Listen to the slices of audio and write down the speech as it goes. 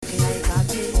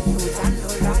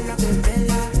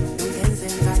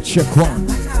Check one.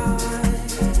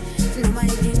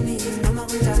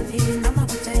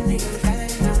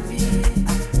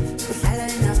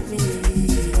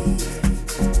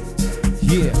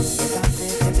 Yeah.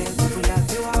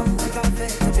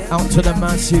 Out to the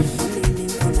massive.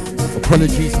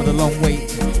 Apologies for the long wait.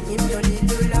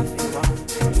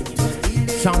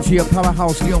 Sound to your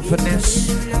powerhouse, Leon Finesse.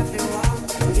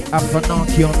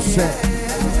 Afranaki on set.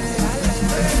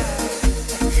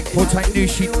 Hold tight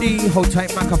Nushi D, hold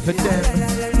tight Maka for them.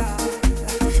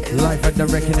 Live and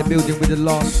direct in the building with the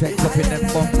last set, dropping them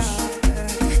bombs.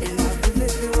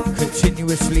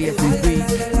 Continuously every week.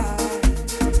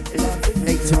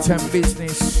 8 to 10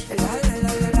 business.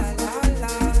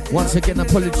 Once again,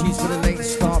 apologies for the late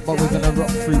start, but we're gonna rock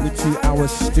through with 2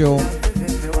 hours still.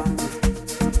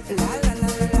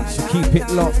 So keep it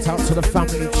locked, out to the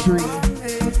family tree.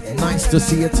 Nice to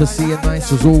see you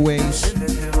nice as always.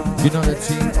 You know the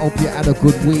team, hope you had a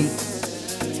good week.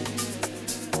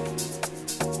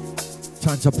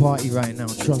 Time to party right now,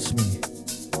 trust me.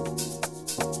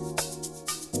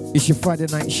 It's your Friday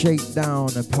night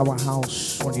shakedown and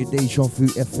powerhouse on your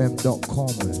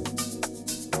DejaVuFM.com.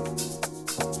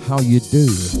 How you do?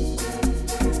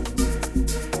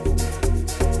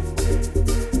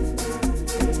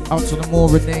 Out to the more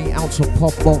Renee, out to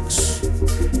Popbox.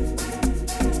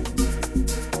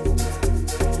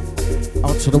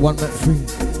 Out to the one that free.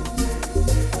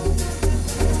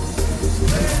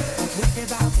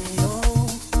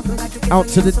 Out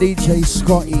to the DJ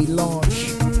Scotty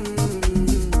Large.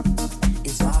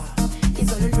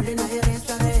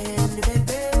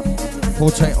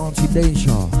 Hold tight Auntie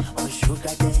Deja.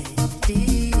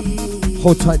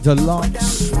 Hold tight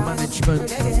Deluxe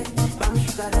Management.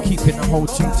 Keeping the whole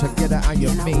team together, how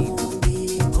you mean?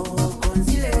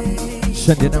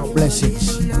 Sending out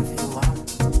blessings.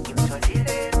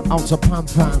 Out to Pam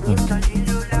Pam.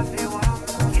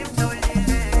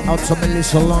 Out to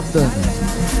Melissa London.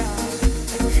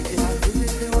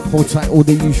 Hold tight all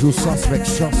the usual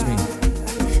suspects, trust me.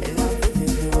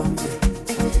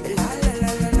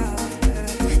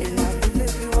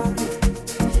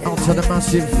 Out to the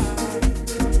massive.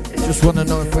 Just want to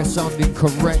know if we're sounding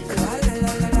correct.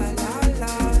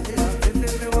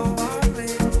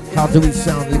 How do we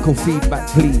sound? Little feedback,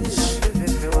 please.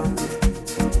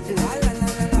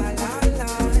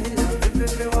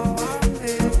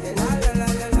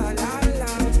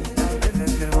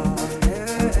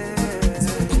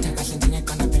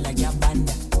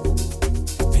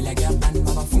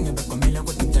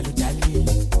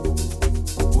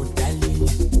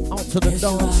 To the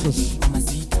dancers.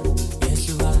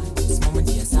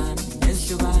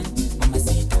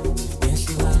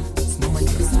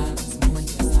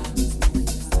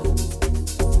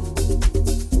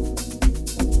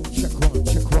 Check one,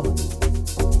 check one.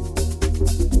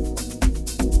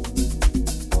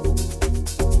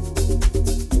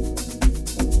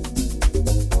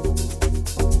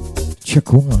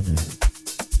 Check one.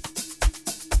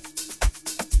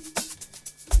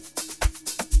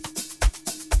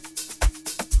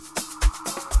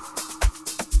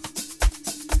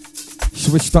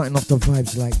 We're starting off the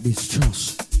vibes like this,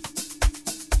 trust.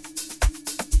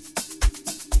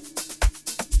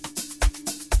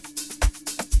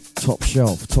 Top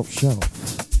shelf, top shelf.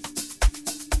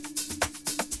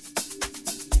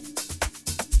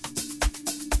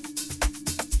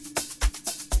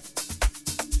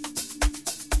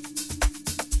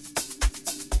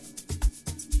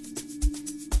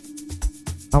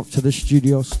 Out to the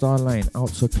studio Starline,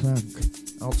 out to Clank,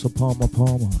 out to Palmer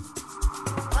Palmer.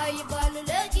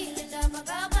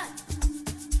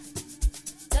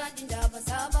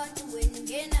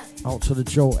 Out to the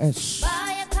Joe S.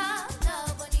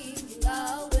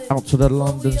 Out to the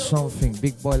London something.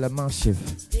 Big Boiler Massive.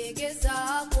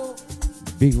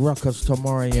 Big Ruckers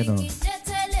tomorrow, you know.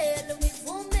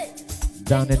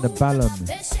 Down in the Ballon.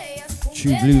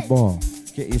 True Blue Bar.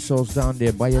 Get yourselves down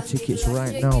there. Buy your tickets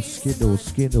right now. Skiddle,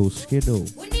 skiddle, skiddle.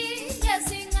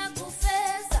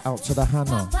 Out to the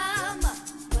Hannah.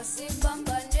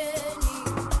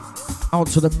 Out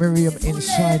to the Miriam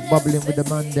inside, bubbling with the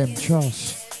man them,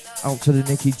 trust. Out to the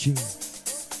Nicky G.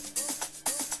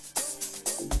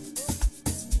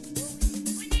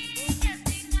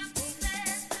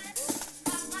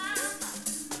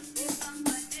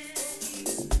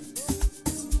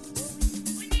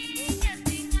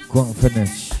 Go on,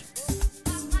 finish.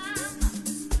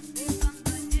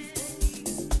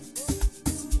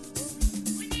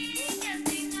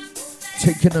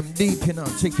 Taking them deep, you know,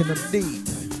 taking them deep.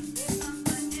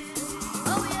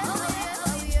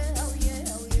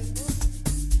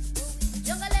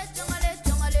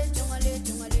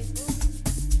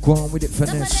 Go on with it,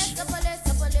 finesse.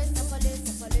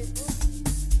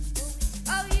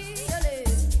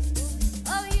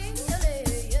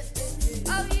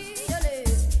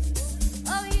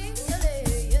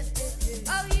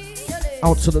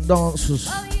 Out to the dancers.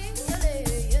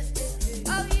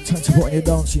 Time to put on your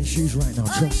dancing shoes right now,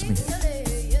 trust me.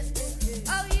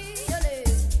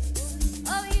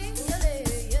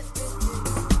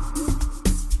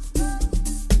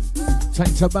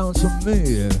 Time to bounce and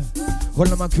move.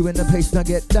 All of my crew in the place now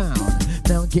get down.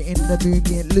 Now get in the mood,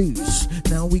 get loose.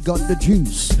 Now we got the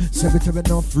juice. So we're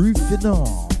tearing off roof, you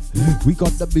know. We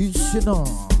got the boost, you know.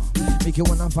 Make you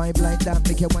wanna vibe like that.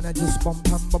 Make you wanna just bump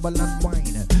and bubble and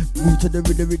whine. Move to the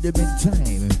rhythm in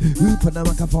time. Hoop on the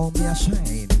microphone, me a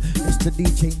shine. It's the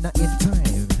DJ not in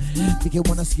time. Make you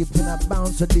wanna skip and a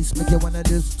bounce to this. Make you wanna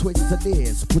just twist to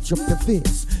this. Put up the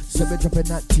fist. So we're dropping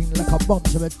that thing like a bomb.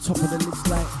 So we're top of the list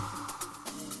like.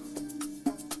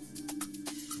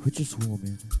 We're just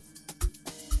warming.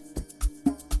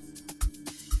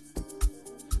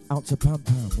 Out to Pam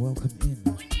Pam, welcome in.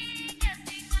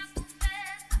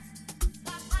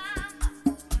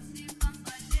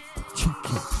 Check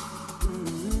it.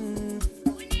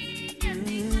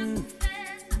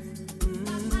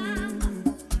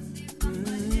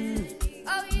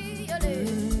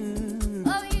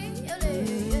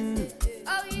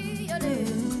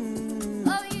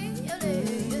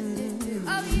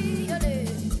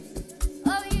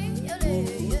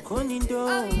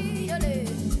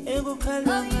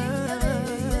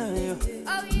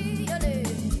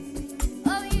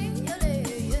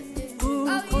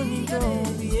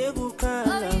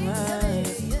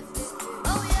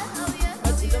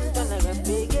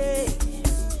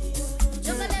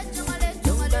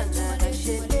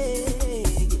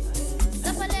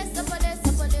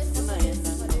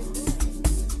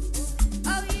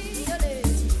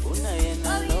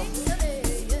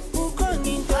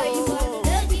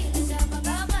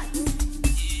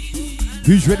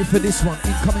 Who's ready for this one?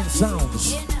 Incoming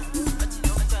sounds.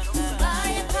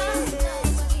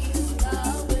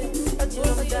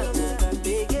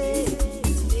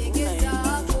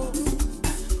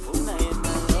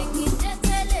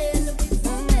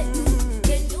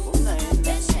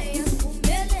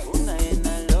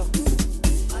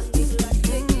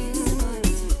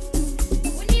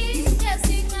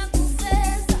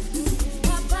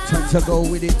 Time to go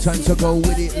with it, time to go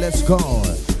with it, let's go.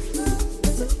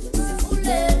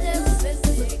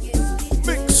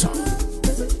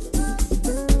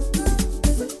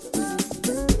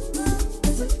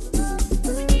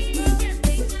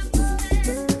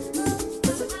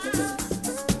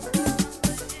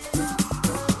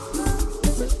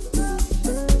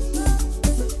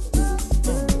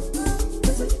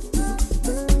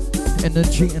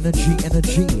 Energy, energy,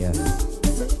 energy.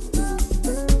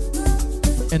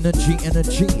 Energy,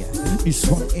 energy. This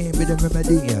one ain't with a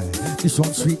remedy. This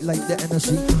one sweet like the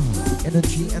energy.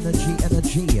 Energy, energy,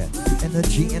 energy.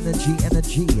 Energy, energy,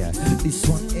 energy. This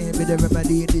one ain't with a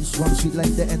remedy. This one sweet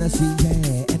like the energy.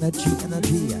 Yeah. Energy,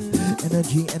 energy.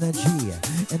 Energy, energy.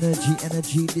 Energy,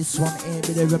 energy. This one ain't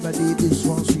with a remedy. This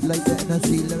one sweet like the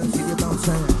energy. Let me see the bounce.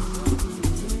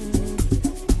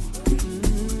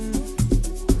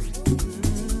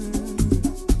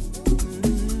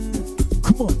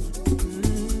 Party,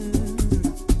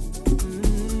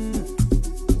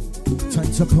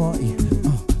 time to party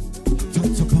now.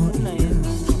 Time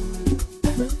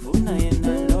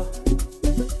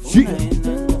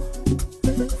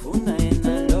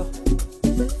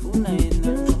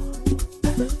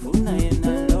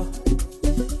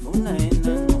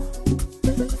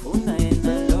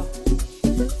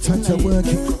to work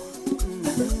it.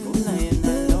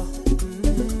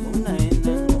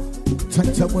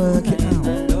 Time to work it out.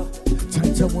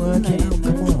 Time to work it out.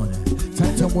 Come on.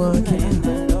 Time to work it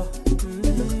out.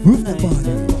 Move the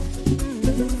body.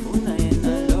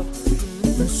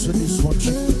 Listen this one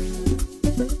check.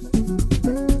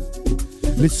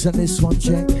 Listen this one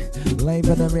check. Live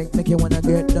and direct, make you wanna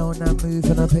get down and move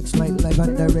and up. It's like live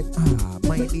and direct.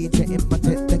 My DJ in my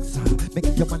text.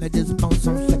 Make you wanna just bounce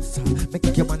and flex.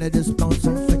 Make you wanna just bounce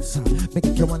and flex.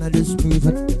 Make you wanna just move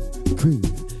and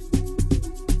groove.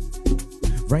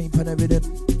 Right on the rhythm.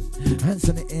 Hands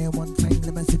in the air one time,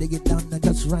 let me see they get down and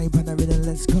just ride on the rhythm,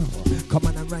 let's go. Come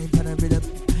on and ride on the rhythm.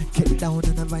 Get down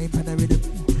and ride on the rhythm.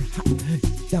 Ha.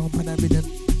 Down on the rhythm.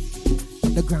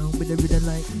 On the ground with the rhythm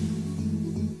like.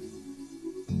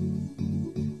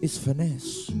 It's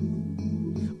finesse.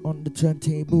 On the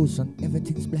turntables and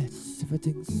everything's blessed.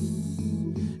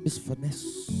 It's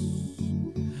finesse.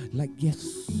 Like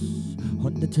yes.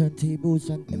 On the turntables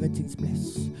and everything's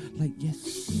blessed. Like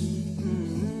yes.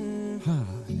 Ha,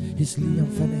 it's Leon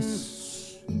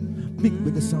Finesse. Big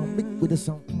with the sound,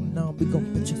 now big up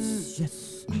the chest,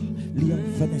 yes. Leon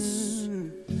Finesse.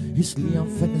 It's Leon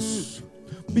Finesse.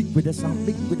 Big with the sound,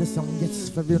 yes.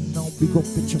 For real now, big up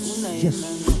the chest, yes.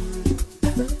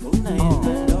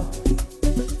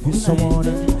 It's so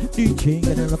morning, DJ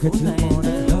and a rocket till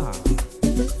morning.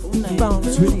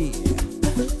 Bounce with it.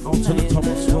 Out to the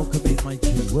Thomas, welcome in, my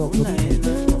G, welcome in.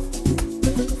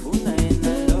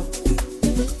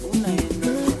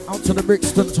 Out to the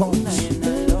Brixton Toms.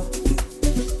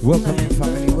 Welcome in,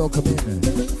 family, welcome in.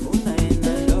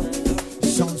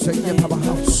 Sounds like your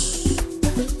powerhouse.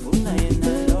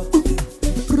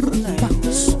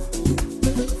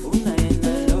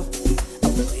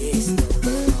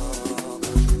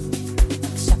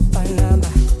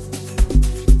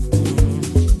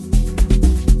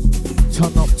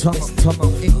 Bounce. Turn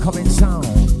up, incoming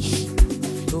sounds.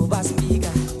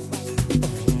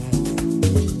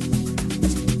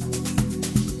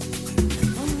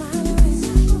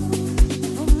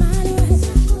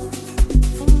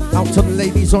 Out to the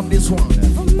ladies on this one.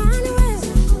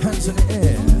 Hands in the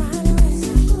air.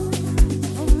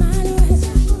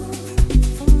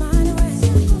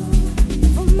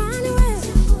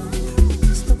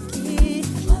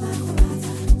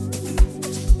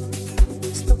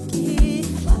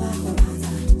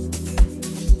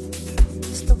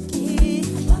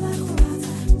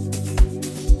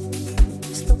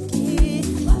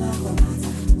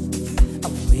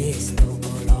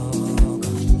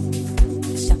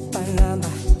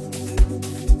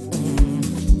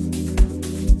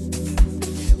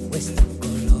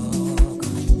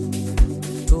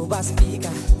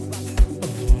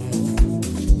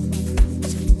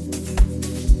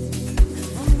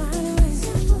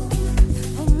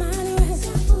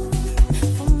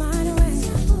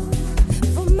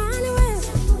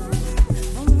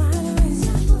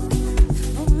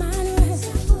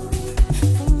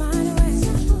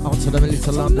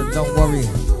 Don't worry,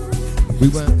 we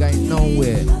weren't going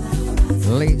nowhere.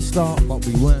 Late start, but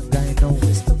we weren't going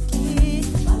nowhere.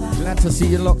 Glad to see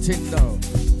you locked in though.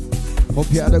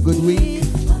 Hope you had a good week.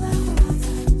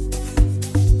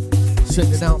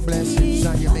 Sending out blessings,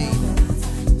 how you mean?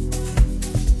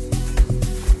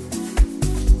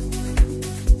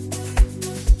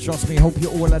 Trust me, hope you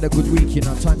all had a good week, you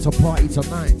know. Time to party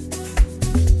tonight.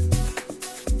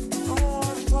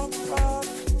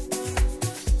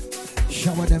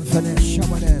 Shower them, finish,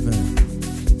 shower them.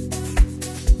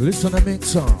 Listen to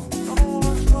mixer.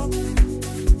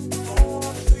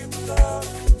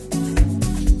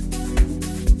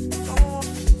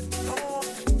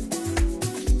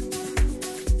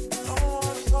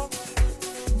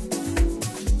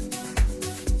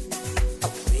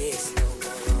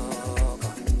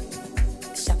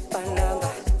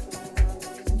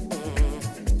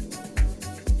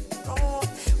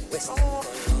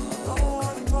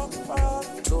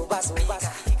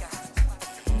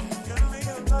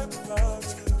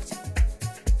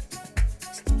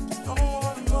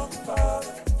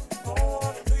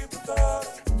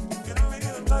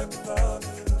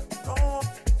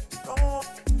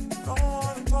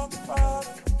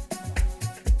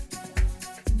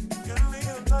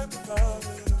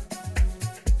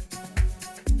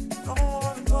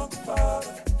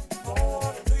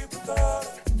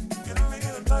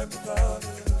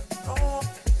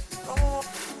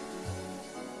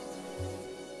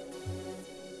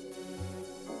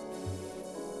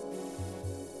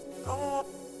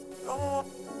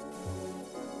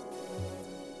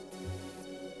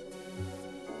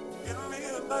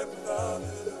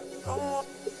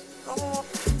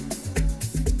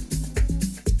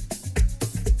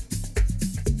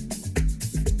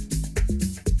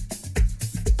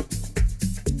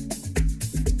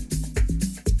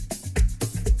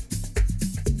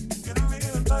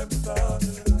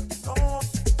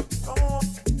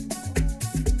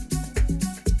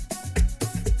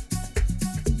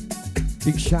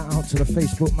 Big shout out to the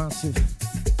Facebook massive.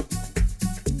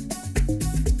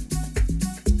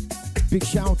 Big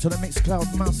shout out to the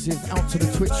Mixcloud massive. Out to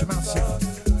the Twitch massive.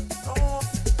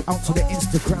 Out to the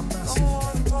Instagram massive.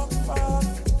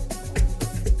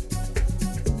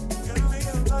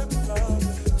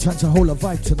 Time to hold a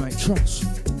vibe tonight, trust.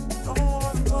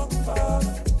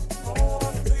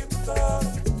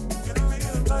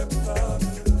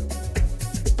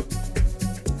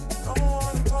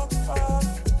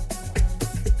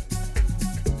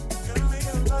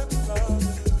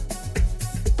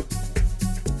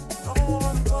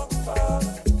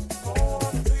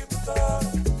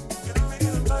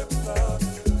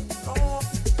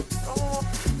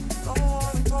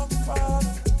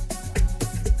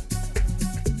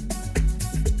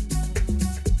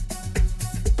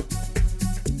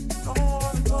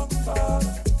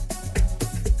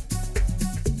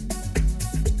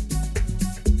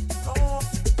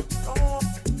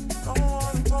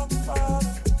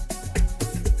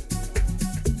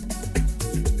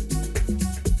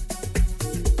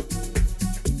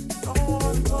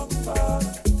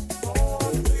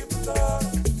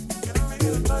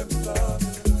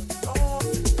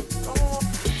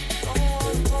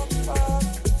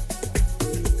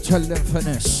 Tell them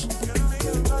finesse.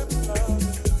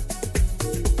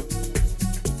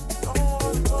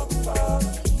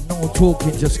 No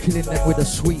talking, just killing them with a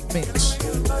sweet mix.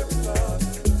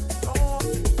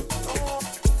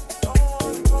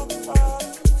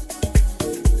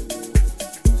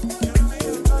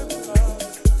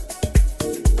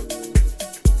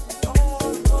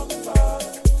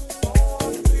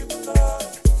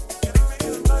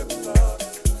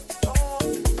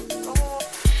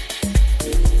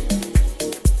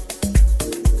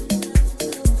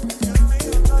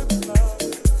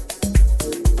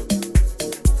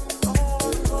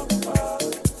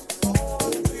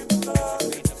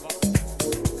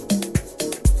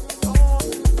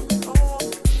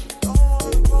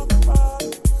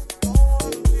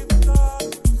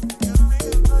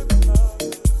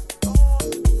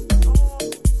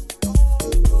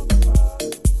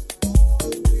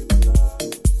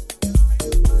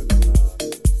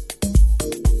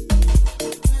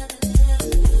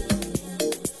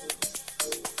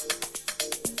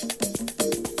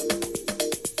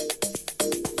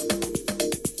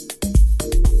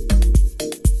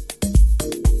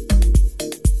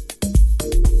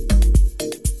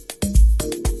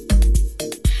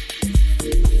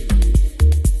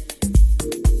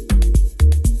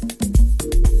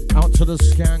 The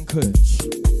skankers.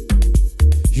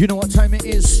 You know what time it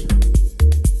is?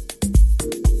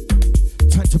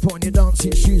 Time to put on your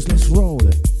dancing shoes, let's roll.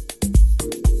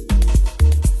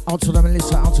 Out to the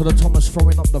Melissa, out to the Thomas,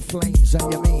 throwing up the flames,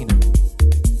 and you mean?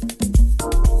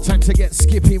 Time to get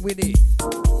skippy with it.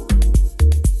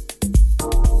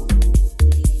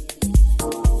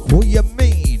 What you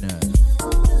mean?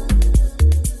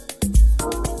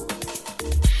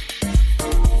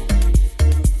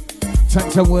 Time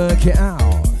to work it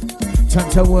out. Time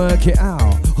to work it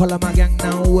out. All of my gang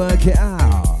now work it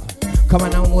out. Come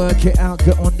on and work it out.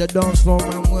 Get on the dance floor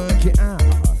and work it out.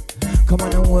 Come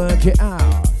on and work it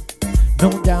out. No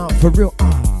doubt for real.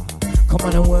 Come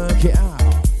on and work it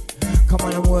out. Come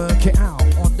on and work it out.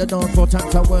 On the dance floor, time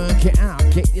to work it out.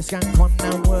 Get your skank on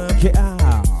and work it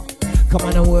out. Come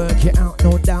on and work it out.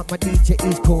 No doubt my DJ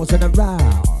is causing a row.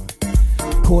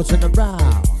 Causing a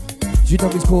row. You know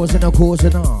he's causing a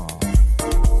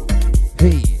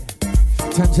Hey,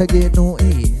 time to get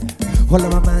naughty. All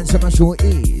of my mans on my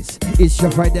shorties. It's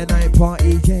your Friday night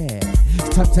party, yeah. It's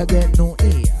time to get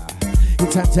naughty.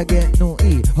 It's time to get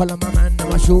naughty. All of my man on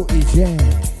my shorties, yeah.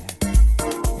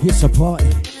 It's a party.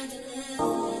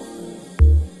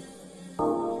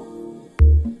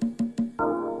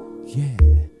 Yeah.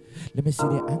 Let me see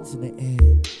the hands in the air.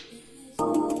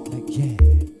 Like, yeah.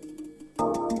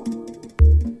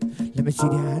 Let me see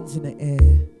the hands in the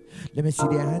air. Let me see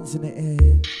their hands in the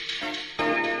air.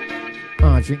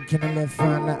 Drinking the left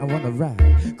hand like I wanna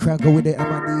ride. Crowd go with it on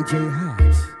my DJ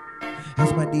highs.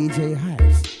 That's my DJ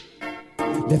highs.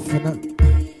 Left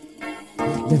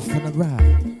and the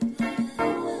right.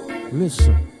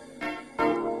 Listen.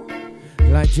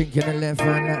 Like drinking the left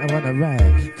hand like I wanna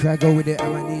ride. Crowd go with it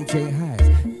on my DJ highs.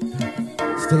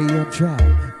 Stay on track.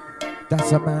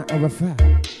 That's a matter of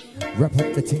fact. Wrap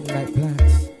up the thing like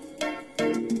plats.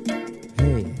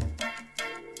 Hey.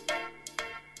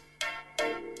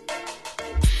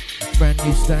 Brand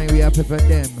new style, we are pepper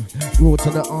them. Roll to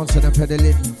the arms and the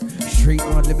pedaling. Street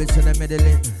hard limits and the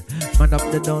middling. Man up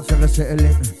the dance and the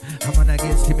settling. I'm on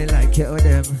against me like kettle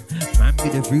them. Man be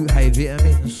the fruit, high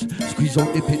vitamins. Squeeze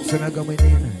out the pits and I'm going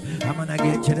in. I'm on a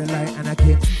get to the light and I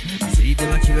can. I see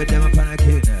them and chill them up on a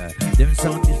kin. Them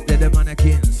sound is dead, them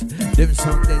mannequins. Them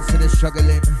sound dead, so they're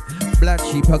struggling. Black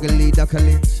sheep, ugly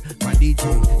ducklings. My DJ,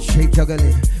 straight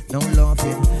juggling. No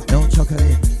laughing, no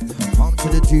chuckling. Arm to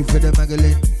the tooth for the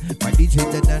muggling. My DJ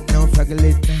dead and no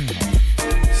faggling now.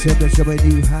 So the show I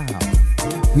do how.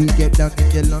 We get down in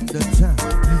the London town.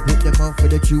 Hit them off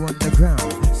with a chew on the ground.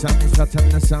 Sound is hot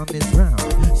and the sound is round.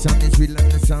 Sound is real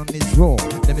and the sound is raw.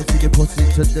 Let me see the pussy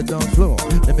to the dance floor.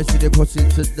 Let me see the pussy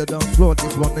to the dance floor.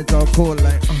 This one is all cool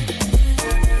like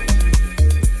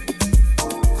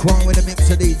Come on with a mix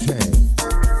of DJ.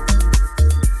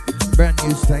 Brand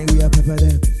new style, we are pepper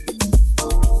them.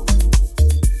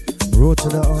 Roll to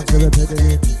the arms of the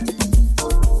pedaling.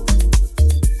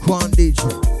 Come on DJ.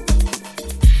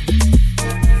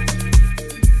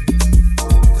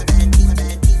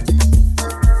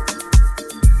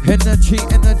 Energy,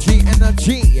 energy,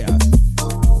 energy.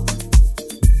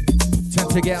 Time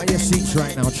to get out of your seats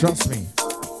right now, trust me.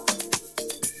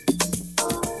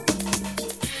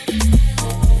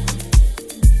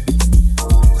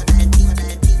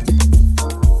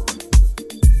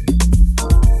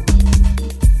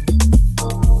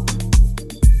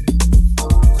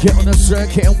 Get on the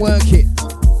circuit and work it.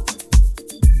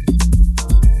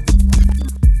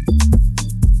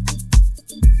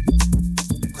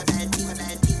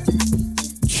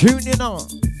 Tuning on.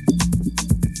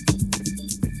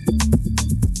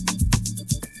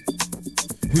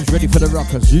 Who's ready for the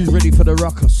rockers? Who's ready for the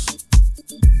rockers?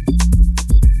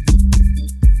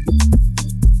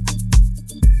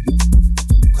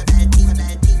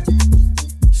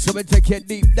 So we take it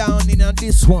deep down in on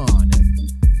this one.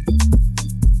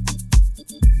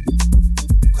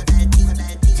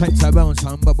 Time to bounce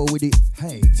and bubble with it.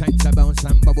 Hey, time to bounce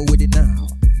and bubble with it now.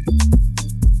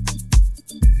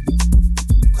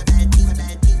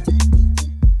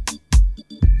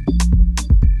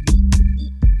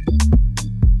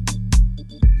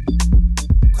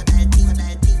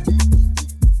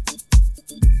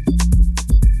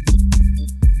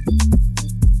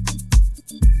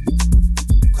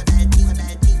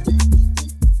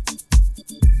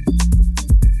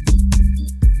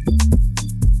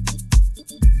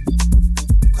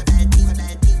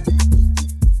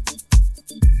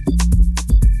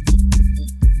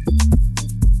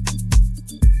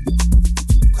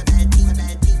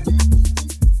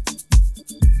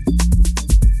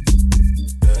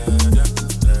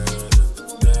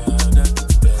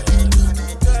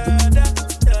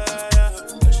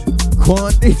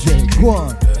 DJ, go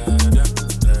on.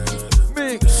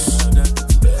 Mix.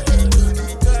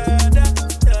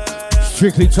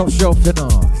 Strictly top shelf and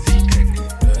all.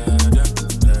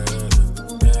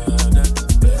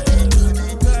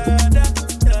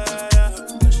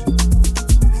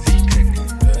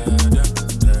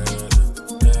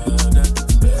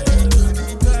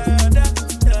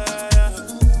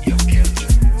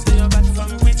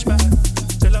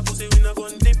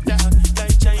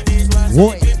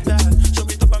 What?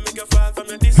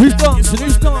 Who's dancing?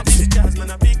 Who's dancing?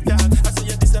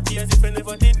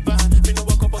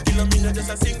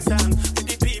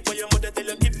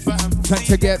 Time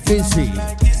to get busy.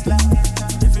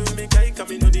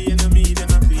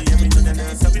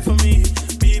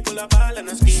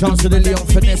 Sounds of the Leon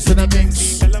finesse in a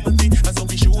mix.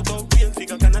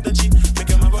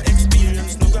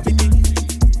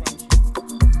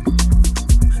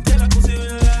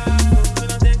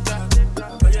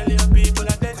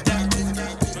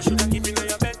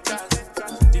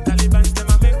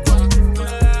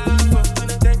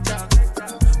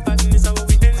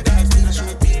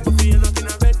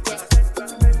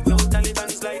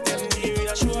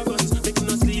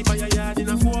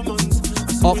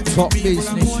 Top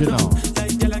business, you know.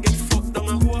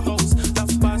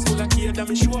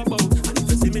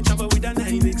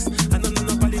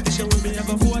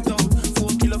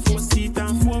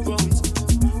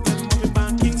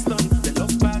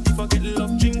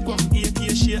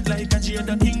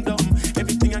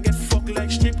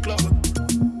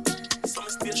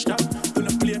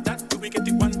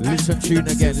 Listen tune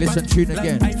again, listen tune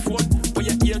again.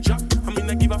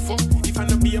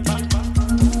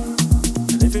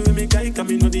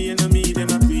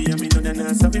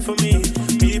 Sorry for me.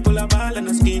 People are ball and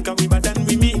a skin, cause we bad than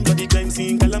we mean. Got the crime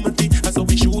scene calamity. And so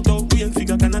we shoot out, we and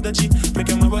figure Canada G. Make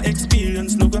them have a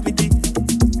experience, no gravity.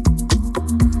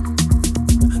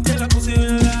 Tell a pussy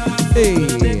you love. Hey.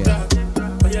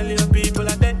 People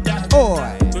are dead dog.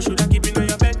 Oi. You should have keep in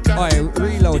your bed. Oi,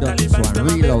 reload on this one,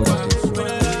 reload on this one.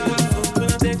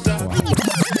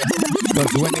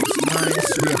 Because when it's nice,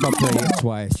 we have to play it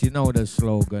twice. You know the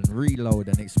slogan, reload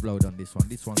and explode on this one.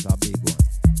 This one's our big one.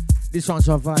 This one's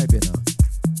a vibe, you know.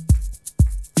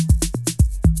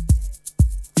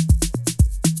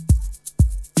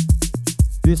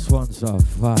 This one's a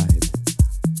vibe.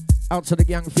 Out to the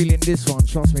gang feeling this one.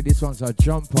 Trust me, this one's a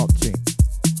jump up thing.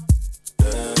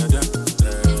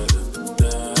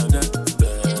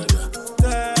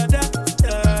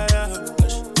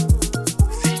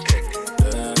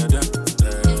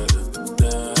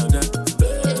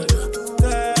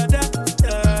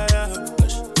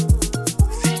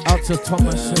 So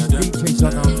Thomas says DJs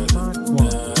on a mad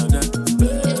one.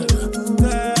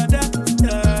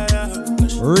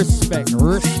 Respect,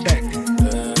 respect.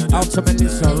 Out to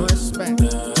Melissa, respect.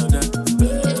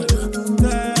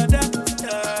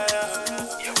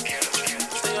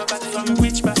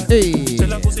 Hey.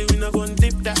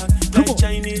 Come on.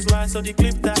 Chinese so the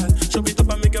clip that. Show it up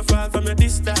and make a fall from your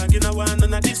disc tag. You know one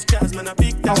on a discard, man a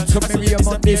big tag. Out to me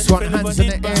about this one, hands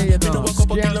in the air, you know.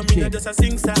 Skanky. Just a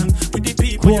sing song with the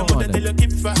people you want to tell you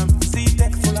keep from. See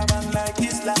tech full of man like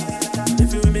Islam.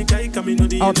 If you make I come in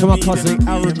the out to my cousin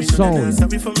Aaron Soul.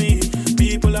 Sorry for me.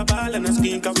 People are ball and a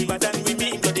skin cause we bad and we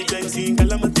mean. Got the crime scene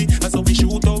calamity. And so we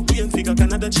shoot out, we and figure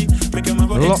Canada G. Make them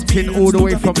have a locked in all the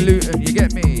way from Luton, you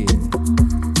get me?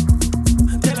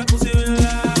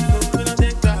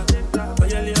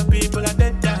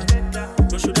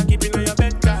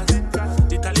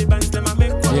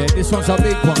 This one's a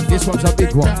big one. This one's a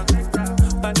big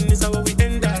one. Badness how we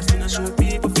end us. When I show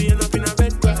people feeling up in a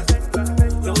red grass.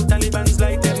 Yo, Taliban's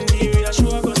like them, the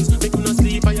show guns. Make you not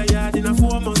sleep at your yard in a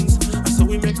 4 months. And so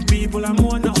we make people a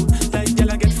more now. Like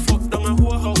y'all get fucked on my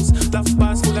whole house. Laugh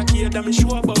pass full of care that me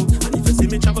sure about. And if you see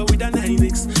me travel with a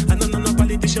 9X, and none of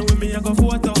politician with me, I go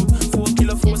 4 out. 4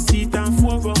 kilo, 4 seat and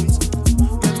 4 rounds.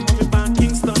 Remember me back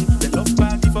Kingston. The love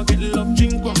party forget love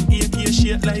drink rum. AK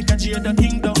shit like a Jada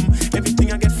Kingdom.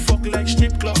 Everything I get fucked like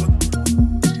strip club.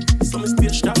 Some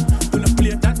stage top. When I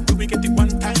play that, we get it one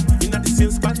time. In the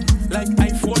same spot, like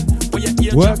iPhone. Where you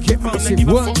hear work it, massive,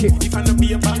 work it. If I don't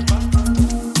be a back.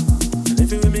 And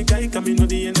if you make guy come in, know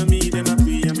the enemy, them a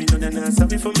free. I mean, no, they're not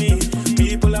sorry for me.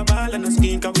 People are ball and a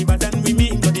skin, cause we bad than we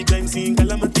mean. But the crime scene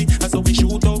calamity. That's how we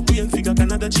shoot out, we and figure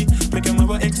Canada G. Make them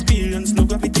have a experience, no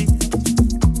gravity.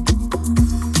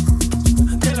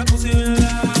 Tell a pussy when you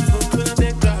laugh, when I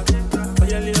take that. For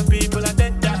your little people are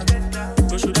dead dog.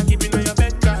 You should have keep it on your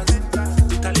bed, cause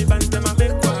the Taliban's them a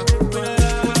make walk. When I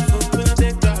laugh, when I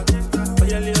take that. For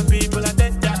your little people are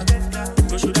dead dog.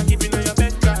 You should have keep it on your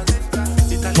bed, cause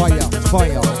the Taliban's them a make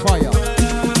Fire, walk. fire.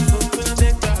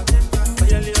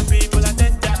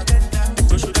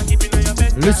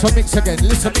 Listen mix again,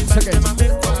 listen mix again.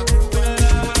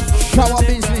 Shower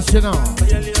business, you know.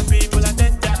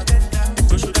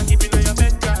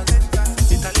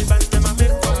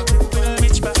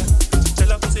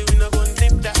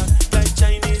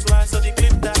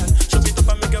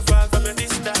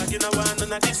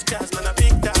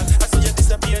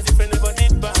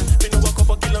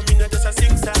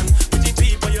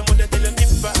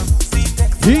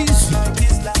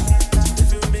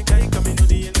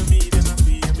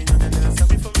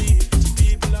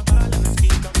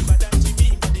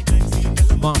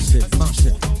 Massive,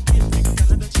 massive.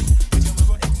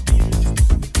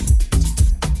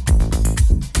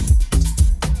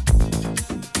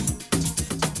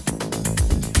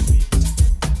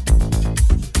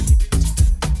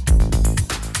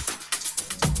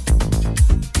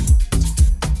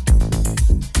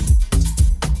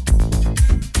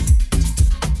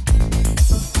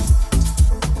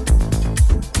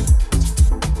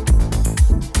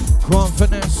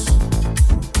 Confidence.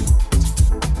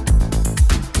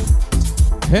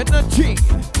 Energy.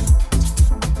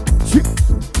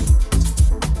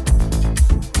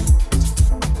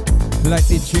 Like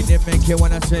the tune they make you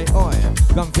wanna say, oi.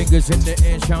 Gun fingers in the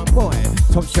air, shout boy.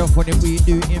 Top shelf on it, we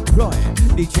do employ.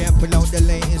 DJ pull out the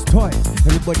latest toys.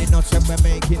 Everybody knows that we're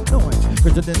making noise.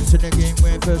 Presidents in the game,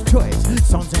 we're first choice.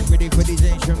 Sounds ain't ready for these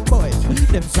ancient boys.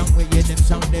 Them sound with you, them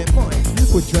sound their boys.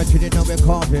 Put your to the know we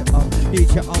carve it up.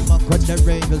 DJ on my cut the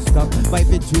raving stuff. Might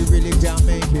be too really can't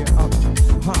make it up.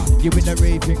 Ha, you in the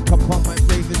raving cup on my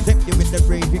raving step, you in the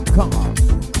raving car.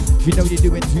 You know you're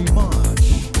doing too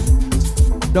much.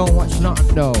 Don't watch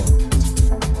nothing though.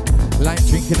 Like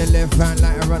drinking the left hand,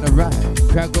 like I run a right.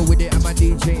 Crowd go with it and my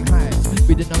DJ high.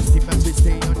 With the no steam and we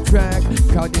stay on track.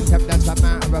 Crowd the tap, that's a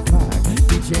matter of fact.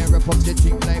 DJ rip up the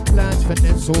thing like plants.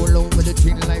 Finesse all over the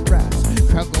thing like rats.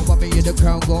 Crowd go by me, the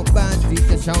crowd go bad.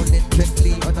 DJ sounding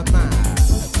gently on the mat.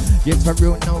 Yeah, for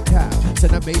real, no cap.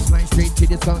 Send a baseline straight to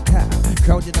the sun cap.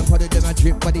 Crowd in the pot of them, I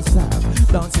drip body slap.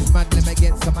 Dance is mad, let me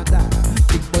get some of that.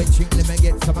 Big boy ching, let me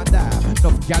get some of that.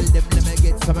 Enough gal, them, let me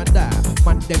get some of that.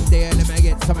 Man, them there, let me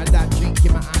get some of that. Drink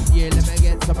in my hand, yeah, let me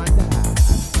get some of that.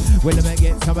 Well, let me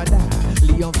get some of that.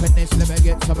 Leon Finesse, let me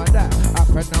get some of that.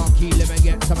 Afranaki, let me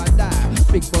get some of that.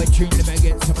 Big boy ching, let me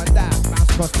get some of that.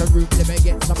 Bounce across the room, let me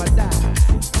get some of that.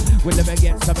 Well, let me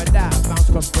get some of that. Bounce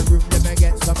across the room, let me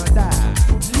get some of that.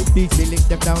 DJ lick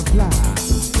them down flat.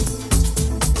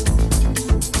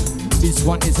 This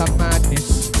one is a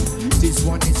madness. This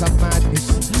one is a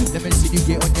madness. Let me see you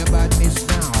get on your badness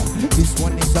now. This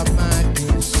one is a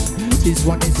madness. This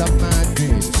one is a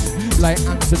madness. Like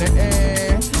hands to the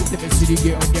air. Let me see you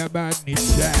get on your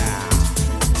badness. Yeah.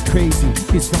 Crazy,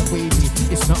 this one wavy.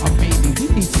 It's not a maybe.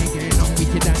 DJ going on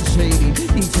wicked and shady.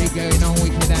 DJ going on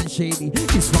wicked and shady.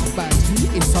 This one bad.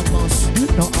 It's a must,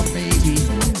 not a maybe.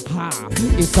 Ha,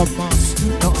 it's a must,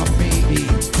 not a maybe.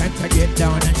 Time to get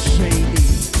down and shady.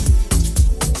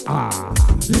 Ah,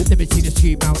 let me see the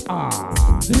scream out.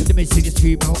 Ah, let me see the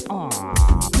scream out.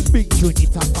 Ah, big tune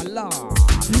it up a lot.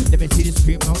 Let me see the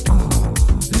scream out. Ah,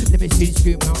 let me see the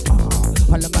scream out.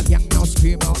 Ah, all of my gang now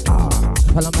scream out. Ah,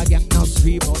 all of my gang now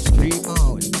scream out, scream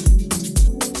out.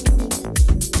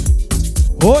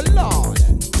 Oh Lord.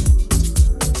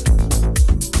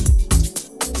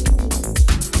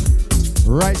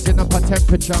 Rising up a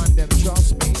temperature on them,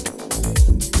 trust me.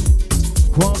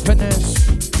 Confidence,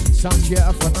 sound here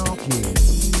of anarchy.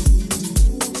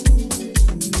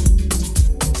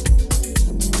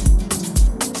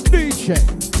 check.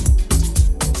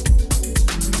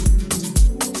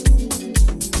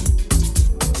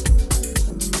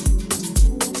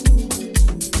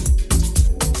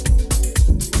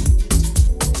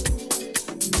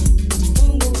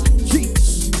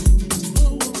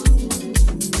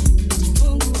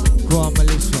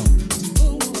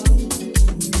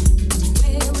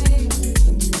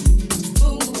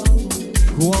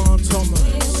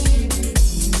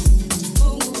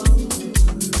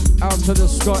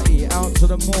 Scotty, out to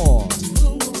the Moor,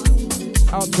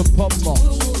 out to Pop Box.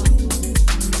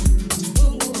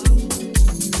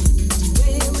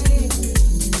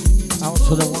 Out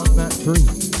to the one Mat 3.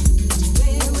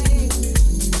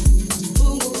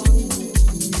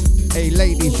 Hey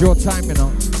ladies, your time, you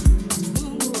know.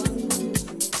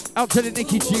 Out to the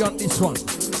Nicky G on this one.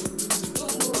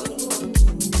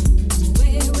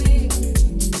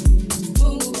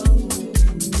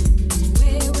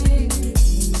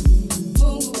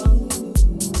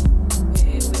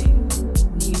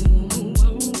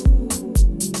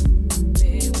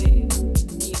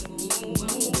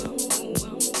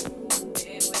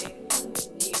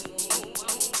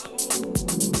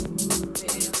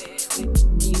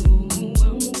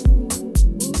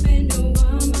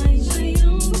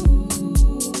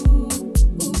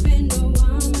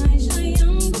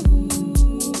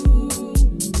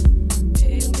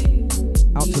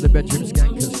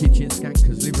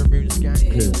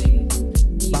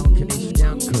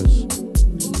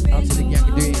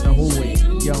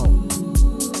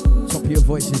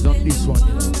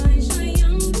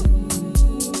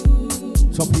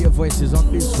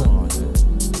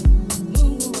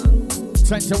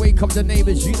 To wake up the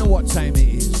neighbors, you know what time it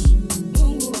is.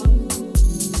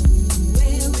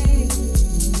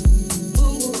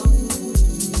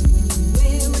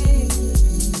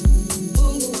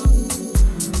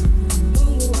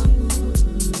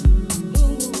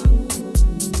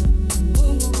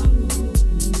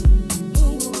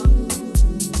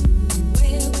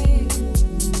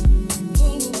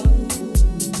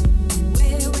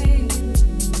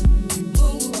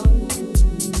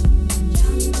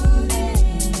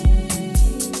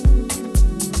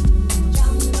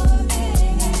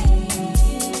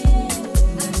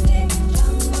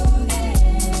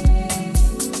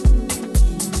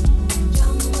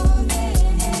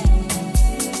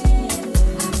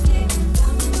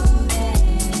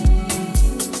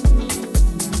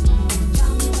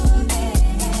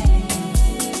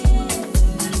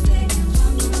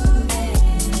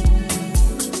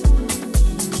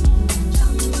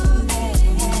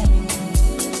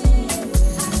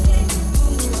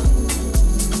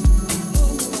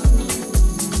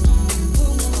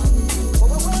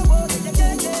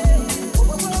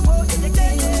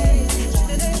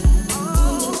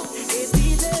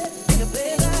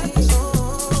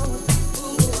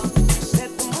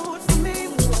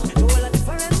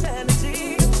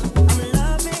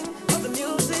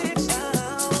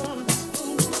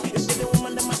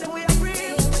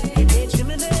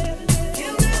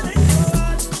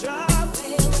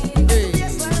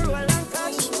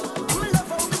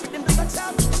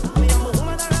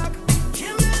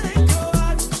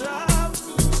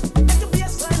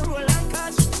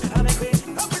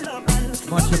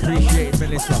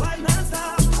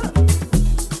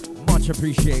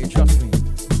 Appreciate it, trust me.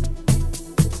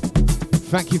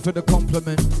 Thank you for the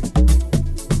compliment.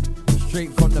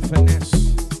 Straight from the finesse.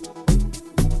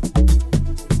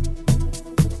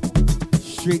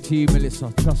 Straight to you,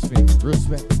 Melissa, trust me.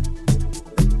 Respect.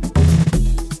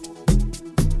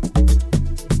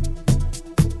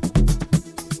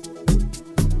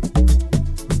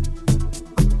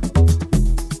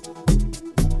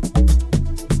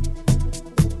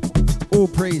 All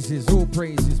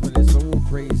praises, Melissa, all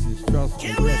praises, trust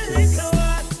me.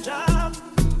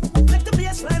 Let the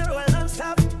bass line roll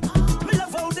non-stop. Me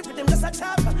love how the rhythm just a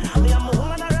tap. Me and my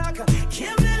woman a rock.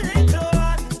 Give me a little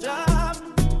one drop.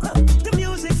 The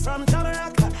music from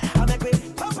Jamaica. I make me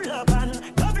bubble up and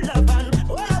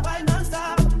all I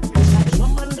non-stop. Like the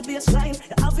drum and the bass line,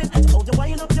 you have it. So hold the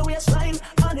wine up your waistline.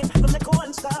 On it, we make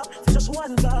one stop, just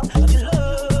one drop. And you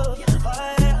love,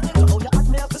 so hold your heart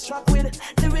me up to struck with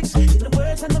lyrics in the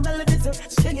words and the melodies.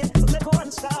 Sing it, so make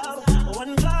one stop,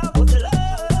 one drop with the love.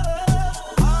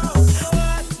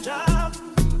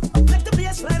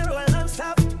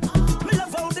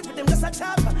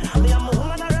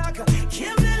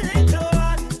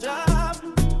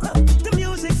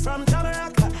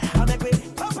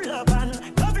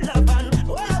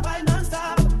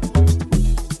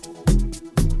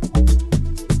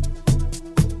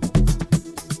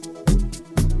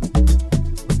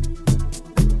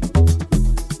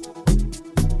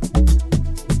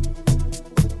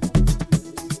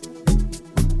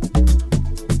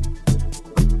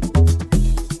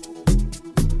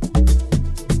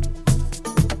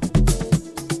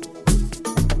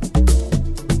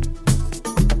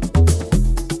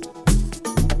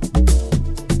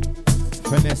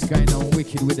 going on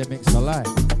wicked with the mix alive.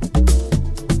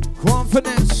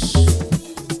 Confidence.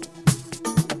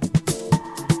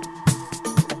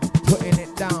 Putting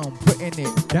it down, putting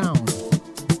it down.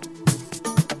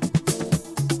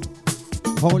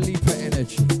 Holy for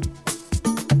energy.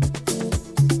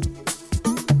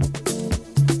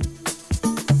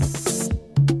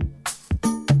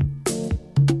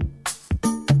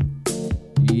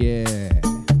 Yeah.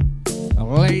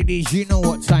 Ladies, you know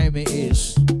what time it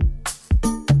is.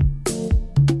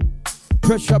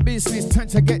 Pressure business, time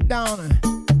to get down.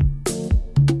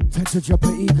 Time to drop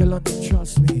an eagle on it,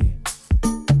 trust me.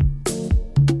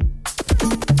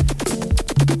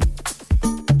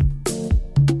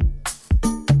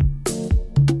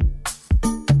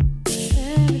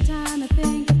 Every time I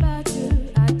think about you,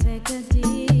 I take a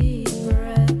deep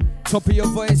breath. Top of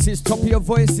your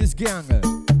voices, gang.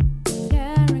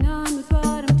 Carrying on with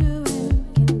what I'm doing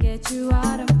can get you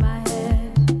out of my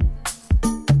head.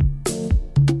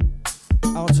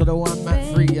 Out to the one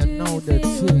man free, you know the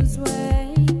thing.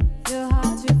 You're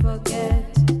hard to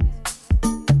forget.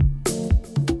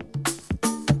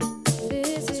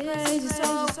 This is crazy,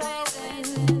 so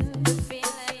crazy. The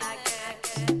feeling I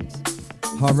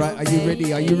get. All right, are you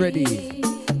ready? Are you ready?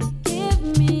 Give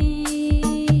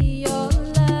me your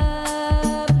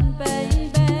love,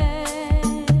 baby.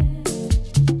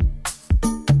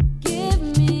 Give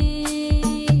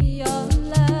me your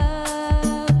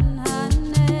love,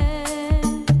 honey.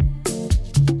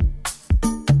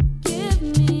 Give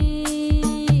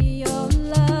me your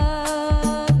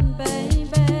love,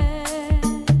 baby.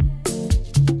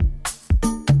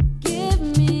 Give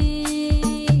me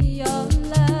your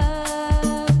love,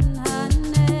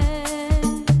 honey.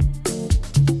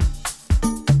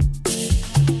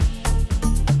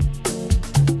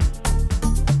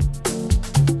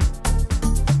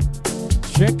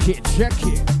 Check it, check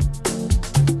it.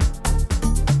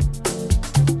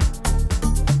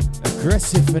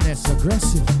 Aggressive, finesse,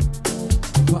 aggressive.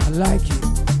 But I like it.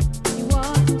 You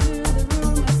walked into the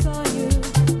room, I saw you.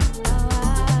 Our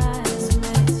eyes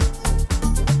met.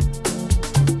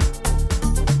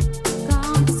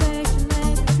 Conversation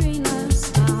lay between us.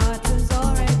 My heart was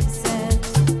already set.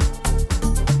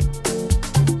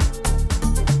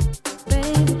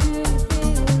 Baby, do you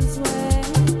feel this way?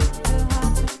 Your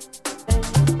heart was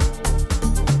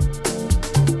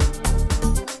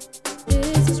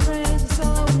This is crazy, so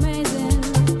amazing.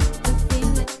 The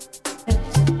feeling.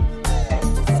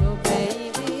 So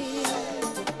baby,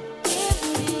 give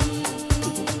me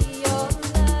your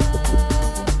love,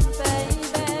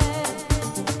 baby.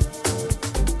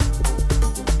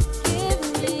 Give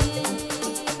me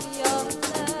your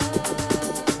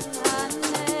love,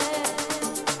 honey.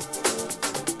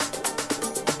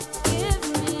 Give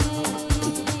me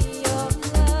your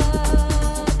love,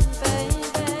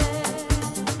 baby.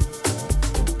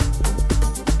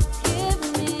 Give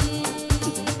me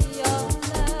your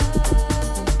love,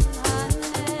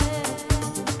 honey.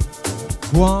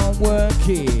 One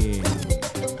working.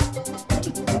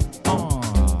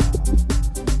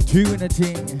 Doing a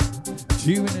thing,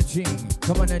 doing a thing.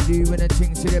 Come on and doing a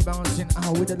thing. See they bouncing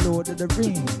out with the Lord of the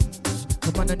Rings.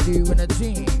 Come on and doing a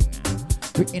thing.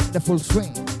 We're in the full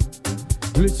swing.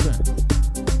 Listen.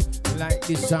 Like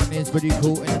this sound is pretty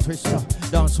cool and a twister.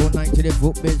 Dance all night to the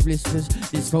footbeds blisters.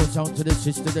 Disco sound to the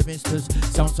sister, the misters.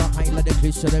 Sounds so high like the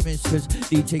cliffs of the misters.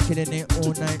 DJ killing it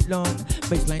all night long.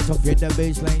 Bassline tough, yeah, the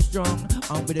bassline strong.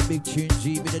 On with the big tunes,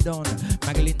 G with the dawn.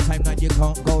 Maggling time night, you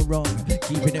can't go wrong.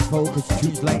 Keeping it focused,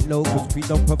 tunes like locals. We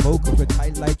don't provoke us, we're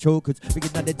tight like chokers. We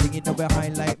get another thing, you know we're high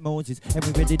like Moses. And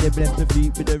we ready to bless the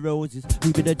feet with the roses.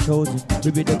 We be the chosen, we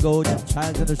be the golden.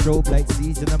 Child of the strobe like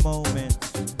season the moment.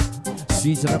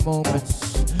 Season the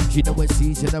moments. You know what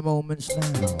season the moments now.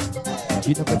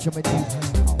 You know what you may do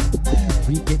how.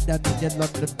 We get down in the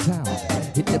London town.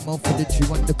 Hit them off for the chew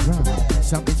on the ground.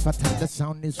 Sound is fat and the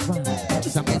sound is round.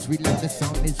 Sound is real and the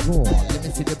sound is raw. Let me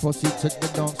see the posse to the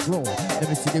dance floor. Let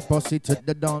me see the posse to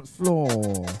the dance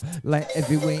floor. Like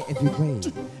every way, every way.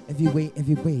 Every way,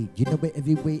 every way. You know it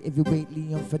every way,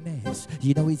 Leon Finesse.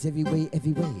 You know it's every way,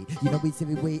 every way. You know it's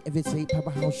every way, every say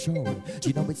powerhouse show.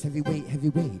 You know it's every way, every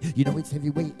way. You know it's every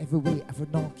way,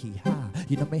 Afronaki, ha.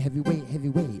 You know me heavyweight,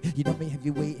 heavyweight. You know me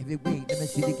heavyweight, heavyweight. Let me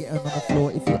see you get on the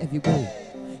floor if you're heavyweight,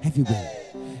 heavyweight,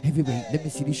 heavyweight. Let me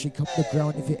see you shake up the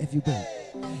ground if you're heavyweight,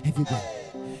 heavyweight,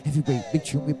 heavyweight. Big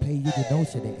tune we play, you don't know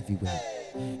say that heavyweight,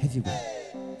 heavyweight.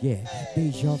 Yeah,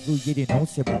 deja vu, you didn't know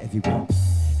say that heavyweight,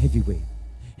 heavyweight,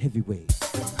 heavyweight.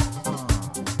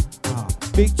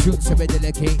 Big tunes, so we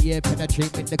delicate, yeah,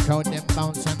 penetrate with the crowd, then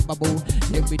bounce and bubble.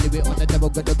 Yeah, we do it on the double,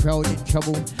 got the crowd in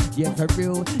trouble. Yeah, for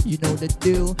real, you know the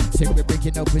deal. Say we're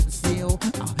breaking open seal.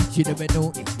 You never know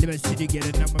it. Never see you get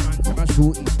a number man to my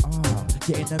shorties.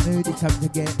 Get in the mood, it's time to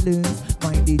get loose.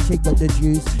 Mind DJ got the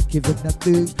juice, give them the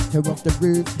booze, tear off the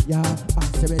roof. Yeah,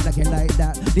 so it like it like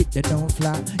that. Dip the down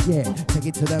flat, yeah, take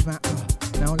it to the mat.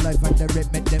 Now life on the rip,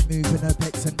 make them move and the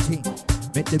pecs and ting.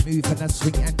 Make them move and the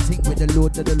swing and ting with the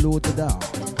Lord of the Lord of the.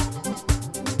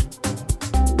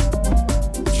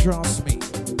 Trust me.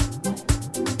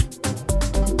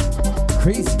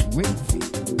 Crazy wavy.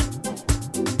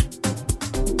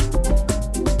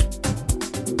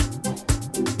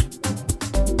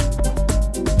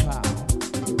 Wow.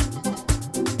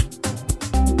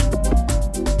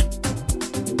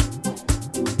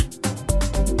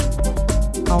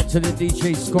 Out to the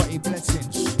DJ Scotty,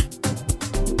 blessings.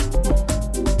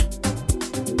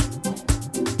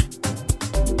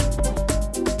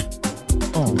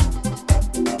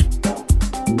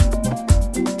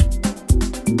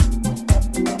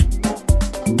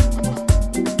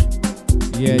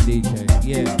 Yeah, DJ,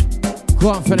 yeah. Go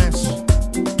on, finesse.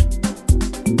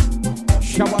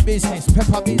 Shower business,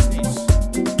 pepper business.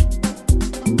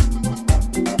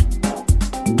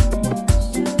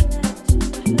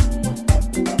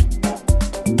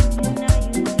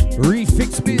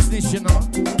 Refix business, you know.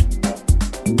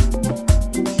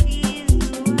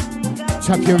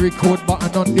 Tap your record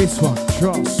button on this one,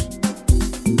 trust.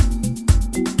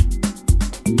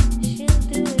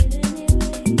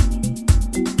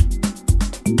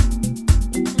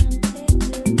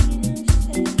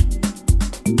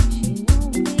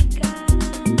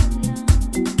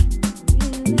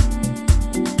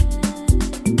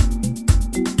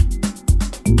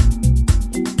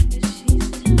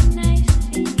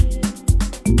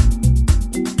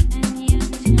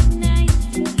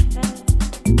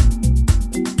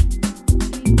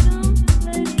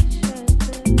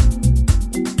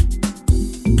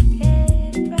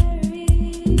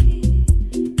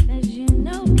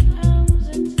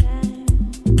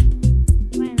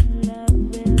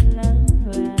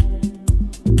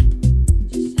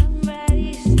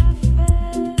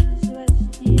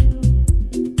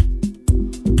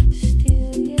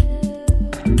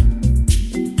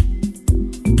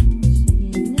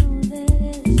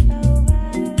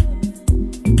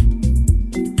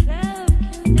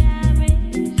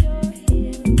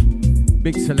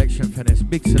 Big selection, finesse,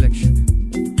 big selection.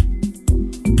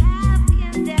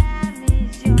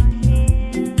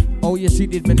 Oh yes he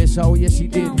did, Melissa, oh yes he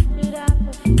did.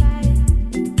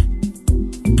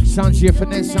 Sounds your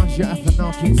finesse, sounds your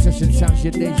Afanaki session, sounds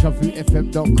your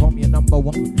DejaVuFM.com, your number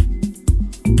one.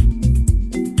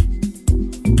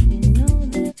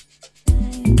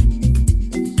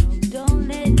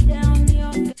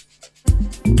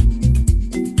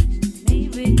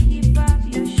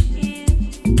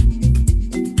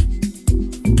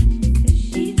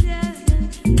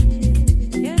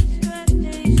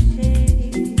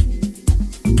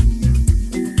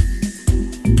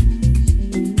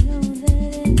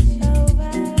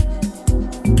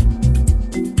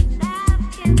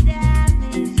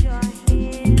 Your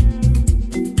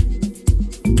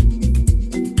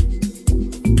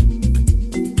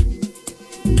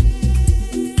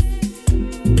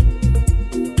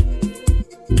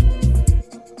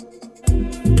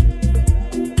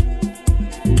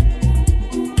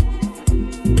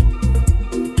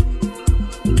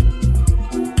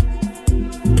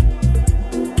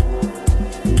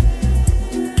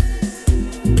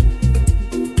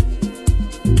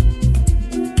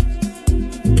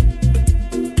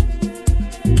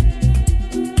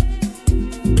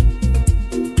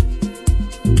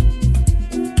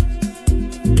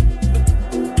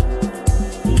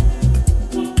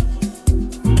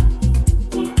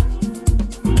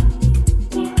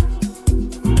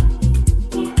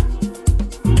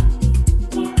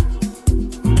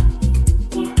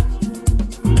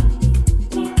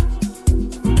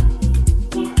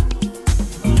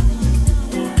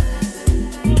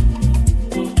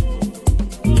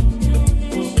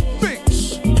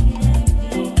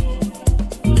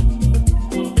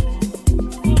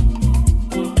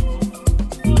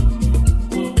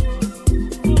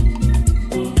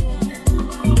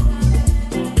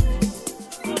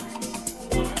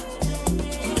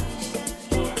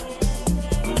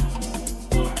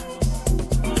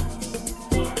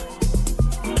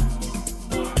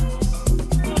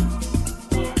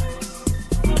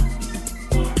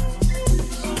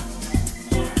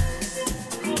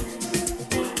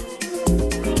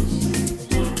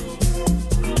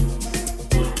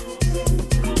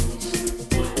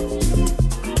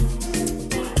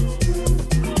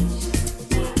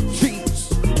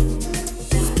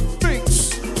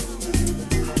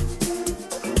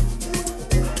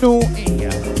No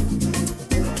air.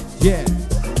 Yeah.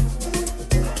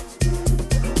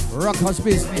 Rockers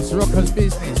business, rockers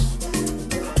business.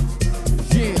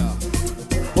 Yeah.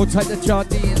 Hold tight the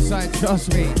Jardine inside,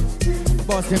 trust me.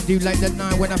 Boss them do like the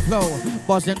 9 when I flow.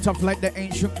 Boss them tough like the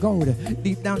ancient gold.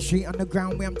 Deep down straight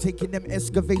underground where I'm taking them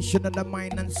excavation of the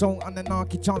mind and soul. On an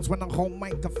archy chance when I hold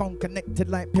microphone connected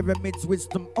like pyramids,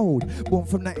 wisdom old. Born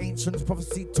from the ancients,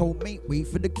 prophecy told me wait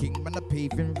for the king on the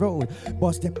paving road.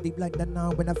 Boss them deep like the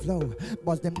 9 when I flow.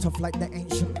 Boss them tough like the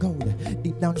ancient gold.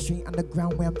 Deep down straight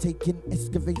underground where I'm taking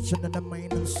excavation of the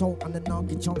mind and soul. On an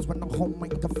archy chance when I hold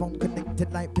microphone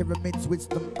connected like pyramids,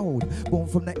 wisdom old. Born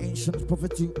from the ancients,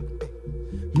 prophecy.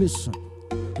 Listen,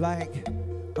 like,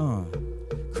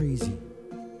 crazy.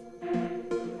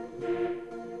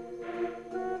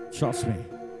 Trust me.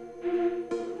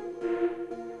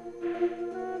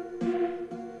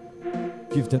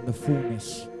 Give them the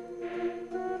fullness.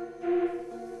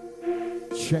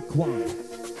 Check one.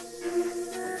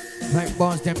 Like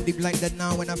bars them deep like the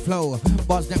now when I flow.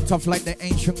 Bars them tough like the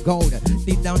ancient gold.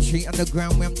 Deep down straight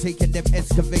underground where I'm taking them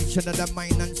excavation of the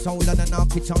mind and soul. And an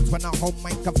architect when I hold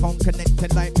microphone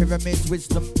connected like pyramids,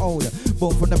 wisdom old.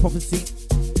 Born from the prophecy.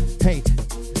 Hey,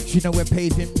 she know we're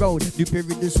paving road. New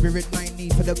period, the spirit, 9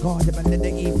 need for the God. And let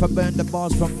the ether burn the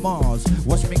bars from Mars.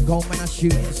 Watch me go when I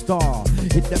shooting star.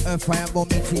 Hit the earth, fireball,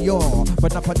 meteor.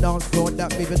 But up a dance floor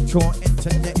that we been drawn into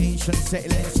the ancient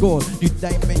settling score. New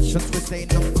dimensions, we're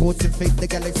staying on course and fake the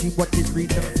galaxy. What is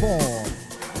reason for?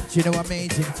 You know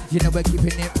amazing, you know we're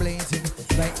keeping it blazing.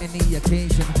 Like any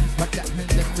occasion, but that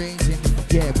hands them raising.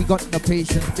 Yeah, we got no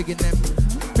patience, bigging them.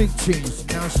 Big tunes,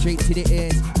 now straight to the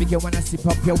ears. Make you wanna sip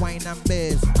up your wine and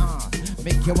beers.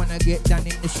 Make you wanna get down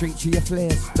in the street to your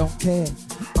flares. Don't care.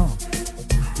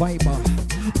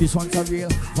 Viber, this one's a real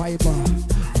viber.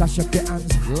 Flash up your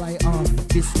hands, light up.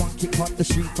 This one kick out the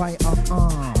street fighter.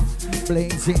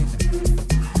 Blazing.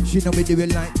 You know we do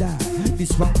it like that.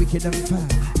 This one wicked and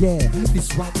fat. Yeah,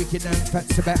 this one wicked and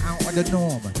fat's about out of the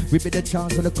norm. We be the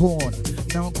charge of the corn.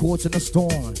 Now caught in a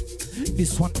storm.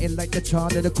 This one in like the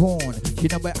child of the corn. You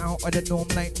know we're out of the norm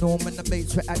like Norm and the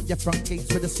bass. We're at your front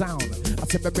gates with the sound. I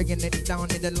said we're bringing it down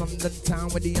in the London town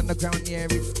with the underground. Yeah,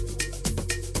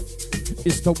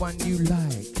 it's the one you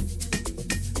like.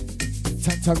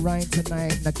 Time to ride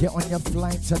tonight. Now get on your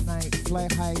flight tonight. Fly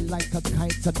high like a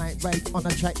kite tonight. Right on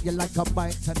a track, you like a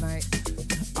bite tonight.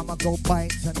 I'ma go bite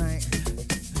tonight.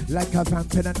 Like a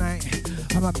vamp in the night.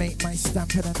 I'ma make my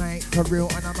stamp in the night. For real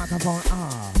on a microphone.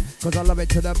 Cause I love it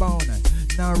to the bone.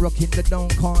 Now rocking the dome,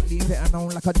 can't leave it alone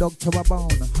like a dog to a bone.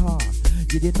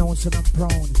 You didn't know, so I'm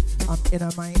prone. I'm in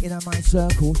my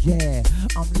circle, yeah.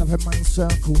 I'm loving my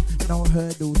circle. No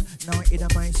hurdles, now in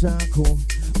my circle.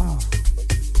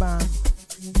 Bam,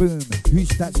 boom. Who's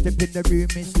that step in the room?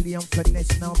 It's Leon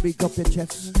Finesse. Now big up your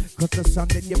chest. Cause the sun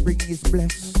that you bring is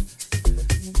blessed.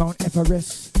 Mount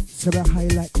Everest, so we're high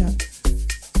like that.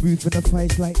 Roof in the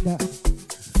fires like that.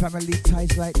 Family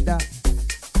ties like that.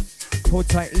 Hold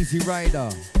tight, easy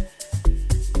rider.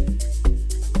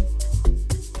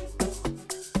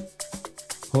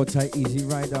 Hold tight, easy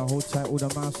rider. Hold tight, all the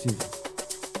massive.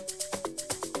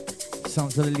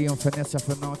 Sounds of the Leon Finesse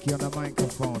Fanaki on the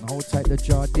microphone. Hold tight, the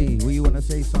Jardine. What you want to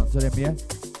say something to them, yeah?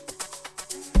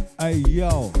 Hey,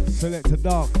 yo. Select a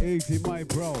dark. Easy, my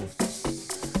bros.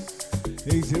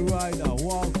 Easy rider.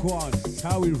 Walk on.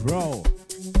 How we roll.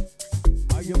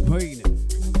 How you painting?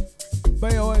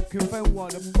 BOA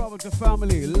one, the brother to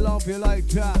family, love you like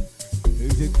that.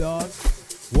 Is it dog?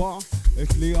 What?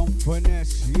 It's Leon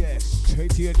Finesse, yes. Straight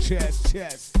to your chest.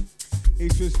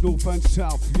 East, west, north and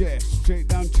south, yes. Straight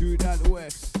down to that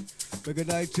west. Bigger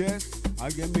digest,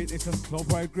 I get me, it's a slow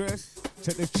progress.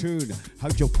 Check the tune, how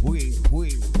you win.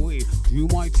 Do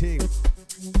my thing.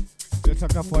 Just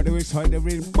like a father inside the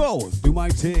rainbow. Do my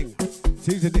thing.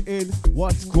 Season in,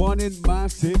 what's going in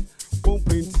massive?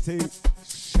 Bumping thing.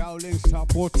 Shaolin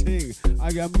supporting,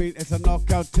 I mean it's a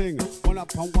knockout thing. One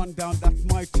up and one down, that's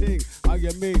my thing. I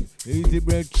mean easy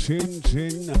bread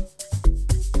chin.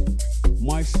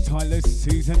 My style is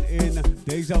season in,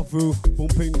 deja vu,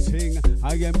 bumping ting.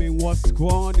 I mean what's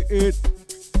going it?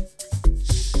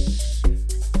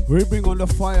 We bring on the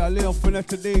fire, Leon Finesse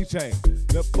the DJ,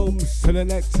 the boom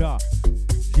selector,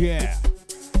 yeah.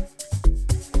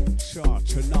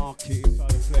 Charge anarchy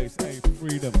inside the place, ain't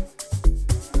freedom.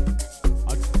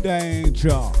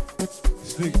 Danger,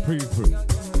 sneak preview.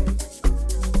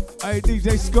 Hey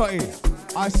DJ Scotty,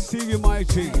 I see you, my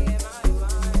G.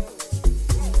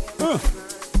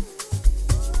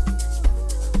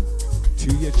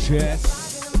 To your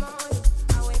chest.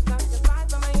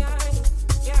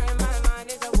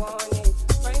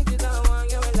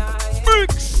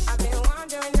 Mix.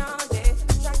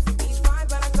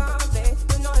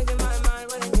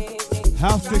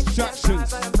 House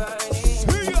distractions.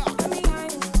 See ya.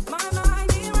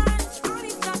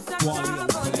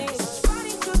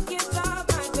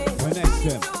 Finesse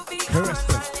them. Caress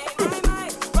them.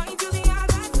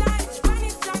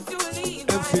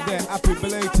 MC there, happy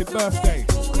belated birthday.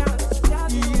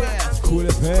 Yeah, cool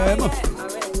FM.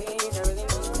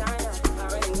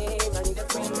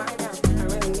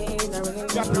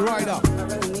 Jappy Rider.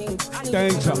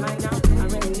 Danger.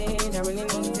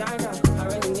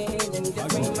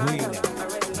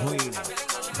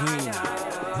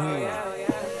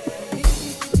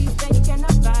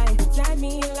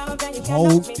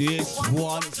 Hold this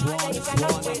one.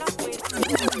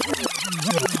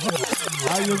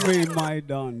 How you mean, my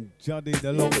don? Juddy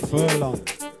the long furlong.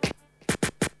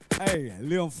 Hey,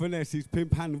 Leon Finesse, his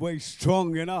pimp hand way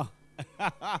strong, you know.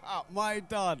 My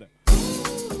don.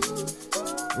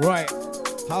 Right,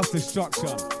 house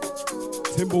destruction.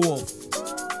 Timberwolf.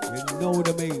 You know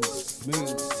the means.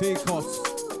 Seacos.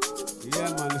 Yeah,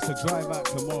 man, it's a drive out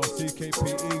tomorrow. CKP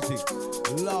easy.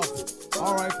 Love.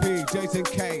 R.I.P. Jason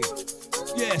K.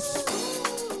 Yes.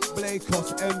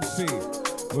 Blakos MC.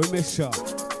 We miss ya.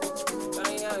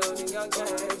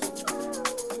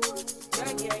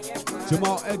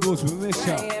 Jamal Edwards, we miss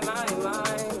ya.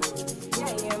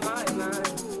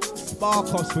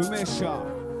 Sparkos, we miss ya.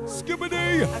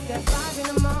 Skibbity! I said 5 in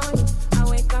the morning, I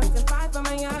wake up to 5 for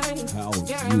my eyes. How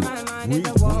Sharing my mind you in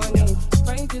the morning.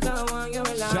 Pray to the one you're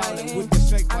relying. Charlotte with the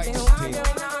shake I've white been team. wandering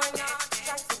on,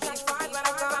 but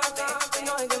I can't the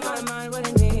noise in my mind when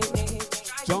it needs.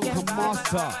 Junker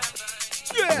Master.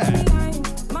 Yeah!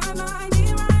 My mind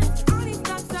is right. All these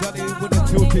thoughts are Johnny with the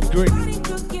tilted green. running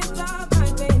to get off my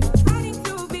pain. Running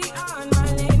to be on my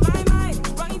lane. My mind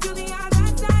running to the other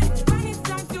side. When it's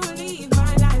time to leave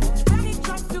my life. When it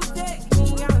tries to take me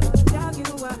out. Tell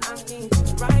you what I need.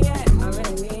 Right, yeah. I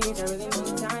really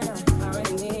need China. I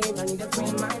need a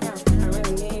free mind now. I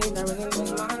really need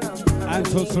my love.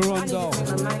 Anton Sorondo. I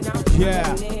Yeah.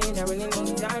 really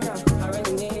need China. I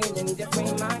need a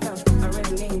free mind now.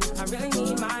 I really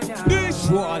need my love. This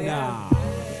one now.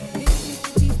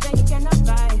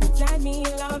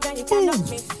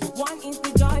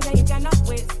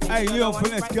 Hey, Leon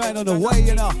Finesse going on the way,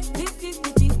 you know.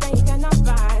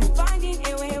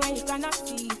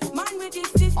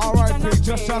 R.I.P.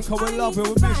 Just like how we love it,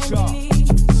 we miss ya.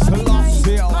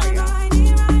 Selassie,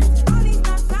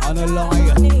 on a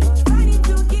lion.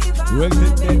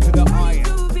 Raising dead to the iron.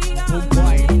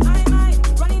 Bombay.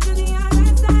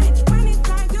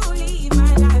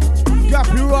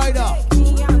 Gappy Rider.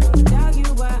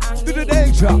 To the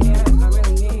danger.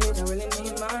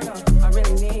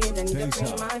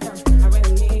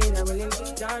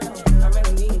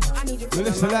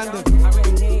 Melissa Landon.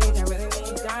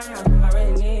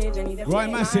 Right,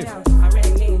 massive.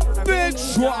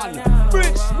 Bitch one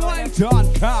done,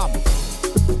 come.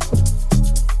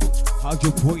 How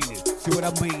you pointing? See what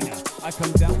I mean? I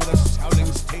come down with a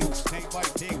shouting sting, snake by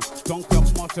ting, don't come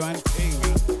monster and king.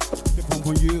 Different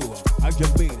from you, how you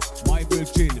mean? My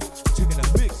virgin, check it a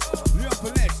mix, Leon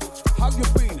Finesse, how you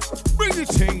been? Bring the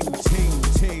ting.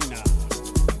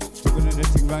 Chugging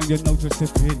anything round your nose to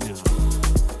step in.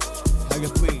 How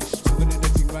you mean? Chugging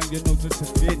anything round your nose to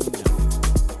step in.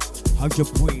 How you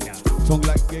been? Tongue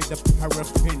like the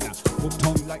paraffin, put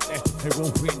tongue like the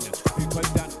heroin. People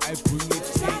done, I bring it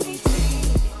in.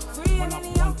 One up,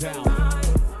 one down.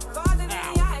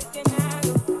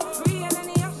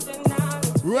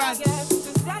 Run.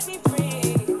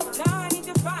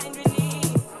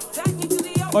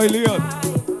 Oi, Leon.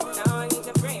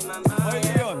 Oi,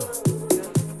 Leon.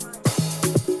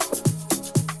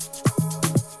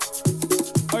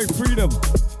 Oi, freedom.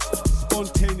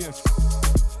 Spontaneous.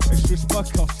 Extra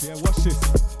sparkles, yeah, watch this.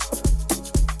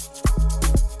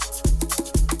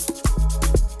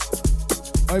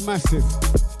 Oi, massive.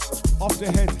 Off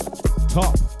the head,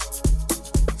 top.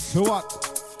 So what?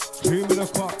 3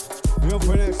 minutes clock. Leon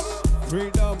Finesse,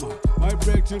 freedom. My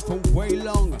breakthrough from way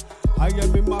long. I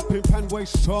am in my pimp and way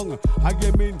strong. I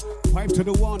am in 5 to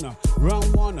the 1.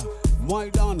 Round 1, my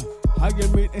done. I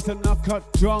am in it's a knockout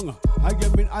strong. I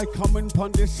am in I come in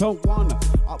pon this so one.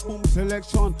 Up boom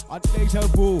selection, at deja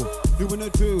vu. Doing a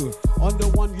 2. On the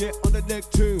 1, yeah, on the deck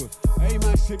 2. Hey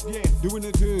massive, yeah, doing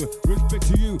a 2. Respect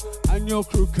to you and your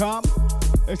crew come.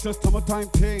 It's a summertime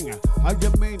thing. I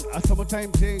mean a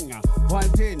summertime thing.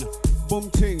 Vibed in, boom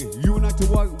ting. You not to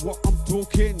what I'm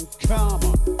talking. Come,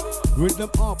 rhythm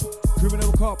up,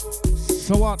 criminal cop.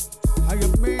 So what? I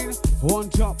mean one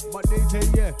drop, but they say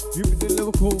yeah, you be the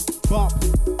lyrical bop.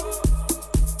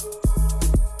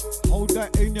 Hold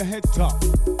that in your head top.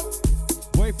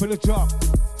 Wait for the drop.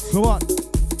 So what?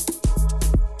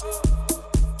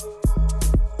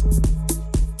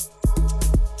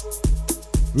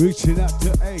 Reaching out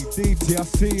to A, DT, I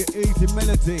see you, eating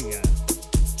melody.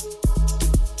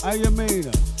 How you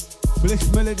mean?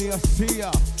 Bliss Melody, I see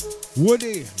ya.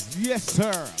 Woody, yes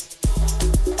sir.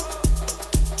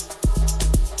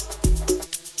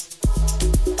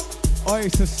 Oh,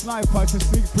 it's a sniper, it's a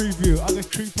sneak preview. I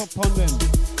just creep up on them.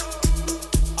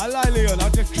 I lie, Leon, I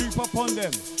just creep up on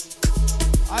them.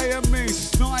 I am me,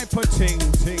 sniper ting,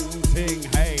 ting, ting,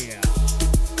 hey.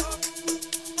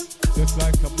 Just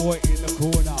like a boy in the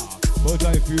corner. But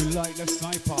if you like the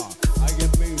sniper, I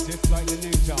am me, just like the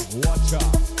ninja. Watch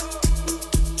out.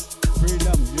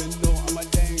 Freedom, you know I'm a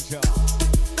danger.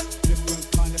 Different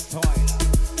kind of style,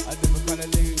 a different kind of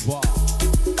lingua.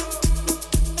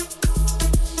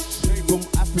 Straight from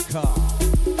Africa.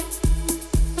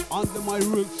 Under my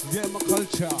roots, yeah, my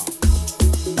culture.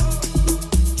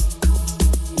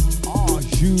 Are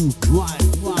you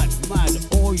mad,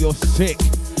 or you're sick?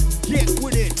 Get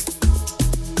with it.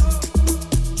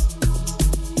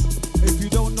 If you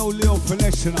don't know Leo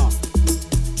Finessina,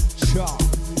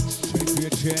 straight to your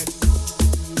chest.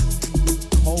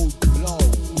 Cold blow,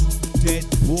 dead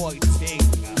boy ting.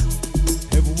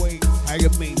 Heavyweight, how you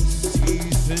mean?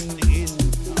 Season in,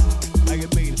 how you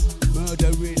mean?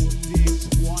 Murdering this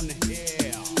one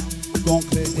here. Gon'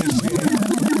 clear this here.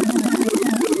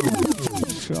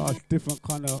 Sure, different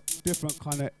kind of,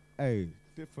 hey,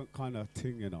 different kind of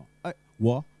thing, you know. Hey,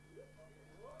 what?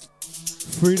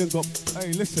 Freedom got,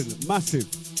 hey, listen, massive.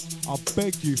 I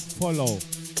beg you, follow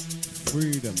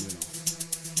Freedom, you know.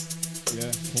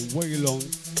 Yeah, from way long,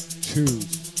 choose.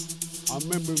 I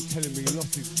remember him telling me he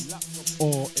lost his laptop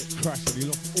or it crashed and he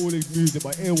lost all his music,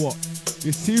 but hear what?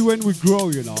 You see, when we grow,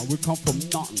 you know, we come from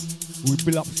nothing. We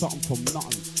build up something from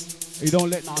nothing. He don't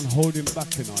let nothing hold him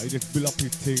back, you know. He just build up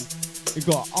his thing. He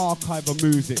got an archive of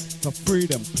music. So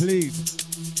Freedom, please.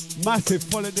 Massive,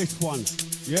 follow this one.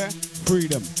 Yeah?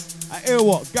 Freedom. And hear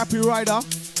what? Gappy Rider,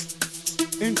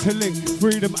 Interlink,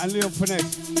 Freedom and Leon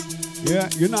Finesse. Yeah?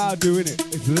 You know how to do it.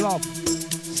 It's love.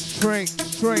 Straight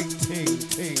ting.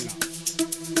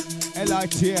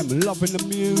 LITM, loving the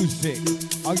music.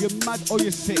 Are you mad or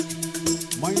you sick?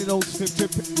 Mind you don't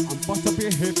slip and bust up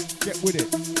your hip. Get with it.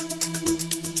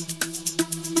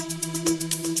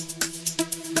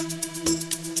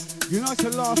 You know, it's the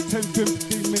last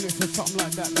 10-15 minutes or something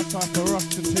like that. That's like a rush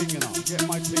to ting, you know. Get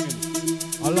my ting in.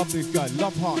 I love this guy.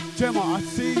 Love heart. Gemma, I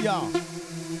see ya.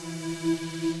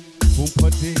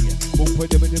 Boom-pa-dee,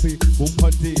 boom-pa-dee-ba-dee-bee,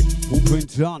 boom-pa-dee,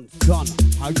 boom-pa-dee, done.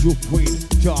 How you feel?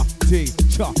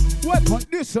 Cha-dee-cha. Work on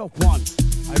this up one.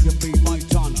 I can be my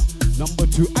done. Number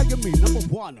 2, I can be number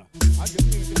 1. I can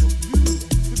be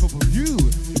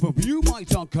If of you, my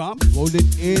tongue come, roll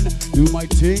it in, do my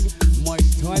thing, my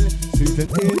style, season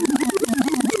in.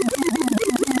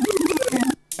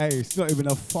 Hey, it's not even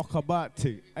a fuck about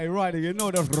thing. Hey, Ryder, you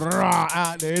know the raw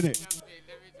out there, innit?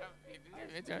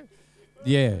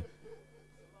 Yeah.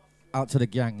 Out to the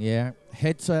gang, yeah.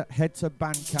 Head to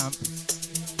Bandcamp.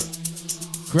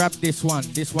 Grab this one.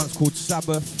 This one's called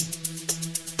Sabbath.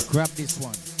 Grab this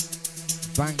one.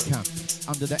 Bandcamp.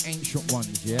 Under the ancient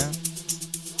ones, yeah?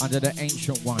 Under the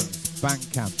ancient ones.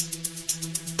 Bandcamp.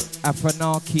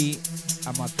 Afanaki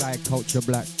and my guy Culture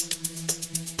Black.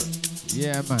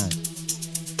 Yeah, man.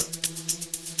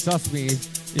 Trust me,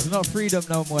 it's not Freedom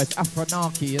no more. It's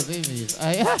Afanaki, as it is.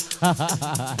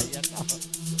 You know.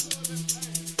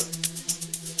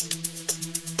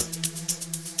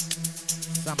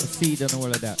 Some seed and all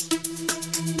of that.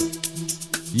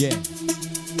 Yeah.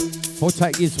 Hold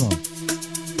tight, Gizmo.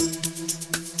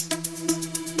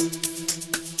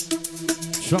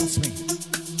 Trust me.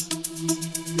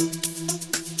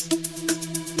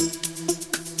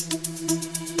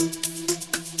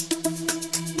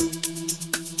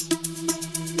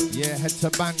 Yeah, head to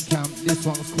Bandcamp. This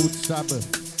one's called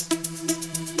Sabbath.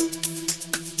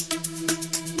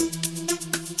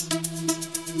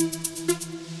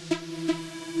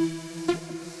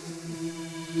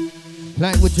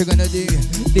 Like what you gonna do?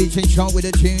 DJ sharp with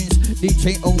the tunes,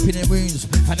 DJ opening wounds,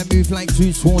 and I move like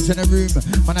two swords in a room.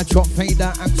 Man, I drop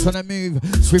fader, axe on a move,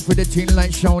 swift with the tin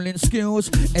like Shaolin skills.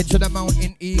 Edge of the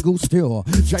mountain, eagle still.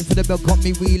 Drive for the bell, got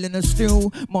me wheeling a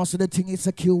still. Master the thing, it's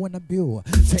a kill when I build.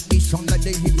 Technique strong like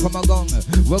they hit from a gong.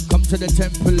 Welcome to the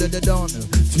temple of the dawn.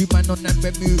 2 man on them,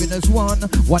 we're moving as one.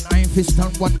 1 iron fist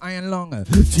and 1 iron lung.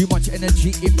 Too much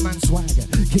energy, it man swag.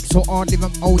 Kick so hard, leave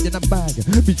them old in a bag.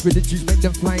 Bitch with the juice, make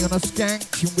them fly on a scan. gang.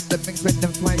 Tune with the mix, let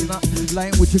them flying up.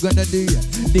 Like what you gonna do?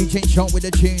 DJ shot with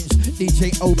the tunes.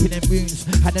 DJ opening wounds.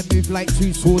 Had to move like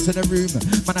two swords in a room.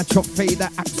 Man, I chop fader,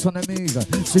 axe on the move.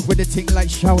 Swing with the ting like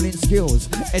Shaolin skills.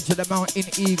 Edge of the mountain,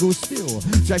 eagle still.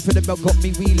 Drive for the belt, got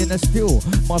me wheeling a still.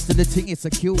 Master the ting, it's a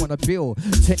kill on a bill.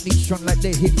 Technique strong like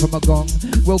they hit from a gong.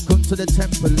 Welcome to the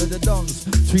temple of the dons.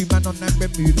 2 man on that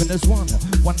bed moving as one.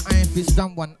 One iron fist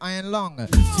done, one iron long.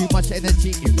 Too much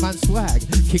energy, give man swag.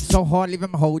 Kick so hard, leave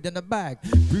him holding the bag.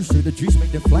 Bruce through the juice,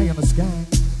 make them fly on the sky.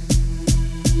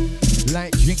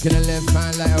 Like drinking the left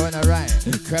hand, like on the right.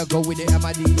 Crowd go with it and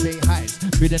my DJ highs.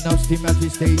 With enough steam as we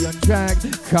stay on track.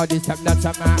 Crowd is tap, that's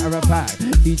a matter of fact.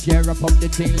 DJ wrap up the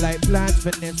thing like blast.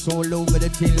 Fitness all over the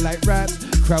thing like raps.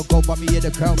 Crowd go by me, yeah,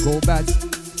 the crowd go bad.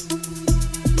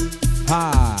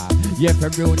 Ah, yeah, for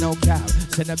real, no cap.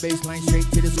 Send a baseline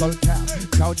straight to the skull cap.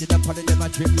 Crowd did up on it, let my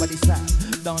drip body slap.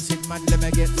 Dance is mad, let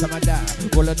me get some of that.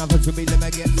 Roll another to me, let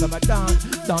me get some of that.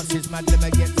 Dance is mad, let me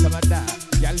get some of that.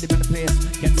 Y'all live in the place,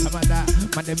 get some of that.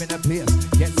 Man, them in the place,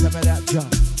 get some of that jump.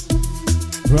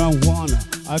 Round 1,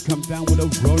 I come down with a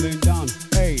rolling down.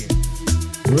 Hey,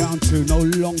 round 2, no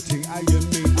long thing. I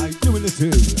mean, I doing the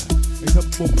 2. It's a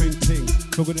bopping thing.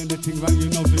 Talking in the thing, right? You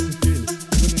know this is in.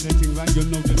 Talking in the thing, right? You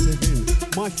know this is in.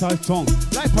 My side song,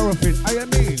 like paraffin. I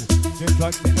mean, just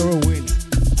like the heroin.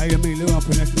 I mean, little up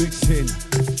and let's mix in.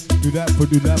 Do that for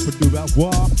do that. What?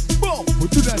 Boom, we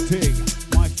do that thing.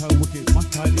 My style wicked, my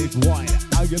style is wide.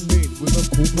 I mean, with a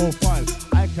cool profile.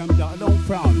 I come down, I don't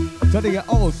frown. So they get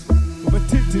old with a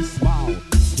tinted smile.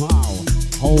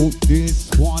 Hold this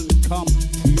one, come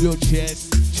to your chest.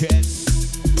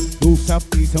 North, south,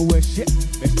 east and west, shit.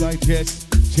 Let's digest,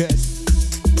 chest.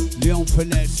 Leon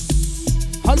Finesse.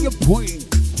 How you point?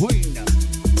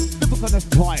 Look at the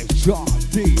five, John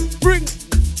D. Bring.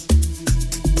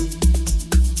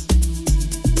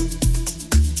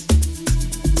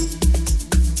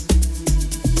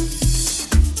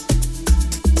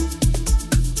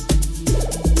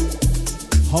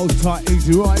 Hold tight,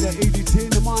 easy rider, easy T in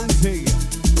the mind thing.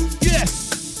 Yes!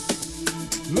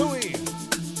 Louis!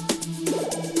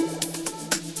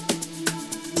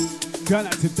 Going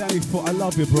out to Danny Foot, I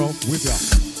love you, bro. With ya.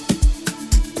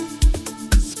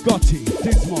 Scotty,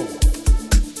 Dismal.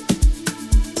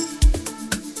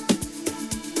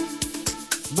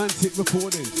 Mantic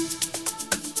Recordings.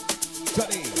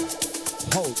 Johnny,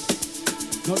 Holt.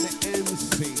 Not the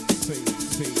MC.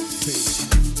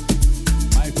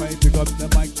 I pray to God the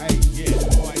mic, hey, yeah,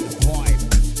 fine.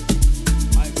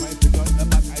 I pray to God the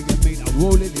mic, I mean, I'm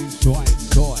rolling inside.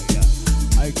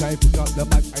 I pray to God the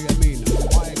mic, I mean,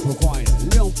 I provide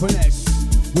Leon Finesse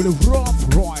with a rough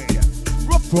ride.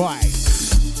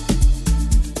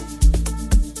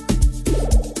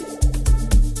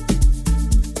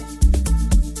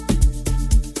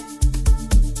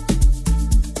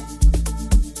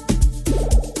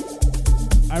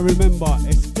 I remember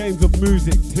it's games of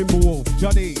music, Timberwolf,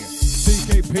 Johnny,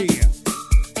 CKP,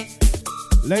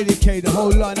 Lady K, the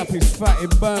whole lineup is fat in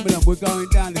Birmingham. We're going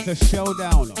down, it's a shell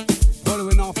down.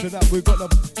 Following after that, we've got the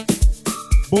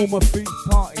Bournemouth Beach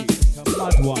Party. It's a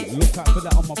mad one. Look out for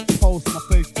that on my post, my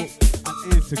Facebook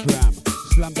and Instagram.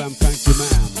 Slam bam, thank you,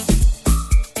 ma'am.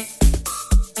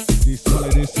 This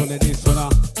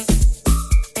one.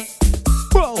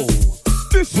 Bro,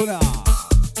 this one.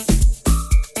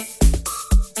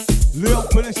 Leon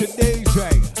Finesse DJ.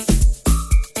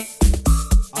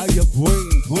 Are you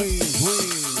brain?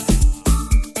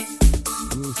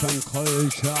 Roots and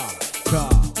culture.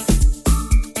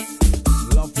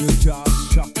 Love you, just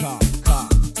shaka.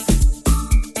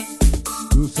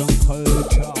 Roots and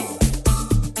culture.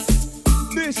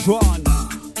 This one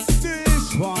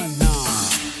now.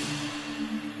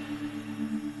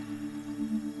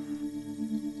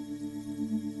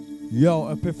 Yo,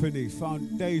 Epiphany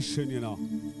Foundation, you know.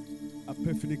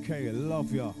 Epiphany K, I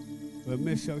love ya. We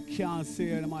miss you, can't see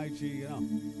it in my G, you know.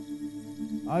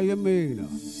 How you mean?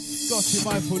 Scotty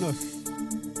mindfulness.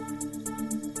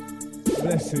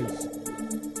 Blessings.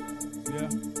 Yeah.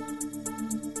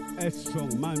 Head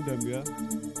strong, man them, yeah.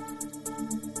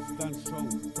 Stand strong,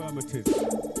 affirmative.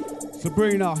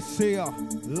 Sabrina, see ya.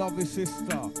 Love your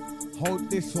sister. Hold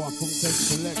this one from the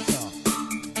selector.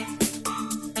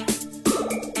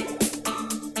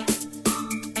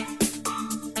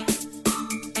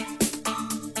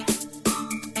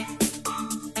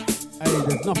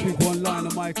 There's nothing one line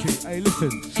on my team. Hey, listen,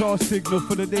 show a signal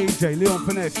for the DJ, Leon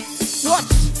Finesse. What?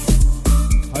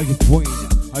 How you point?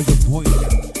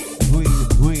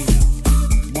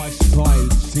 My style,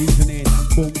 seasoning,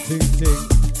 boom, ting.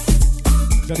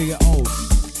 Gotta get old.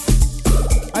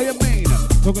 I mean,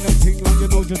 talking that thing on your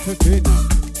nose just a thing.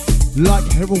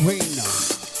 Like heroin.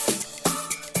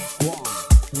 One.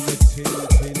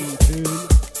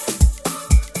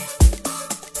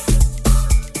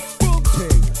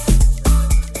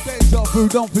 through,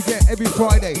 don't forget, every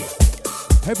Friday,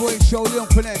 heavyweight show, Leon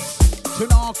Finesse,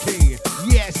 Tanaki,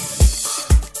 yes.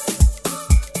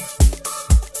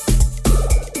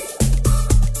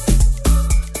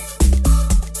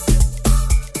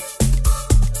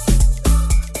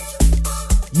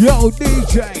 Yo,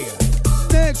 DJ,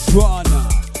 next one,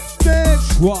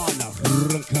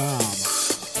 come.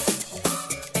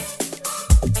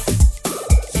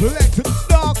 Select the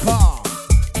darker.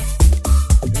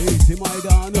 Easy, my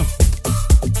done.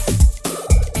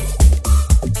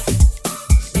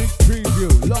 Sneak preview,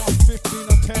 last 15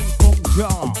 or 10 from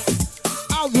Jar.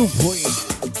 Out of way.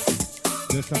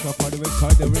 Just like a party with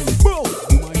kind of ring. Boom,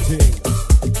 do my thing.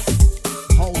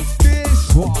 Hold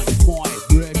this one, my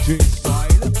bridging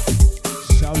style.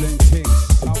 Shaolin things,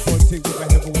 Southboy thing with a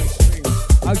heavyweight string.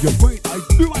 Out your point, I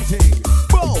do my thing.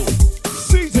 Boom,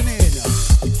 seasoning.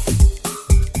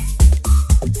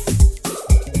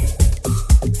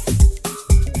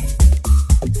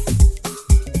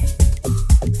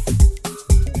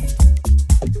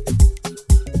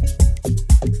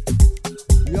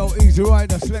 Easy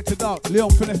rider, selected out. Leon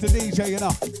Finesse the DJ, you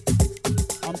know.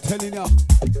 I'm telling you.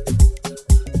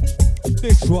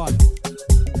 This one.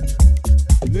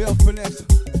 Leon Finesse,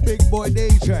 big boy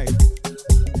DJ.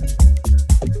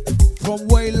 From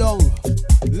way long.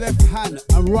 Left hand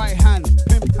and right hand.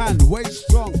 Pimp hand, way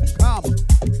strong. Come.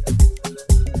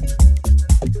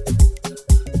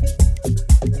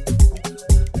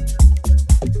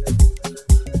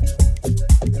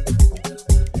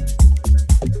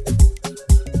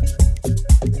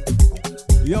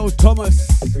 Yo, Thomas,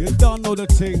 you don't know the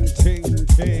ting.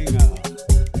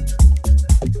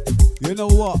 You know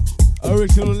what?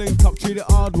 Original link up, treat it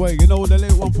hard way. You know the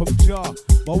link one from Jar.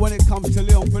 But when it comes to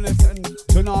Leon Finesse and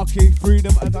Tanaki,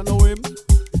 Freedom as I know him,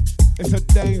 it's a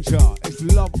danger. It's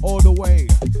love all the way.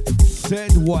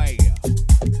 Said way.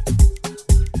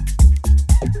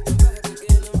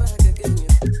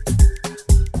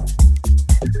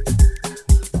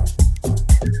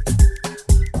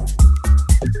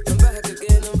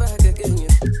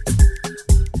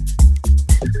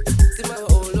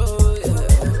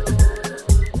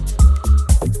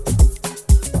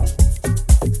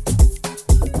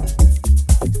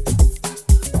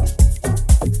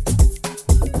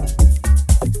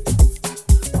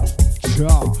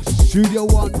 Studio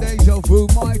One, Deja Vu,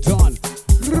 my turn.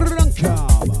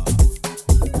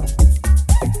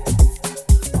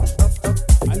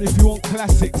 And if you want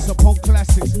classics upon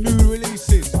classics, new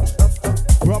releases,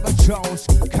 Brother Charles,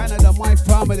 Canada, my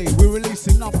family, we're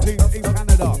releasing nothing in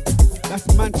Canada. That's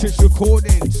Manchester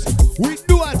Recordings. We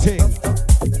do our thing.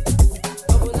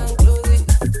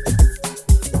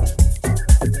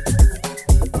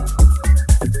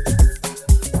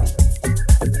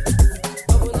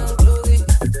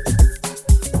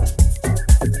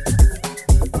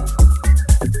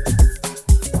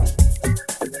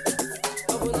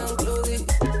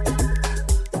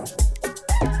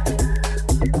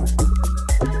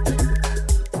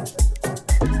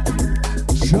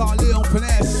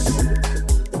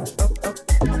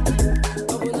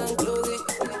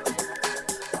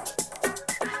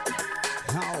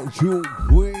 You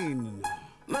win.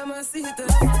 Epiphany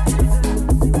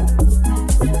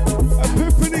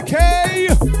K.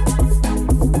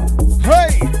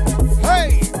 Hey,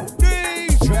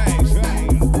 DJ.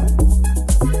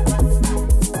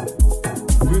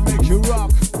 We make you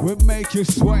rock, we make you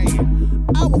sway.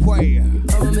 Our way.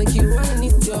 I'ma make you run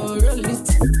it, yo, roll it.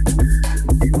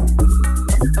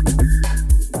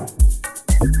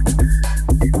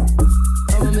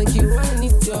 I'ma make you run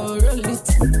it, yo, roll it.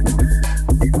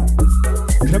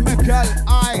 Chemical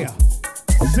I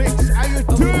 6, how you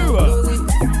do?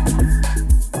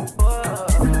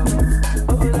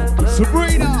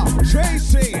 Sabrina,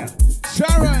 Tracy,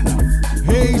 Sharon,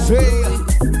 Hazy,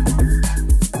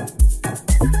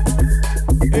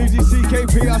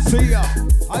 ADCKP, I see ya.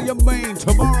 How you mean?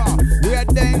 Tomorrow, we are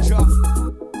danger.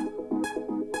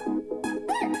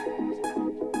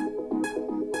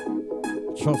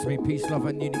 Trust me, peace, love,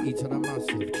 and unity to the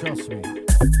massive. Trust me.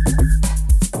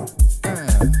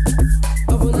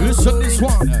 Listen this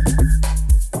one.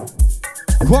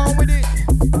 Go on with it.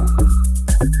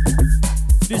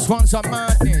 This one's a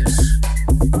madness.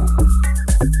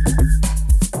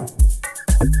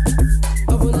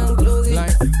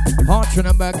 Like, Archer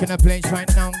and back in the place right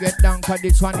now. Get down, cause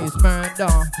this one is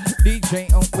murder.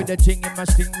 DJ up with the thing in my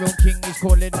sting. Real king is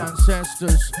calling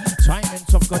ancestors.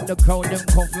 Silence of got the crowd, them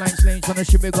cuff like slaves on the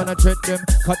ship. We're gonna treat them,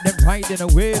 cut them right in a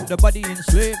wave. The body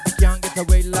enslaved, you can't get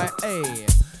away like, hey.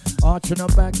 Arching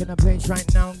up back in the place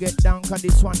right now, get down, cause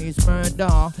this one is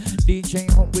murder. DJ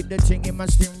home with the thing in my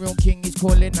steam room, king is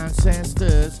calling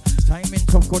ancestors. Timing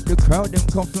tough, got the crowd, them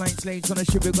come flying slaves on the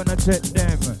ship, we're gonna take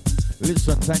them.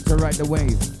 Listen, time to ride the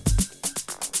wave.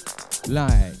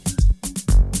 Like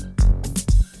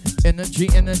energy,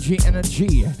 energy,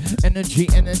 energy, energy,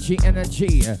 energy,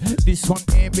 energy. This one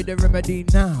here be the remedy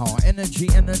now. Energy,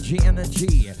 energy,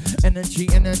 energy, energy, energy,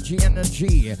 energy,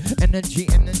 energy,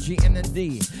 energy,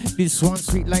 energy. This one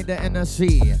sweet like the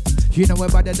NSC. You know we're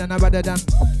better than I'm better than.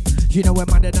 You know we're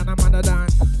better than I'm better than.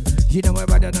 You know we're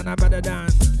better than I'm better than.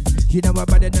 You know we're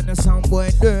better than the sound boy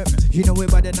derp. You know we're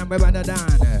better than we're better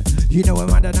than. You know we're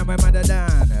better than we're better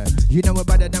than. You know we're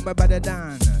better than we're better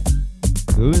than.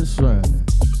 Listen.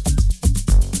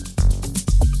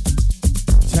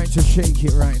 Time to shake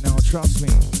it right now, trust me.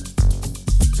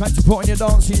 Time to put on your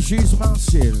dancing shoes,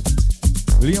 massive.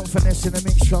 Leon Finesse in the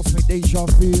mix, trust me, deja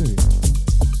vu.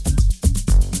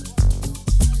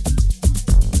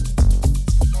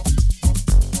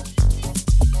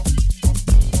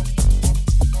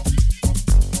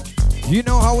 You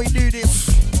know how we do this.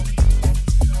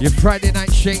 Your Friday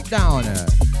night shakedown.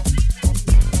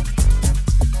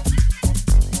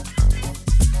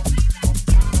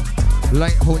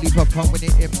 Like holy papa when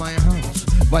it in my house.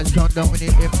 Vibes countdown when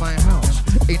it in my house.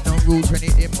 Ain't no rules when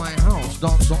it in my house.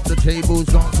 Dance on the tables,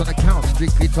 dance on the couch.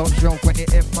 Strictly talk joke when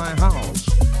it in my house.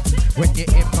 When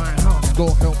you're in my house,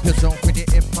 go help yourself when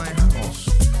you're in my house.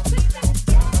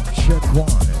 Check one.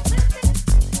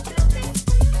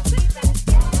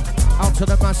 Out to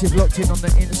the massive locked in on the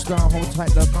Insta. Hold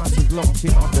tight, the massive locked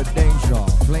in on the Deja.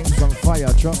 Flames on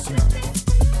fire, trust me.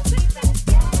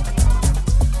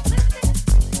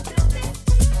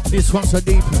 This one's the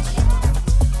deepest.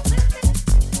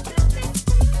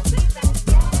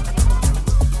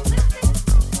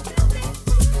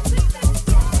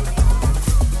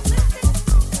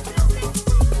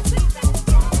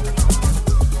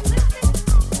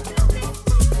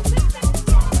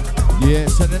 Yeah,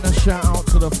 sending a shout out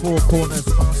to the Four Corners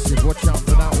Massive. Watch out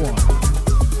for that one.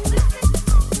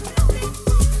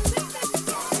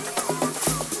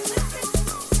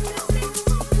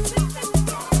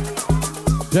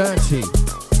 Dirty,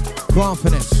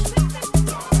 confidence.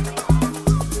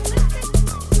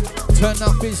 Turn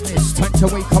up business, time to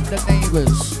wake up the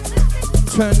neighbors.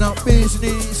 Turn up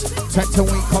business, time to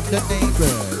wake up the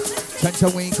neighbors. Time to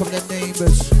wake up the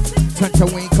neighbors. Time to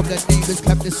wake up the neighbors.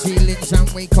 Clap the ceilings and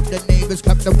wake up the neighbors.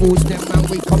 Clap the walls them and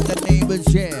wake up the neighbors,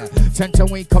 yeah. Time to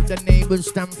wake up the neighbors.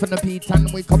 Stand for the beat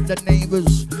and wake up the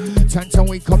neighbors. Time to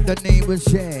wake up the neighbors,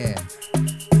 yeah.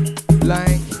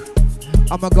 Like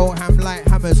I'ma go ham like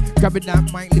hammers, grabbing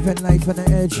that mic, living life on the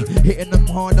edge, hitting them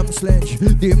hard, I'm sledge,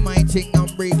 doing my thing,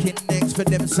 I'm breaking necks for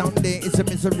them Sunday, it's a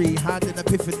misery, had an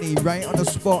epiphany, right on the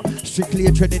spot, strictly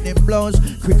a treading in blows,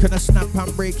 quick on a snap, I'm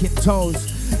breaking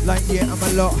toes, like yeah, I'm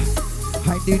a lot.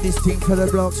 I do this thing for the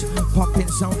blocks, pumping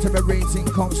sound to the raising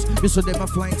comps. This of them are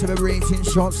flying to the raising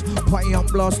shots. Party on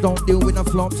blast, don't deal with the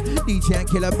flops. DJ and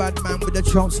kill a bad man with the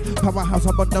chops. Powerhouse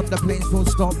up and down the place full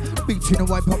stop. Big tune and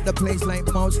wipe up the place like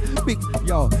mouse. Big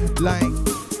yo, like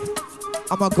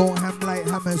I'ma go ham like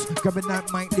hammers, grabbing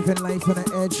that mic, living life on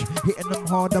the edge, hitting them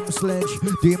hard, I'm sledge,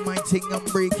 doing my thing, I'm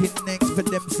breaking necks for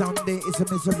them Sunday, it's a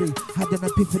misery, had an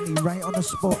epiphany right on the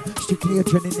spot, strictly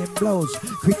adrenaline blows,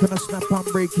 quick on a snap, I'm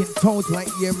breaking toes, like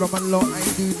yeah, I'm a lot, I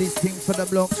do this thing for the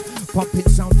blocks, pumping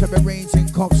sound to the raising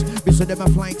cops, bits of them are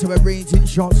flying to the raising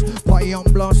shots, party on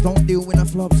blast, don't deal with the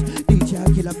flops, DJ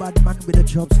I kill a bad man with the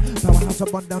chops, powerhouse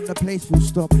up and down the place, full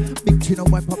stop, big tune and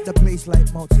wipe up the place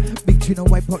like mods, big tune and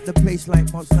wipe up the place like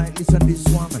mods, like listen this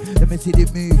one, let me see the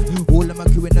move, all of my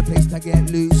crew in the place to get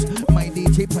loose, my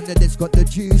DJ under this got the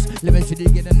juice, let me see the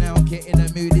get now, get in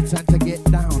the mood, it's time to get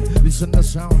down, listen the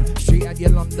sound, straight out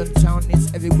your London town,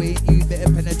 it's everywhere you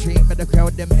better penetrate, but the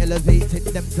crowd them elevated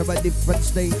them to a different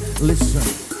state, listen,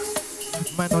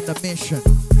 man on the mission,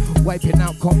 wiping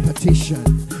out competition,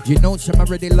 you know some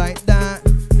already like that,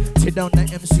 sit down the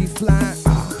MC flat,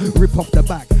 rip off the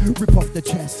back, rip off the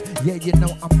chest, yeah you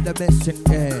know I'm the best in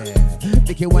air,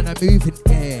 make it when I move in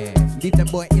air, leave them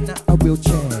boy in a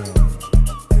wheelchair.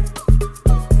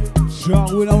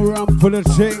 Strong with a ramp for the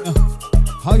thing,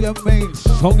 how you mean,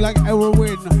 song like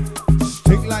heroin,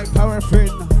 stick like paraffin,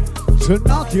 so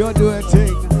knock you do a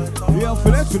thing, yeah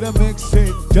for that to the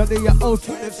mixing, Johnny you're out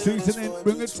with the seasoning,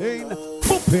 bring it in,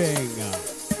 pooping,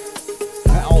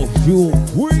 how you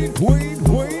queen,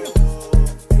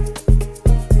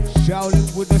 shouting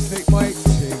with the snake mic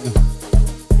thing.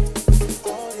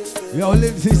 Yo,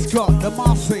 Lindsay Scott, the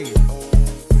Marcy.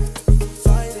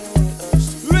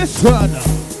 Listen.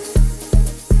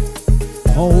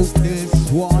 Hold this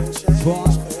one.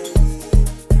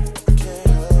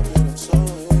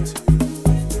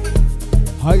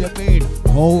 How you mean?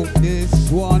 Hold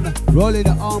this one. Rolling it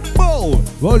on. Boom.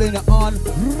 Rolling it on.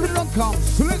 Come.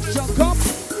 Selection come.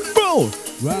 Boom.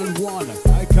 Round one.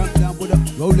 I come down with a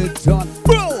roll it on.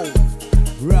 Boom.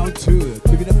 Round two.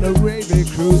 Picking up the raving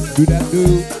crew. Do that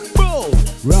do. Boom.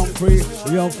 Round three.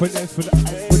 We on finesse for the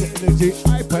energy.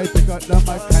 I pipe pick up the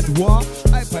mic and walk.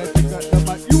 I pipe pick up the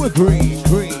mic. You agree.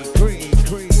 Green.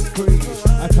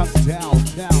 I come down.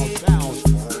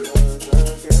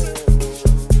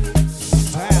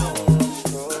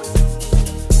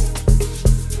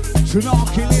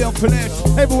 Tsunaki, Leon Finesse,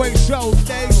 heavyweight show,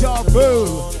 Deja Vu.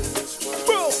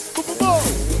 Boom.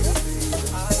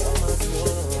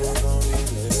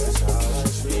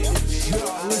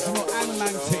 Original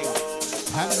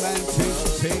Hangman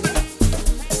ting.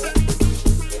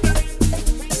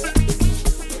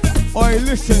 Oi,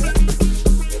 listen.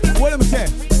 What am I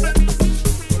saying?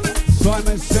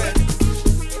 Simon said,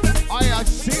 I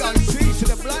see, to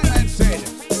the blind man said,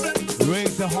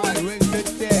 raise the high, raise the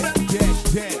dead.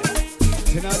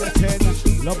 10 out of 10,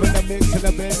 loving the mix in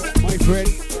the bed, my friend.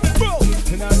 Boom!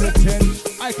 10 out of 10,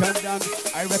 I come down,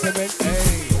 I recommend,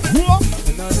 hey.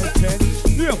 10 out of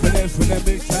 10, you're finesse for the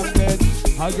mix and bed.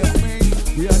 How you mean?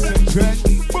 We are the trend.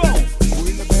 Boom!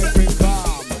 We in the bed, we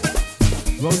calm.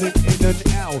 Rolling in and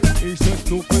out, it's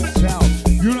just north and south.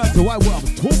 You don't have to worry what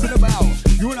I'm talking about.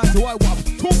 You don't have to worry what I'm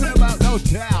talking about, no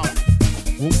doubt.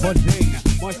 One for thing,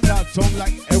 my style song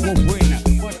like everyone win.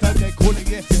 My style they call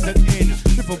it yes, it's an in.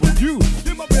 If I were you,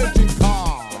 you're my virgin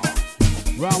car.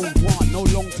 Round one, no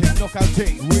long tick, knockout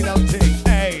tick, reload tick,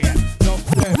 hey. No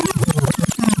flip.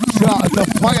 Shout out the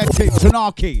fire tick,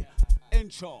 Tsunaki.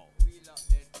 Intro.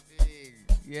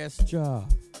 Yes, Ja.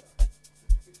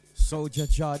 Soldier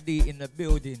Ja D in the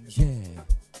building, yeah.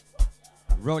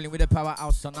 Rolling with the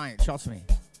powerhouse tonight, trust me.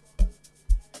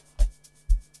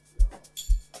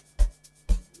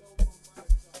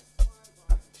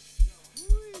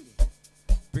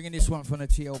 Bringing this one from the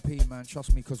TLP, man.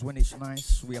 Trust me, because when it's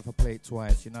nice, we have to play it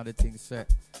twice. You know the thing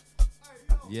set.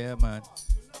 Yeah, man.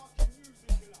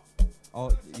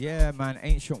 Oh, yeah, man.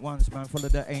 Ancient Ones, man. Follow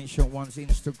the Ancient Ones.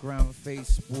 Instagram,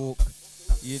 Facebook,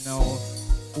 you know,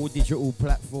 all digital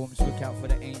platforms. Look out for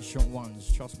the Ancient Ones.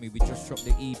 Trust me, we just dropped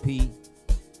the EP.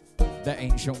 The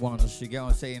Ancient Ones. You get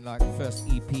what I'm saying? Like, first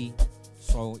EP.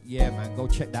 So, yeah, man. Go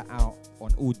check that out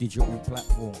on all digital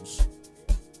platforms.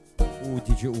 All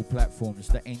digital platforms,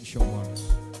 the Ancient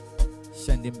Ones.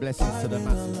 Sending blessings to the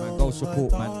masses, man. Go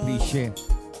support, man. Please share.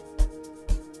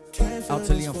 Out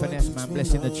to Leon Finesse, man.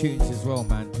 Blessing the tunes as well,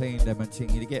 man. Playing them and thing.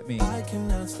 You get me?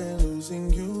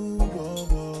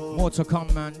 More to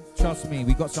come, man. Trust me.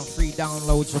 We got some free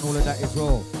downloads and all of that as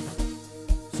well.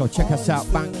 So check us out,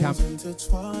 Bandcamp.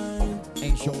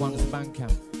 Ancient Ones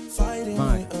Bandcamp.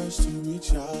 Man.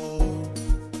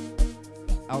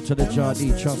 Out to the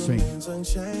Jardy, trust me. I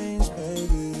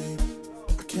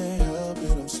can't help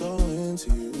it, I'm so into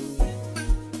you.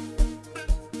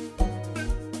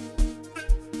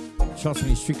 Trust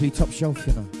me, strictly top shelf,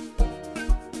 you know.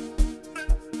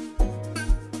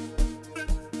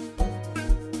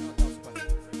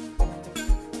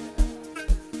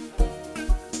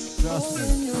 Trust me.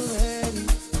 When you're ready,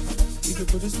 we can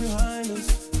put this behind us.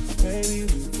 Maybe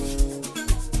we will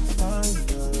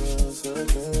find us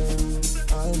again.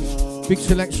 Big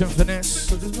selection,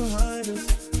 Finesse.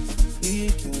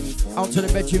 Out to the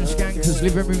bedroom skankers,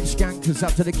 living room skankers,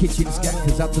 out to the kitchen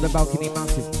skankers, out to the balcony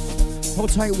massive. Hold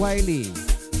tight, Wiley.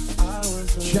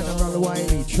 General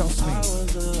Wiley, trust me.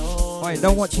 Alright,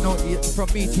 don't watch no,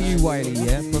 from me to you, Wiley,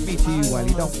 yeah? From me to you,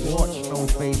 Wiley, don't watch no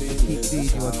face, just keep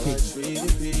doing your thing.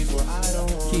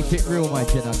 Keep it real, my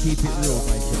Jenna, keep it real,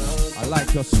 my Jenna. I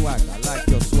like your swag, I like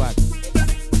your swag.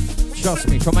 Trust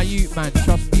me, from my youth, man,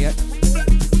 trust me, yeah?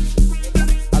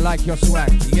 I like your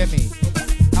swag, you get me?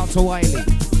 Out to Wiley.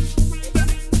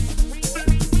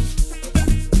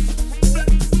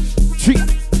 Treat.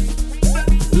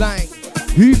 Like,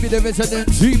 who be the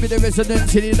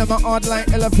residents, sitting on my heart like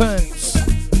elephants.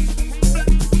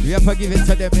 We have to give it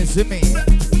to them, isn't me?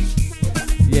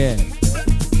 Yeah.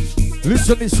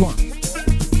 Listen to this one.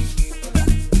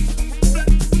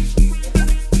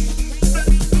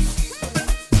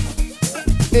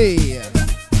 Hey.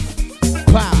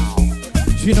 Pow.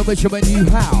 You know which when you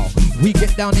how. We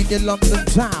get down in the London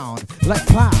town. Like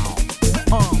pow.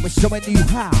 We showing you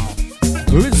how.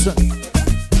 Listen.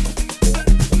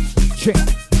 Check.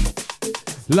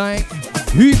 Like,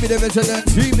 who be the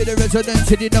residents,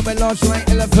 sitting on my large like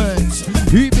elephants.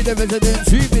 Who be the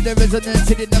residents,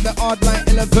 sitting on my hard like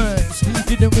elephants.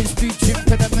 Didn't we speech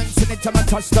impediments, anytime I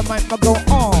touch the mic, I go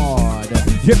hard.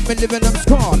 Yeah, me living them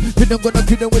scarred. You don't gonna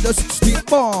kill them with a 16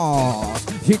 bars.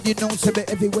 Hit you know, say me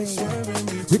everywhere.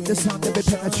 With the sound of it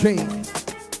penetrate.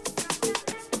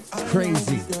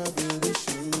 Crazy.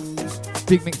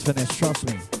 Big mix for this, trust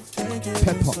me.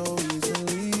 Pepper.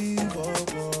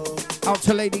 Out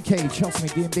to Lady K, trust me,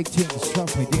 doing big things.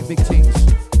 Trust me, doing big things.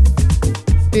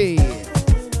 Yeah.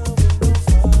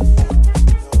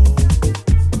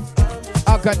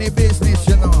 I got the business,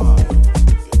 you know.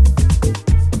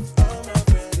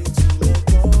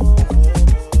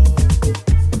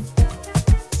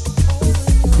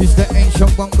 It's the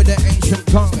ancient one with the ancient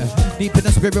tongue. Deep in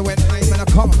the spirit when I'm in a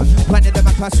come. Planet in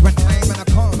my class when I'm in a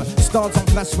come. Stars on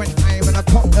flash when I'm in a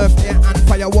come. Earth, air and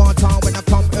fire, water when I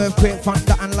come. Earthquake,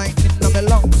 thunder and lightning in my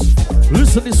lungs.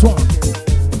 Listen this one.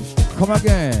 Come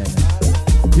again.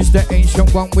 It's the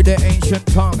ancient one with the ancient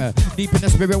tongue. Deep in the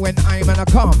spirit when I'm in a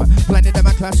come. Planet in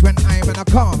my class when I'm in a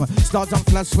come. Stars on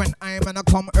flash when I'm in a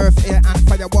come. Earth, air and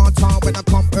fire, water when I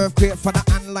come. Earthquake, thunder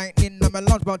and lightning in my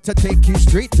lungs. About to take you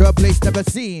straight to a place never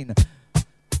seen.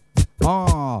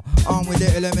 On with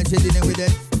the elements, dealing with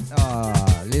it.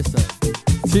 Listen.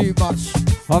 Too much.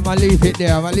 I'ma leave it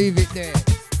there.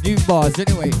 New bars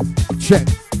anyway. Check.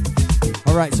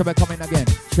 Alright, so we're coming again.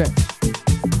 Check.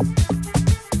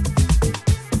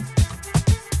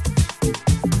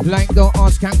 Like don't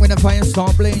ask, can't win a fire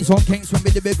star blaze. On kings when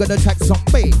we the big gonna track some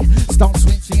big. Start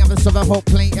switching, have a server whole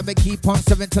play. Ever keep on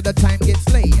 7 till the time gets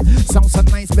late. Sounds so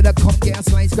nice, better come get a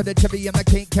slice. Got the cherry and the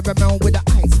cake, caramel with the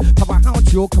ice.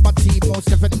 Powerhouse, your cup of tea, most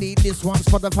definitely. This one's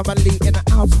for the family in the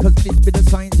house, cause this be the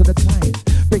signs of the times.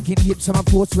 Breaking hips and a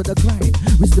force with a grind.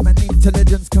 Wisdom and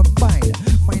intelligence combined.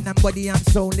 Mind and body and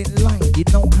soul in line. You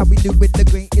know how we do with the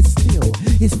greatest steel.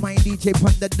 It's my DJ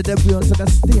ponder to the wheels of the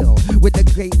steel. With the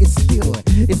greatest steel.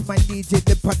 It's my DJ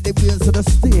the put the wheels of the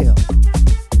steel.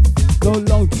 No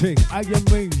long thing, I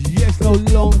mean, yes, no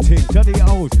long thing. Johnny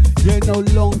old, yeah, no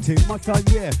long thing. Much like,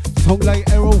 yeah, song like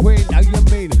heroin, I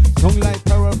mean, song like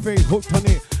paraffin, hooked on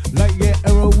it. Like, yeah,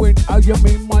 heroin, I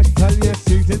mean, much like, yeah,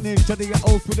 seasoning. Johnny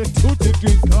old with a tooth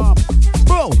drink, come.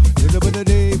 Bro, little bit of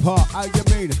deeper, I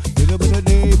mean, little bit of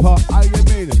deeper, I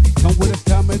mean, come with a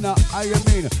stamina, I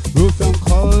mean, roots and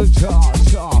culture,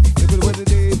 little bit of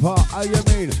deeper, I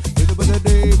mean, little bit of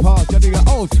deeper, Johnny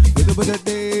old, little bit of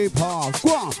deeper,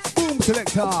 go on, boom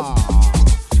selector,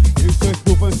 it's just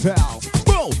move and sound,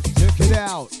 bro, check it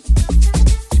out,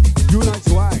 unite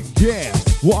way, yeah,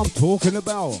 what I'm talking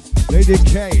about, Lady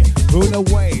K, run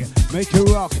away, make it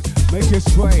rock, make it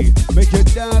sway, make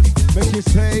it dance, make it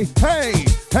say, hey,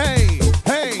 hey,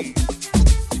 hey.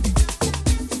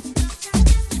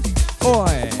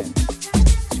 Oi.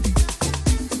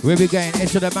 Where we going?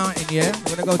 Edge of the mountain, yeah?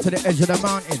 We're gonna go to the edge of the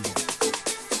mountain.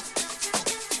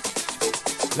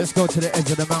 Let's go to the edge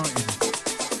of the mountain.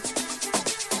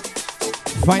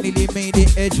 Finally made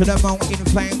the edge of the mountain,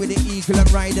 flying with the eagle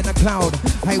and riding a cloud.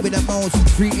 High with the most,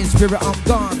 free in spirit, I'm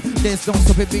gone. There's no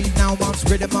stopping me now, I'm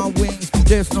spreading my wings.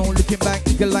 There's no looking back,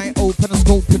 eagle eye open, a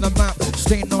scope in the map.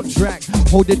 Staying on track,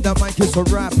 holding the mic is a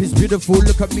rap. It's beautiful,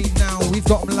 look at me now. We've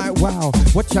got them like wow.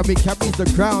 Watch how we carries the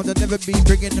crowd. I'll never be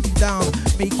bringing them down,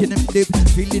 making them dip,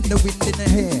 feeling the wind in the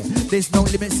hair. There's no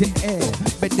limits in air,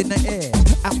 bend in the air.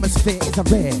 Atmosphere is a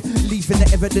rare, leaving the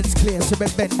evidence clear. So we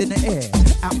bend in the air,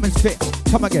 atmosphere.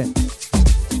 Come again.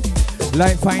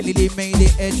 Like finally made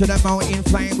the edge of the mountain,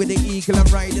 flying with the eagle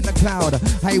and riding the cloud.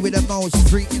 High with the most,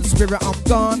 free in spirit, I'm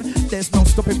gone. There's no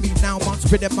stopping me now, I'm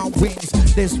spreading my wings.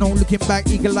 There's no looking back,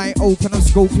 eagle eye open, a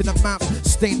scope in the map.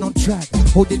 Staying on track,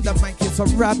 holding the mic, it's a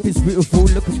rap. It's beautiful,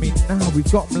 look at me now. We've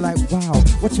got them like wow.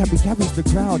 Watch how we carries the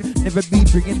crowd. Never be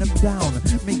bringing them down,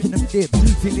 making them dip,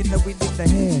 feeling the wind in the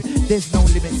hair. There's no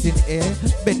limits in air,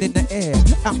 bend in the air.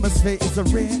 Atmosphere is a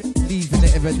rare, leaving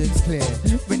the evidence clear.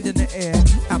 Wind in the air,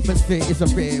 atmosphere is a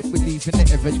rare, we're leaving the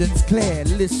evidence clear.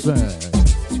 Listen,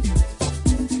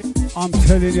 I'm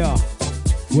telling ya,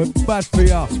 we're bad for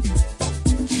ya.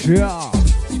 Yeah,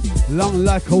 long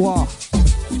like a walk.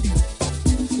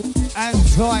 And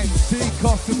time,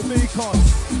 seekers to speakers.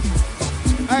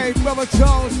 Hey, brother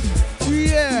Charles,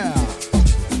 yeah.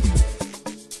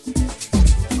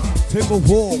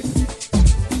 Timberwolf,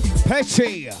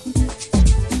 Petty.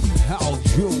 How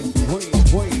you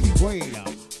wait.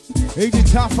 Easy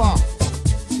tougher.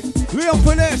 Real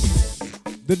finesse.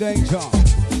 The danger.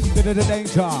 The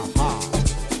danger.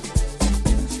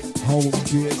 Home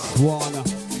gets one.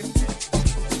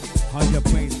 How you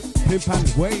been? Pimp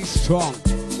and way strong.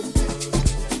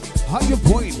 How you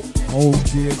point? Home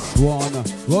gets one.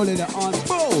 Rolling it on.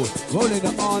 Boom. Rolling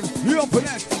it on. Real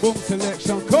finesse. Boom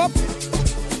selection. Cup.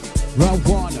 Round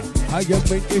one. How you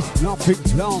been? It's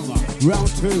nothing long. Round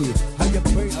two. How you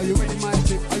been? Are you ready, my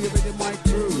team? Are you ready, my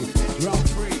crew? Round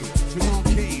 3, Jamal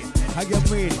Key. How you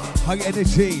mean? How you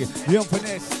energy? Young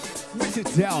finesse. Mix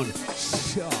it down.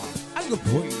 Sure. I'm the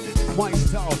queen. My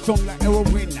style, song like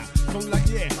heroin. Song like,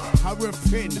 yeah, how we're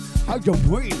thin. How you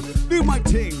mean? Do my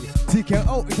thing.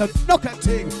 TKO is a knockout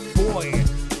thing. Boy.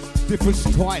 Different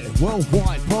style,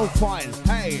 worldwide, profile.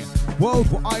 Hey,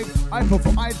 worldwide, I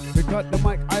provide. We got the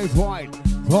mic, I ride.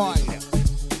 Ride.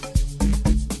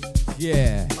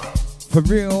 Yeah, for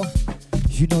real,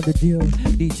 you know the deal.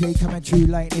 DJ coming through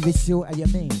like Navy SEAL, you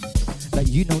mean? Like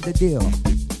you know the deal.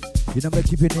 You know we're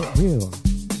keeping it real.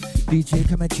 DJ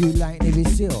coming through like Navy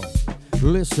SEAL.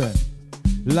 Listen,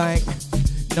 like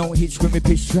no hit scream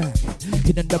pitch track.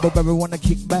 Hidden double barrel wanna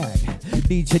kick back.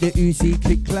 DJ the Uzi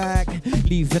click clack.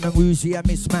 Leaving a woozy I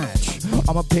mismatch.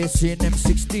 I'm a piercing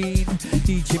M16.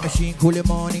 DJ machine call it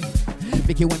money.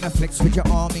 Make you wanna flex with your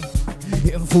army.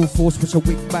 Hitting full force push a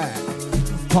wig back.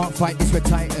 Can't fight this with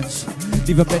titans.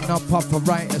 Leave a bed up off for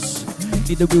writers.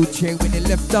 Need a wheelchair when they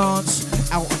left dance.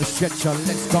 Out on the stretcher,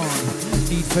 legs gone.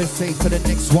 Need first aid for the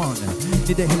next one.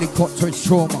 Need a helicopter, it's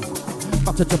trauma.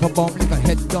 About to drop a bomb, leave a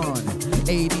head gone.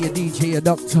 AD, a DJ, a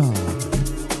doctor.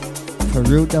 For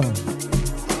real though.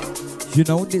 You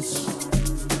know this.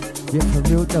 Yeah, for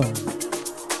real though.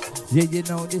 Yeah, you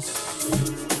know this.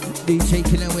 DJ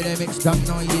killing with a mix, don't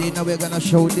know, you didn't know we're gonna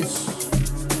show this.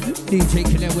 DJ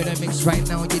killing with a mix right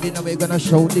now, you didn't know we're gonna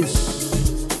show this.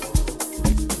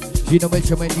 You know we're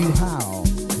showing you how.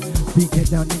 We get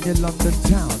down in the London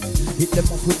town, hit them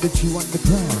off with the chew on the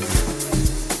ground.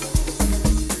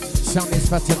 Sound is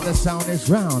fat and the sound is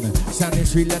round. Sound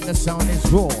is real and the sound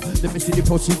is raw. Let me see the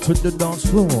proceed to the dance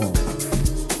floor.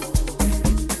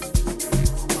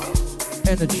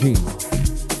 Energy.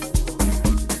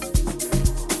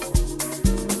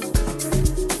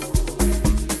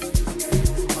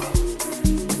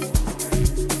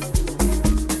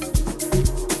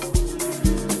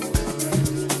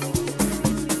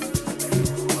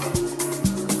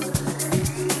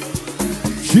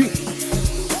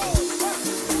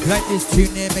 Like this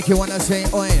tune here, make you wanna say,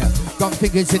 oi. Gun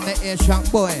fingers in the air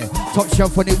shot, boy. Top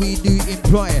shelf for the we do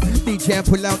employ. DJ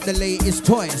pull out the latest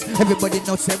toys. Everybody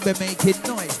knows that we're making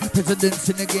noise. Presidents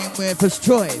in the game, we're first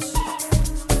choice.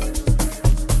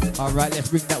 Alright, let's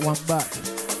bring that one back.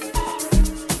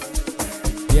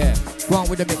 Yeah, go on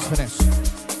with the mix finesse.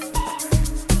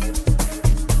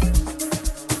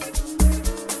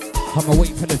 I'm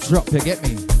waiting for the drop, you get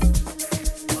me?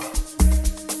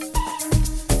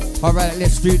 Alright,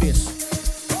 let's do this.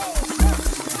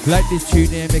 Like this tune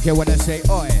here, make you wanna say,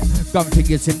 oi. Gun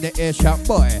fingers in the air shot,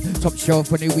 boy. Top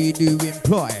shelf when we do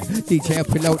employ. DJ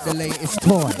pull out the latest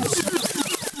toys.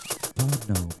 Oh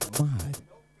no, mad.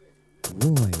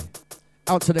 Boy.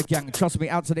 Out to the gang, trust me,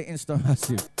 out to the Insta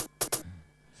Massive.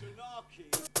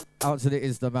 Out to the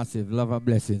Insta Massive. Love and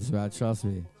blessings, man, trust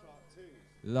me.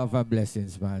 Love and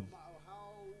blessings, man.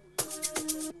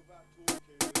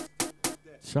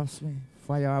 Trust me.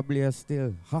 Fire ablaze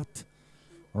still, hot,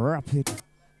 rapid.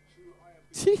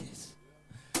 Jeez.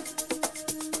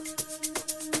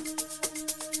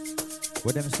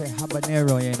 What them say,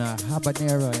 habanero, you know,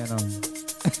 habanero, you know.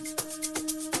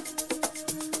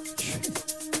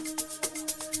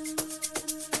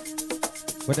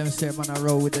 What them say, man, I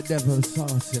roll with the devil's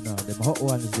sauce, you know, them hot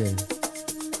ones there.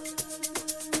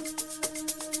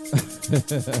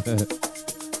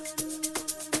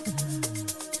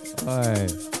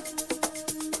 Alright.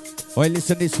 Oh,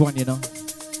 listen to this one, you know.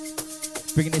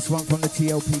 Bringing this one from the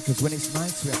TLP, because when it's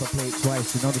nice, we have to play it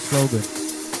twice. You know the slogan.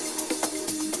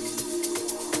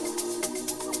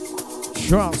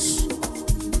 Trust.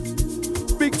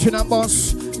 Big chin and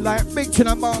boss. Like big chin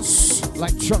and boss.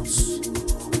 Like trust.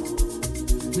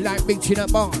 Like big chin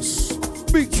and boss.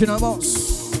 Big chin and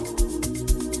boss.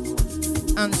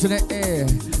 Hands in the air.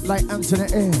 Like hands in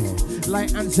the air.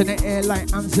 Like hands in the air. Like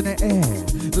hands in the air.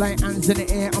 Like hands in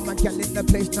the air, I'm a gal in the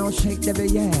place now, shake the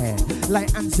yeah.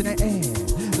 Like hands in the air,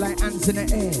 like hands in the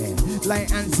air, like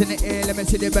hands in the air. Let me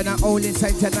see the banner all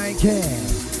inside tonight, yeah.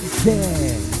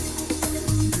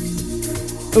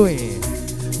 Oi,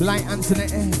 like hands in the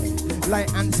air, like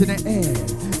hands in the air.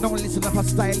 Now listen up a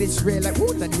style, it's real like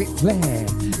wood and Ric Flair.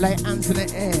 Like hands in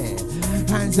the air,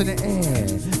 hands in the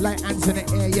air, like hands in the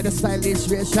air. Yeah, the style is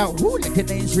real, shout woo like your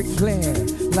name's Ric Flair.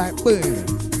 Like boom,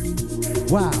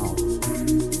 wow.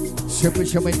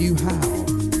 Showing you how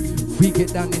we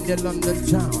get down in the London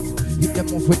town. Hit them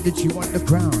off with the chew on the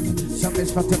ground. Sound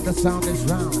is fat and the sound is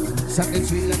round. Sound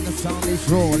is real and the sound is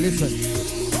raw. Listen.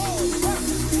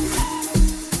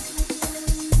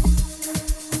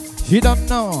 You don't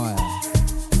know.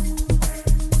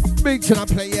 Big tune I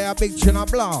play, yeah, big tune I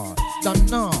blow.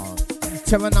 Don't know.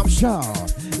 Tearing up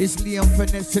short. It's Leon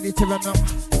Finesse, tearing up.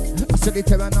 I said it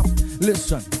turn up.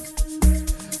 Listen.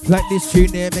 Like this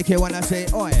tune there, make you wanna say,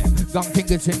 oi. Gun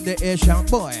fingers in the air, shout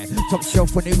boy. Top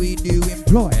shelf when we do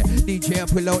employ. DJ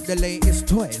pull out the latest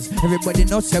toys. Everybody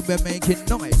knows that we're making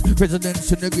noise.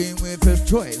 Presidents in the game with first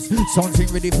choice. Sounds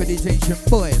ain't ready for these ancient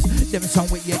boys. Them song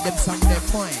with you, them song, them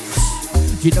boys.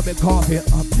 You know we can't hit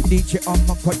up. DJ up,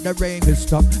 I cut the rave and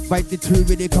stop. Vibe the two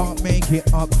really can't make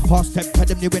it up. Half step for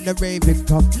them, you when the rave is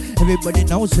top. Everybody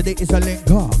knows that it is a link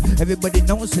up. Everybody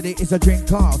knows that it is a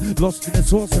drink up. Lost in the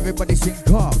sauce, everybody sink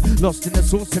up. Lost in the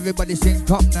sauce, everybody sink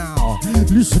up now.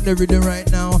 Listen to the rhythm right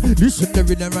now. Listen to the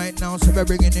rhythm right now. So we're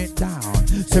bringing it down.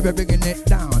 So we're bringing it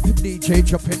down. DJ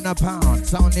chopping the pound.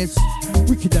 Sound is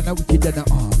wicked and a wicked and a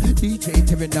DJ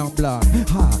tearing down block.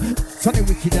 Ha. Sounding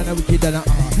wicked and a wicked and a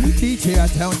DJ I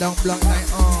town down block like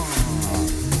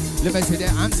let me see the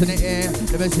hands in the air.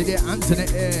 Let me see the hands in the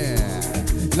air.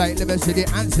 Like let me see the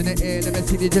hands in the air. Let me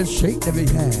see the just shake every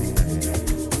head.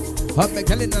 I'm a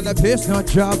girl in the place, not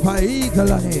drop a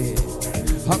eagle on it.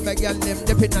 I'm a girl them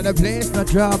dipping in the place, not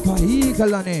drop a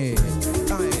eagle on it.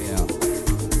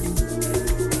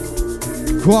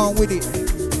 Go on with it.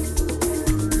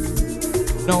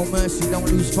 No mercy, don't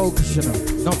lose focus, you know.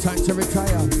 No time to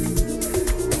retire.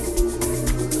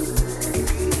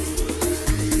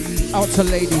 Out to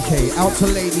Lady K, out to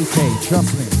Lady K,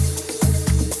 trust me.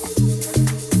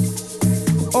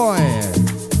 Oh yeah.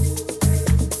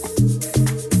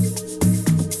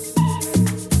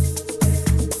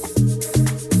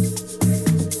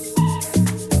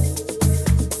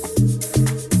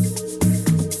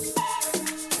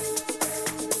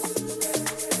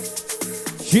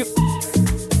 Yep.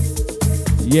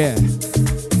 Yeah.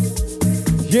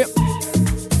 Yep.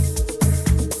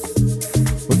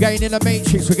 We're getting in the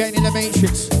matrix, we're getting in the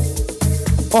matrix.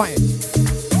 Oi.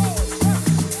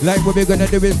 Like what we're gonna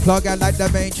do is plug out like the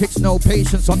matrix. No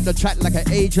patience on the track like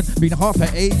an agent. Been half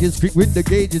an ages, quick with the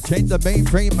gauges. Change the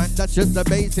mainframe and that's just the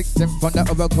basics. And from the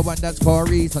Oracle one that's for a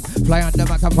reason. Fly on the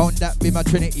microphone, that be my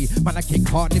trinity. Man I kick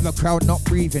hard, leave a crowd not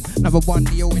breathing. Number one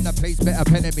Neo in the place, better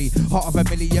pen me. Heart of a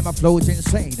million, my flow's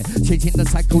insane. Changing the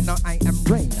cycle, now I am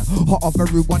rain. Heart of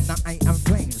everyone, now I am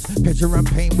flames. Pleasure and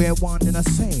pain, we're one and the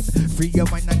same. Free your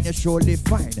mind and you're surely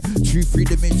fine. True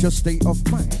freedom is your state of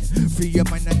mind. Free your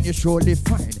mind and you're surely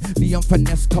fine. Leon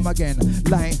Finesse, come again.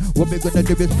 Line, what we're gonna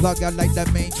do is plug out like the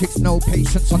matrix. No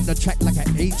patience on the track like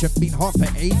an agent. Been half for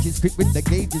ages, quick with the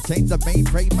gauges. Ain't the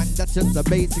mainframe, man, that's just the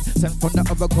basics. Sent from the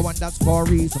Oracle and that's for a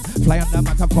reason. Fly on the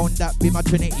microphone, that be my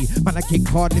trinity. Man, I kick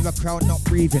hard, leave a crowd not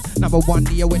breathing. Number one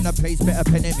Neo in the place, better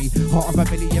pen me. Heart of a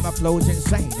million, my flow's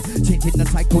insane. Changing the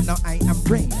cycle, now I am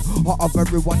brain. Heart of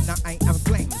everyone, now I am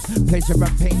flames. Pleasure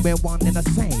and pain, we're one and the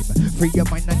same. Free your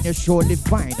mind and you're surely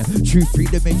fine. True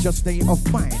freedom is your state of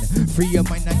mind. Free your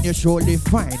mind and you're surely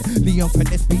fine. Leon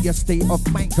Finesse be your state of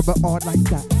mind. Come on, odd like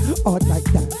that, odd like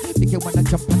that. Make it wanna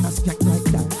jump and a skank like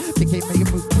that. Make it make it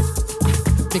move.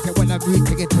 Make it wanna root,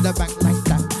 take it to the bank like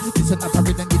that. Listen up a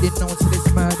rhythm, you didn't know to this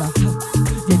murder.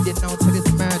 You didn't know to this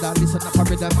murder. Listen up a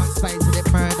rhythm and style to the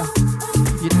murder.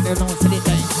 You didn't know to the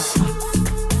danger.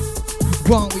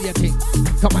 Go on with your thing.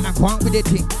 Come on and go on with your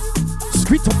thing.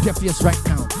 Spit up your face right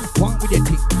now. Go on with your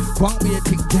thing. Go on with your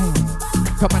thing. Yeah.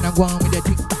 Come on and go on with your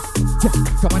thing.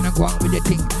 Come on and go on with the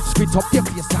thing. Spit up your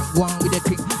face and go on with the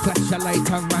thing. Flash a light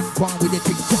and run, go on with the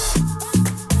thing.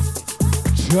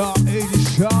 Charlene,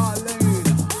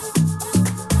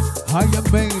 how you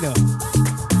mean?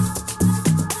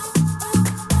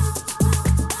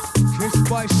 Kissed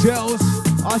by shells,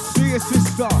 I see you,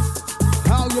 sister.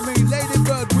 How you mean,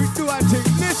 Ladybird? We do our thing.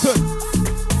 Listen.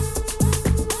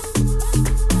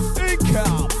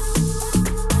 Income.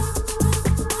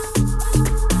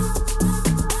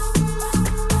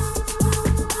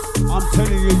 I'm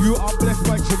telling you, you are blessed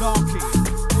by Chinaki.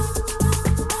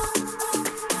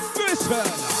 Listen.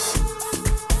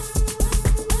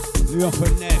 You're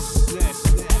finesse.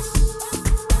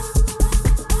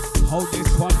 Hold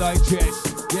this one, digest.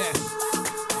 Yes.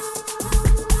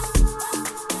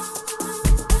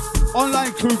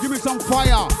 Online crew, give me some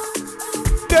fire.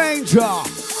 Danger.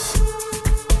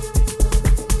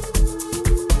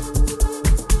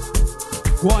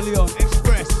 Go on, Leon,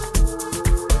 express.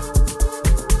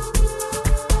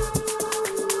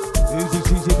 Easy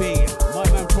TTB, my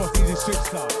man Frost, easy street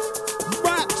star.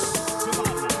 Max, come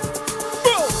on, man.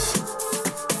 Boom!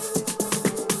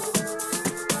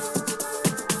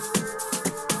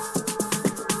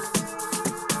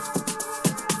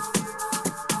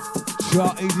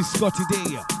 Chart easy Scotty D.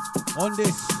 On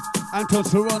this, Anton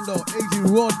Sorondo, easy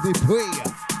Rodney P.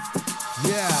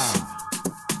 Yeah.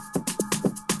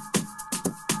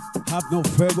 Have no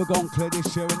fear, we're gonna clear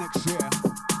this year and next year.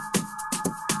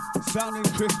 Sounding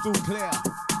crystal clear.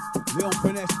 Leon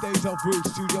Finesse, Deja Vu,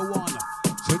 Studio One,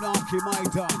 Janaki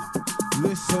Maidan.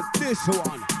 Listen, this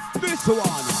one.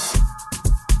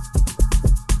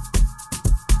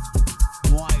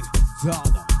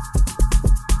 Maidan.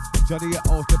 Johnny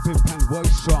off the pimp and work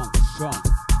strong.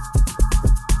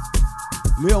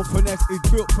 Leon Finesse is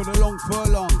built for the long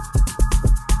furlong.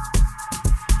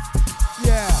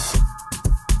 Yeah.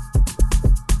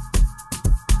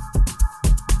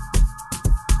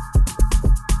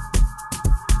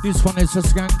 This one is a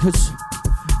skankers.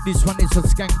 This one is a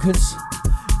skankers.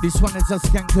 This one is a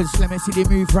skankers. Let me see the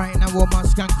move right now, all my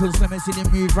skankers. Let me see the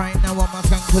move right now, all my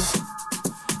skankers.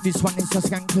 This one is a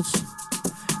skankers.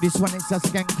 This one is a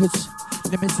skankers.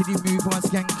 Let me see the move, my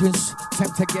skankers.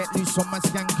 Time to get loose on my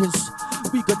skankers.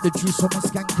 We got the juice on my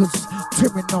skankers.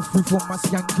 Tearing off roof on my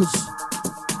skankers.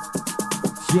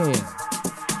 Yeah.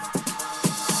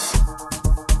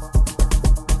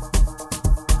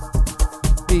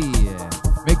 Yeah.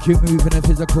 Make you move in the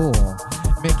physical.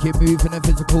 Make it move in the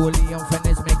physical. Leon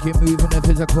Finesse, make it move in the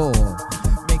physical.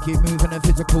 Make it move in the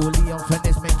physical. Leon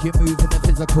Finesse, make it move in the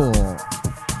physical.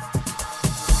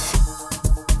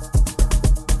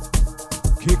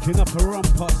 Kicking up a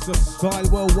rumpus, the style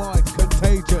worldwide,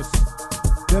 contagious.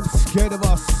 Them scared of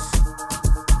us.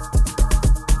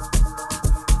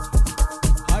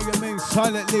 How you mean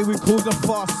silently we call the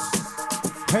fuss?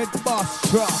 Head bust,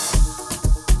 trust.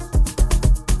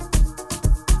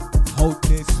 Hold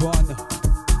this one.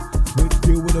 We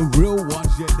deal with the real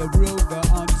ones, yet the real the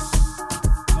uns.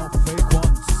 No fake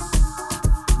ones.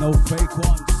 No fake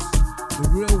ones. The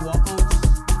real ones.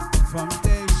 From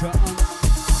Asia uns.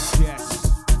 Yes.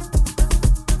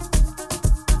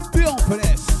 Beyond for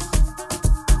this.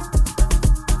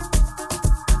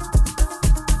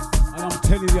 And I'm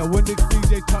telling you, when the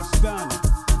DJ touch down,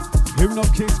 him no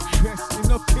kiss chest, him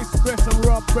no kiss breast and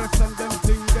rub breast and them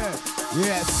thing there.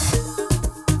 Yes.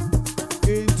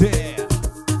 In there.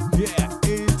 Yeah,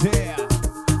 in there.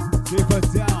 Keep it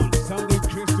down, sounding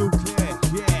crystal clear.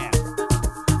 Yeah.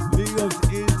 Leo's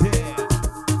in there.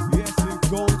 Yes, it's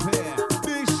gone clear.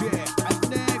 This year and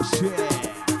next year.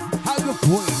 How you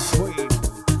queen?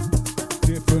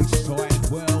 Different style,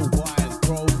 worldwide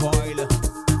profile.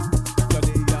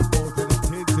 Study your both of the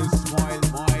tits and smile,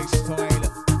 my style.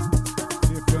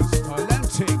 Different style and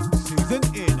ting, season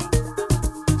in.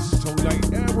 Strong like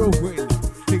heroin,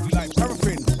 think like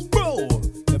paraffin. Bro,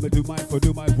 let me do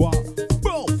my walk.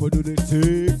 Bro, for do the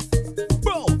thing.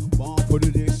 Bro, mom for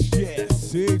do this, yeah.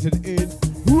 Season in,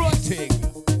 rotting.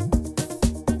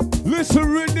 Listen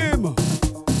rhythm.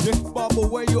 Just bubble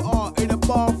where you are in the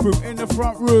bathroom, in the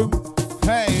front room.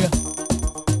 Hey.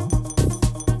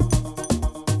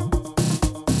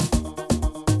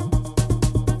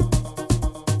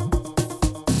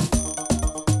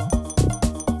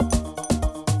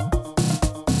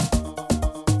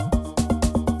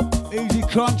 Easy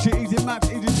crunchy, easy max,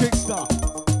 easy trickster.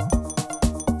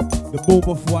 The ball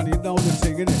buff one, you know the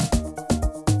thing, innit?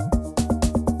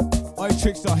 Hey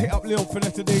trickster, hit up Leon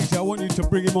Finesse the DJ. I want you to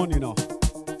bring him on, you know.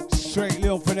 Straight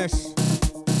Leon Finesse.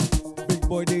 Big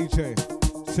boy DJ.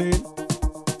 See?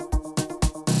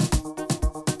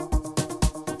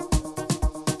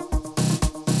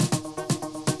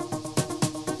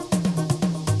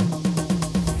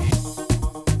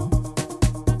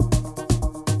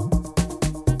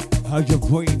 How your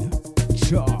brain?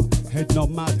 Char. Head not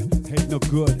mad, head not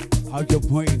good. How your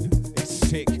brain? It's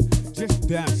sick. Just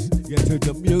dance, get to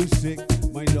the music.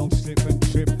 My don't slip and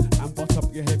trip and butt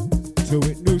up your head to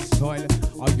it. New style.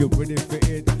 Are you ready for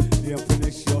it? Yeah,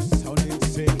 finish your sounding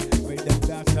sick. Make them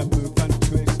dance and move and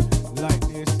twist like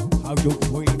this. How you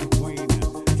queen.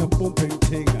 It's a bumping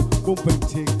ting.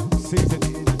 Season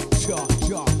in, cha,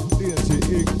 theater.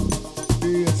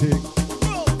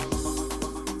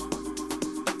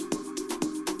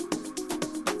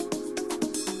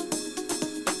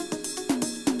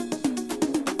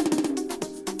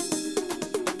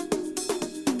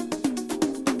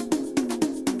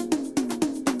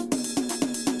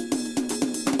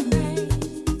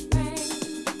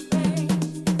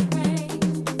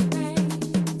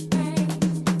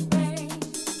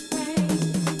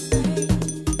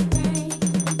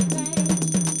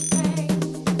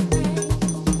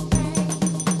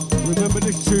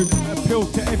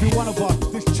 appeals to every one of us.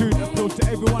 This tune appeals to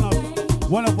every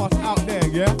one of us out there,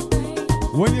 yeah?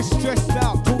 When you're stressed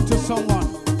out, talk to someone.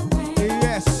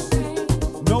 Yes,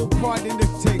 no pride in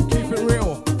this thing, keep it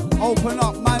real. Open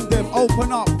up, man them,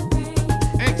 open up.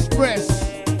 Express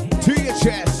to your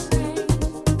chest.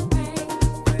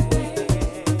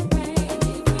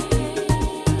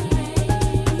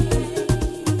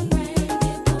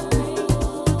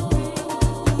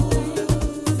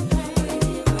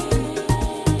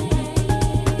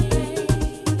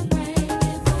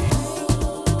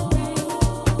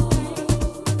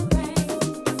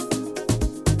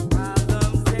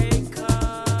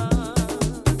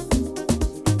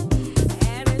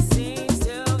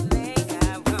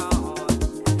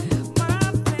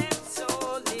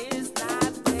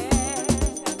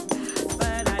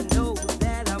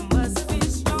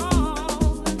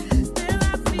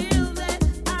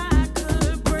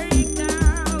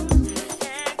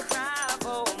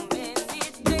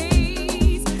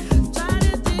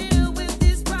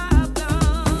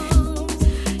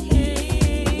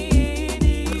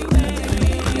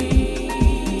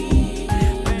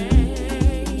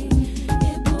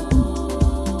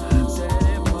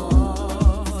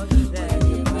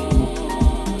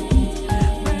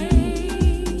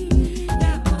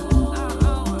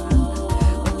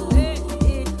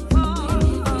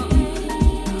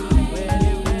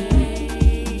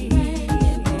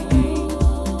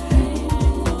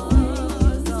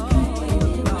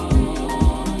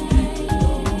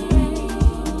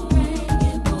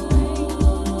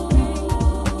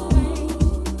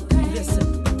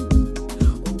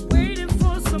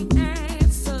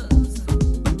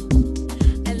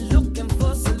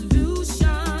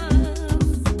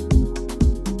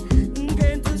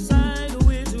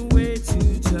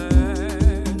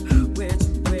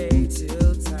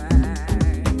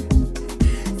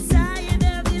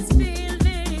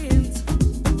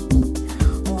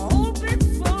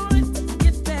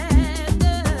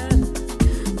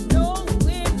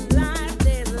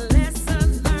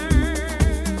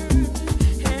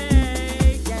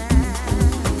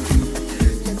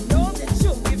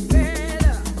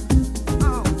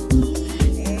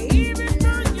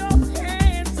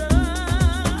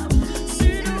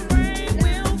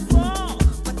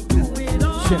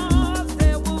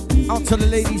 Out to the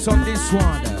ladies on this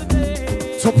one.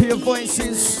 Top of your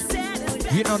voices.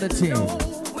 You know the team.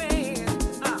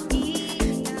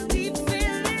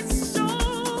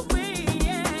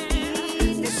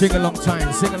 Sing a long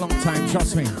time,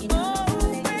 trust me.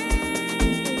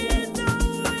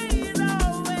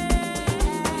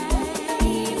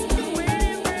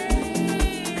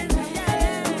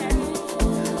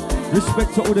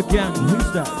 Respect to all the gang.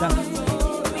 Who's that?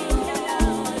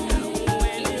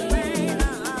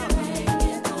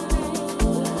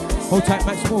 Hold tight,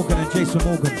 Max Morgan and Jason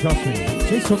Morgan, trust me.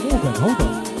 Jason Morgan, hold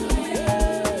on.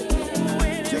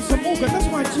 Jason Morgan, that's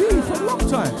my G for a long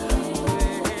time.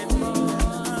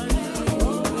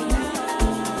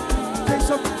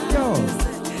 Jason, yo.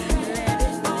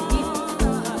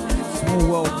 Small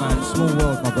world, man, small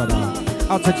world, my brother.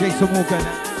 Out to Jason Morgan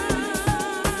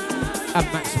and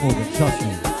Max Morgan, trust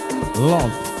me.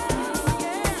 Love.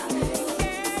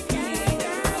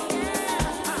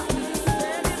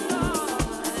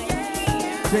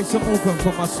 Jason Morgan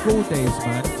from my school days,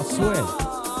 man, I swear.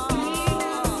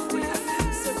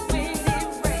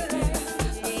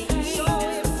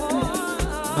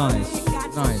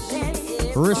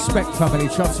 Nice. Respect, family,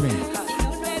 trust me.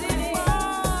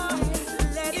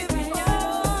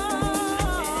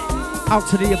 Out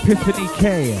to the Epiphany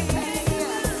K.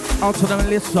 Out to the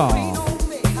Melissa.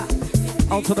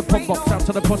 Out to the pop box, out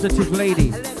to the positive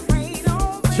lady.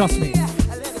 Trust me.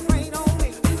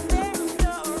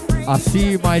 I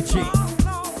see you, my G.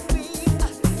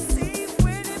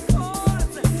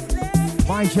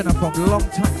 My Jenna from long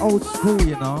time, old school,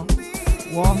 you know.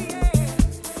 What?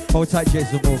 Hold tight,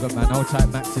 Jason Morgan, man. Hold tight,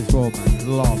 Max as well, man.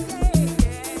 Love.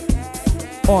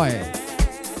 Oi.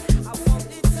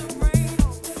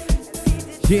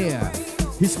 Yeah.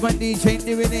 His my DJ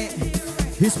doing it.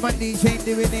 His my DJ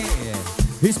doing it.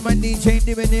 His my DJ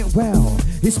doing it well.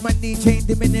 His my DJ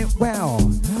doing it well.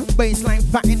 Baseline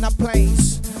fat in the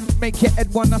place. Make your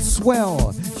head wanna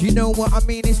swell. You know what I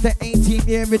mean? It's the 18th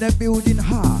year in the building,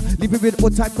 ha. Living with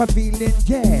all type of feeling,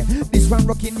 yeah. This one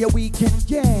rocking your weekend,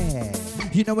 yeah.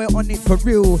 You know we're on it for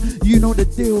real. You know the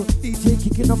deal. DJ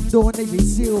kicking off door, Navy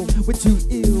SEAL. We're too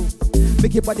ill.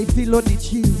 Make your body feel on the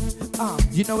chill.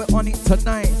 You know we're on it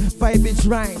tonight. Vibe is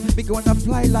right. We gonna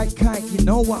fly like kite. You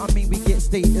know what I mean? We get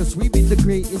status. We be the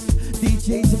greatest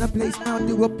DJs in the place now.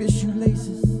 Do up your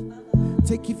shoelaces.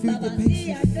 Take you through your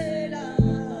paces.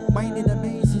 Mind in the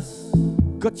mazes.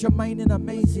 Got your mind in the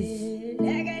mazes.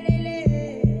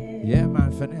 Yeah,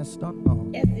 man, finesse, don't know.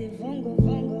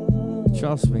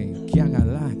 Trust me, gang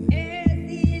along. Yeah.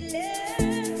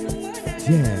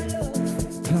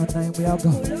 Cloud 9 we all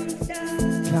go.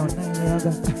 Cloud 9 we all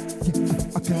go.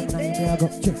 Cloud 9 we all go.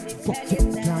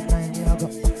 Cloud 9 we all go.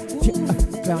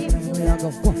 Cloud 9 we all go.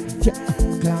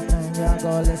 Cloud 9 we all go.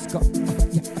 Let's go.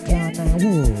 Cloud 9,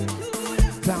 whoa.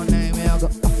 Cloud 9 we all go.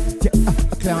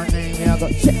 Cloud 9 we all go.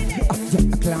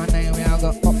 Cloud 9 we all go.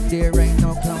 Up there ain't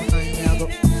no Cloud 9 we all go.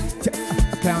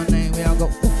 Cloud 9 we all go.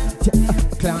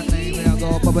 Cloud 9 we all go.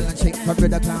 Bubble and shake for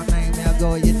brother. Cloud 9 we all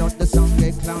go. You know the song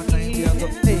get Cloud 9 we all go.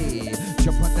 Hey,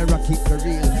 jump on the rocket for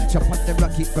real. Jump on the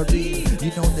rocket for real.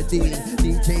 You know the deal.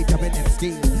 DJ dropping them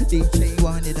steel. DJ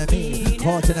one in a me.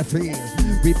 Caught in a free.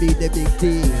 We be the big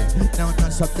deal. Now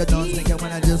non stop the dance. Make you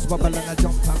wanna just wobble and a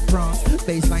jump and prance.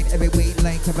 Baseline every way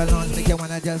like a balance. Make you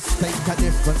wanna just take a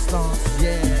different stance.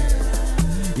 Yeah.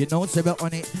 You know, so we're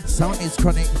on it. Sound is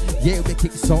chronic. Yeah, we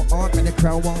kick so hard when the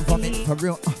crowd won't vomit. For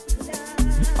real.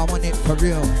 I want it for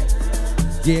real.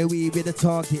 Yeah, we be the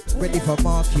target. Ready for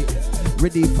market.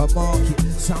 Ready for market.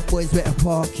 Some boys better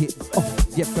park it. Oh,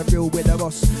 yeah, for real with the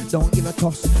boss. Don't give a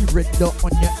toss. Red dot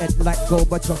on your head like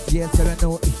Gorbachev. Yeah, so I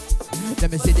know it.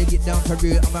 Let me see they get down for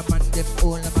real. I'm a man, them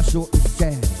all on my shoulders.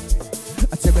 Yeah.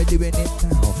 I said we're doing it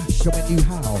now, showing you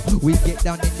how we get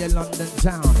down in the London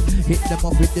town. Hit them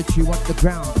up with the chew on the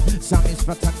ground. Sound is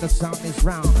fat and the sound is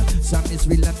round. Sound is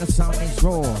real and the sound is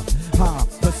raw. Ha,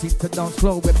 proceed to dance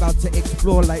floor. We're about to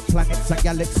explore like planets and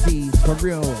galaxies. For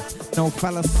real, no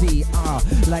fallacy.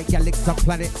 Like galaxies and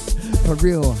planets. For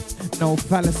real, no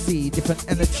fallacy. Different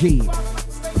energy.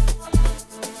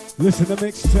 Listen to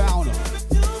Mix Town.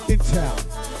 In town.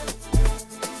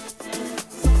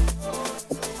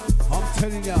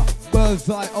 Telling ya, bird's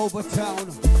eye over town.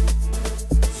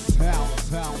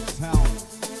 Town.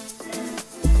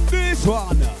 This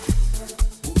one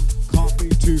can't be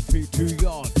 2 feet too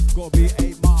yard. Gotta be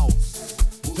 8 miles.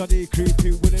 Johnny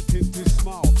creeping with a tinted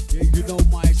smile. Yeah, you know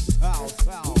my style.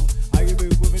 I give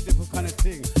it with a different kind of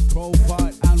thing.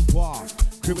 Profile and war.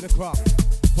 Creep with the crop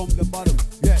from the bottom,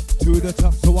 yeah, to the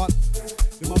top. So what?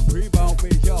 They might pre-bout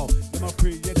me, yo. They might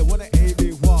yeah, they wanna aim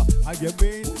me, what? How you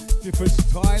mean? Different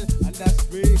style, and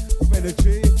that's me with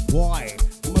energy. Why?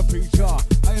 I'm a preacher.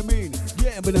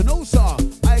 I'm in a no sir.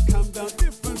 I come down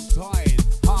different style.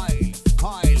 High.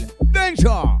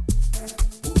 Danger.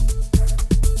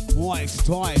 My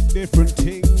style, different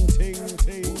ting.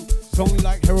 Song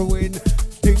like heroin,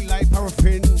 sting like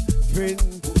paraffin, fin.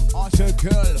 Usher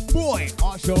girl, boy,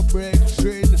 usher break,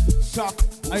 string, suck.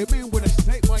 I mean with a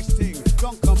snake by sting,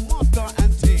 dunk a master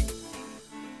and ting.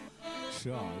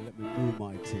 Sure, let me move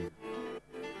my ting.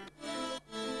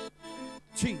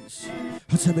 Cheese.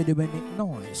 How's everybody when it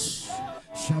noise?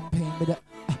 Champagne with the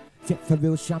get for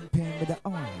real champagne with the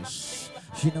ice.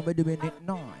 She know we're doing it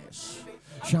nice.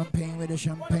 Champagne with the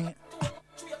champagne,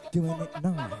 doing it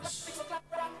nice.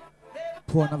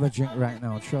 Pour another drink right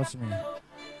now, trust me.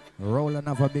 Roll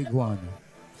another big one.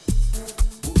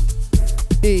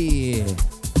 Hey,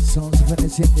 sounds of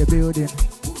fitness in your building.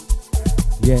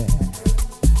 Yeah,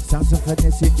 sounds of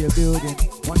fitness in your building.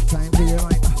 One time for your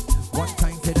mind, one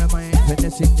time for the mind.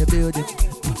 Fitness in your building.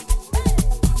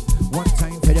 One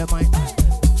time for the mind.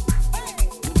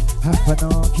 Half an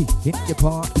arky in the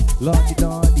party,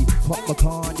 lordy, pop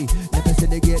Bacardi. Let me see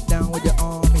they get down with the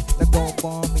army. Let go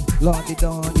bomb me, lordy,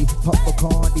 pop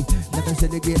Bacardi. Let me see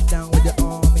they get down with the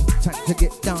army. Time to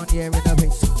get down here in the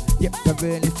base. Yep, the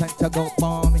real is time to go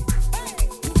bomb me.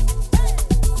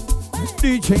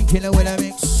 DJ killer with a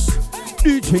mix.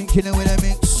 DJ killer with a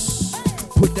mix.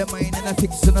 Put the mind in a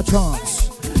fix in a trance.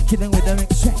 Killing with a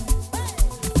mix.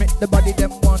 Make the body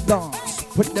them one dance.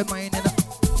 Put the mind in a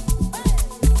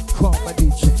come on,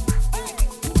 DJ.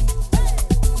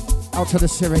 Out to the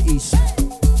Sierra East.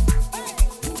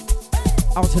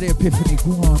 Out to the Epiphany,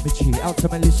 Guamichi. Out to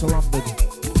Melissa London.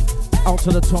 Out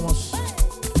to the Thomas.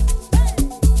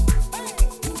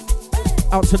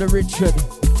 Out to the Richard.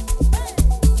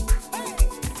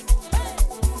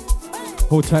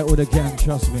 Hold tight with the gang,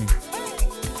 trust me.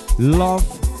 Love,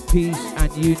 peace,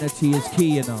 and unity is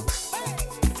key, you know.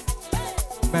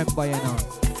 Remember, you know.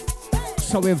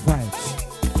 So we vibes.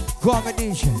 Go on,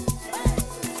 DJ.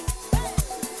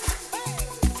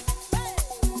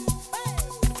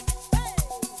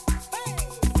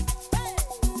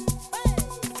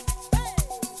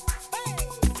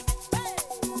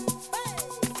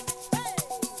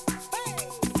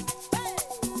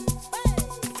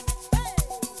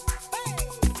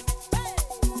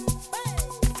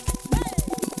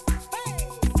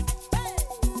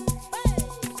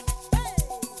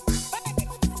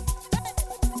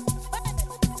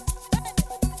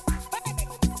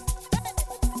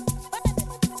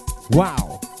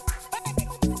 Wow.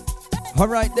 All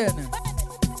right then.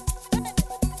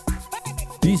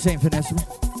 These ain't finesse me.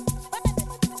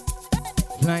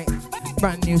 Like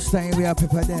brand new style, we are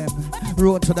pepper them.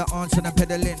 Road to the arms and the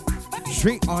pedaling.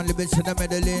 Street on the bits to the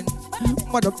meddling.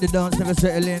 Mud up the dance, never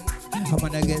settling. I'm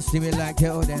gonna get steamy like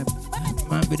all them.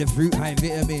 Man with the fruit, high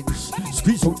vitamins.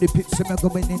 Squeeze out the pips and I'm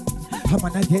going in. I'm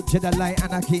gonna get to the light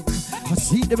and I can. I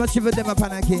see them, I shiver them, a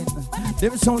panicking.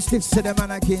 Them sound stiff to the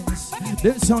mannequins.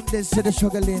 Them sound dead to the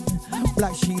struggling.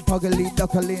 Black sheep, ugly,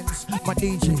 ducklings. My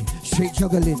DJ, straight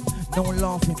juggling. No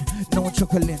laughing, no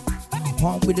chuckling.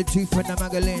 On with the teeth and the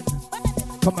magazine.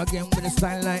 Come again with a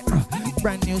style like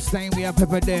brand new style, we are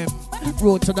pepper them.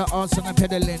 Road to the arts and the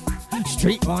pedaling.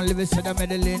 Street on living to the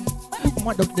meddling.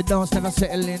 Mud up the dance, never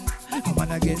settling. I'm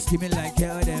gonna get steamy like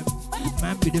all them.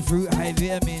 Man with the fruit, high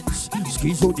vitamins.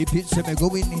 Squeeze out the pits and me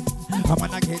going in. I'm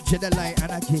gonna get to the light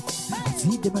and I kick.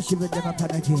 See them a shiver, them a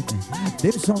panicking.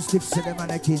 Them sound stiff to the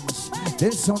mannequins.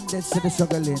 Them sound dead to the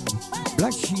struggling.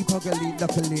 Black sheep, ugly,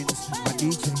 ducklings. My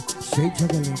DJ, straight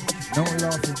juggling. No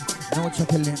laughing, no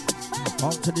chuckling.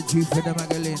 On to the chief with the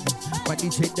magazine. My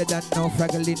DJ dead and no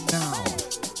fraggling now.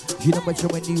 You know what you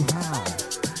when you how.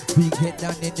 We get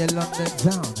down in the London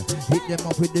town. Hit them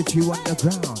up with the chew on the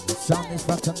ground. Sound is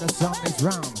fat and the sound is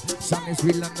round. Sound is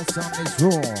real and the sound is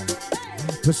raw.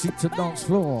 Proceed to dance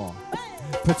floor.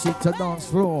 Proceed to dance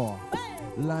floor.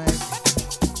 Like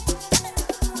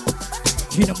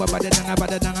you know what better than a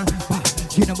better than a.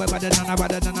 You know what better than a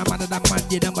better than a better than man.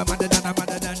 You know what better than a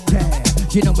better than yeah.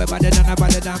 You know what better than a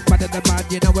better than man.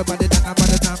 You know what better than a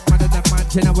better than man.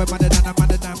 You know what better than a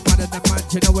better than man.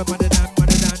 You know what better than yeah.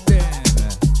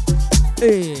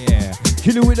 Yeah,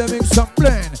 kill it with a mix and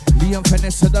blend. Liam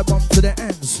finesse to the bump to the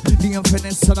ends. Liam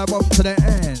finesse to the bump to the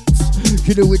ends.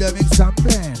 Kill it with a mix and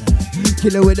blend.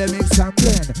 Kill it with a mix and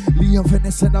blend. Liam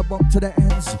finesse to the bump to the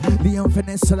ends. Liam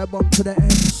finesse to the bump to the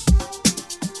ends.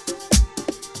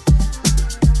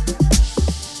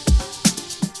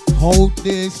 Hold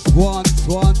this one.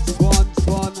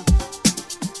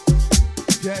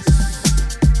 Yes,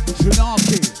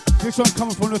 Shinaki. This one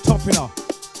coming from the top, you know.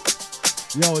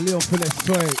 Yo, Leo Phillips,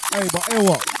 sorry. Hey, but hey,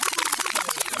 what?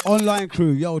 Online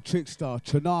crew, yo, Trickstar,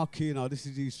 Chanaki, you know, this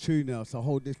is his tune now, so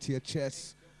hold this to your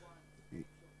chest.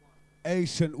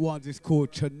 Ancient ones is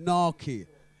called Chanaki.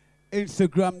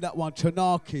 Instagram that one,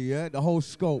 Chanaki, yeah, the whole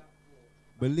scope.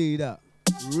 Believe that.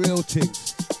 Real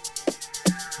things.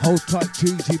 Hold tight,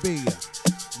 TGB.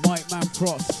 Mike Man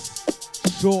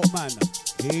Frost. Short Man.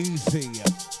 Easy.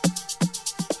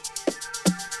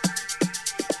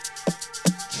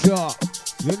 Sure.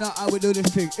 You know how we do this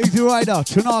thing. Easy Rider,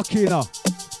 Chanaki, you know.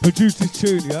 Produce this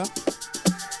tune, yeah?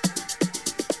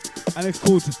 And it's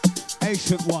called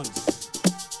Ancient Ones.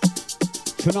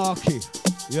 Chanaki,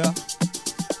 yeah?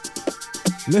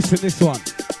 Listen this one.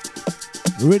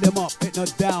 Rhythm up, hit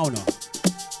not down.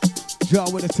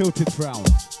 Jar with a tilted frown.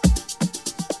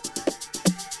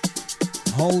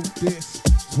 Hold this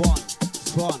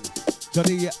swan.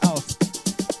 Johnny your house.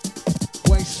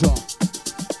 Way strong.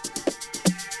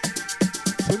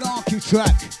 Chanaki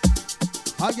track.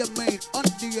 How you made under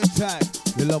the attack.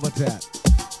 You love attack.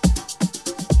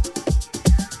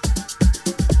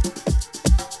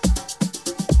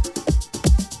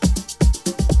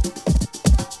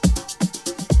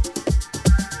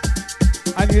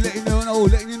 And you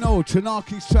letting you know,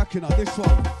 Chanaki's tracking on this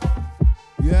one.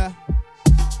 Yeah?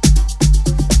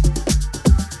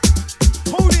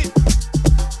 Hold it!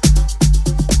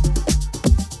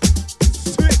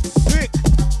 Sick!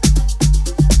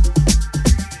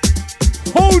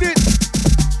 Hold it!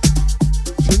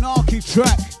 Chanaki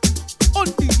track on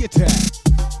the attack.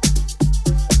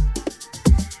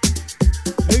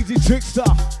 Easy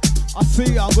Trickster, I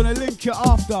see ya, I'm gonna link you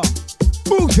after.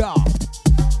 Booyah!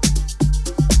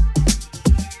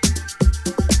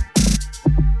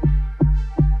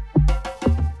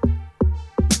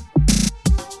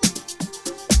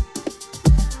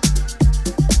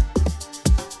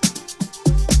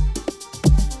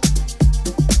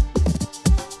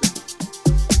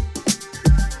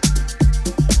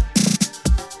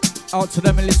 Out to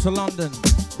the Melissa London,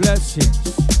 blessings.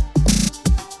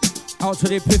 Out to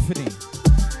the Epiphany.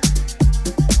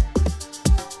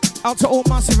 Out to all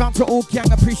massive, out to all gang,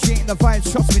 appreciating the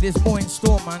vibes. Trust me, there's more in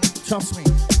store, man. Trust me.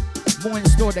 More in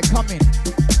store, they're coming.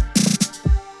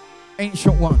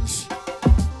 Ancient ones.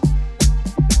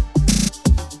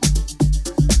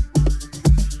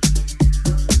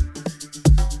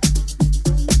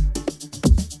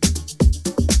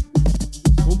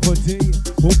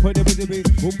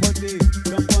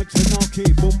 Jump on Chanaki,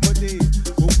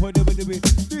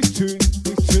 this tune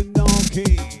is Chanaki.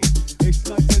 It's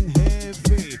nice and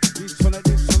heavy. This one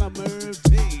I'm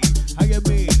mercy. How you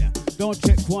mean? Don't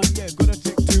check one, yeah, gotta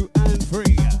check 2 and 3.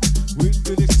 We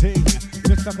do this thing,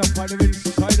 just like a fighter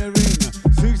inside the ring.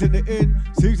 Season it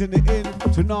in,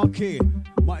 Chanaki,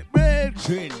 my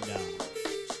brethren.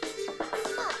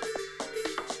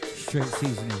 Straight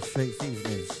seasonings.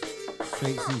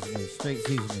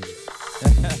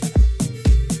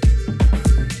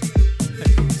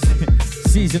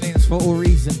 Seasonings for all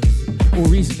reasons, all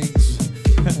reasonings.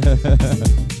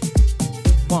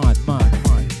 Mad.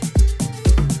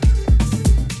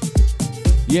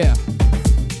 Yeah.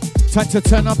 Time to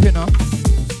turn up, you know.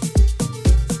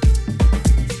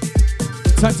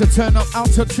 Time to turn up, out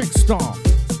to Trickstar.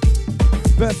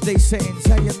 Birthday settings,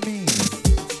 how you mean?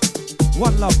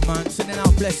 One love, man. Sending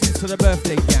out blessings to the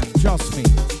birthday gang. Trust me.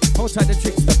 Hold tight the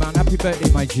Trickster, man. Happy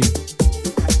birthday, my G.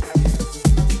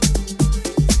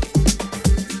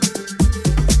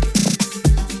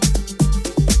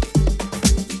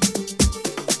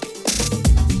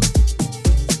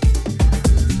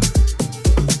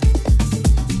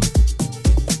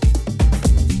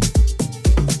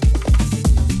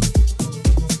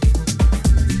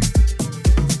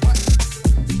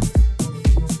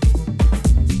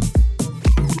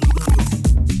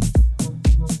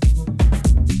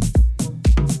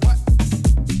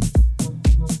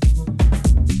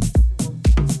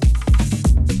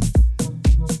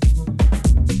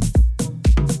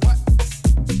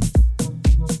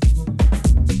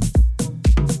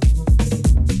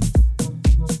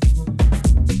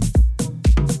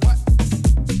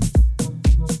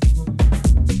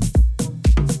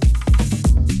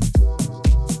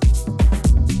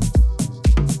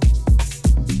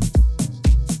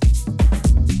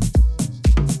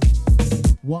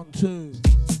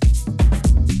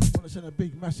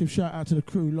 Massive shout out to the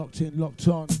crew, locked in, locked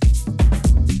on.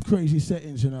 Crazy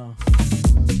settings, you know.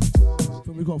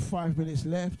 But we got 5 minutes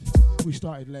left. We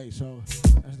started late, so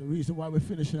that's the reason why we're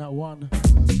finishing at 1.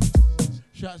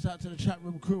 Shouts out to the chat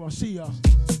room crew. I see ya.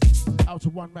 Out to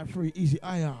 1 Map 3, Easy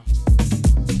Aya.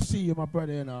 See you, my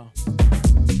brother, you know.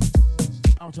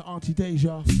 Out to Auntie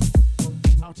Deja.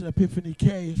 Out to the Epiphany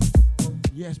K.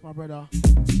 Yes, my brother.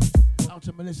 Out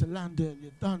to Melissa Landon,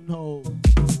 you done know.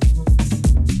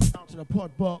 Out to the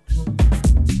Pod Box.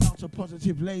 Out to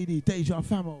Positive Lady, Deja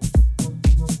Famo.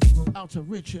 Out to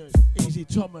Richard, Easy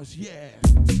Thomas, yeah.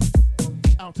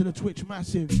 Out to the Twitch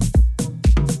Massive.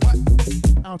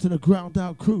 Out to the Ground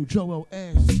Out Crew, Joel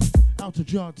S. Out to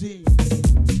Jardine.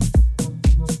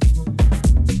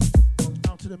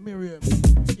 Out to the Miriam,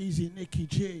 Easy Nikki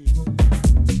G.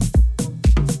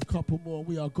 Couple more,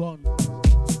 we are gone.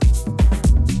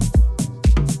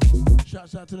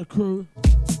 Shouts out to the crew.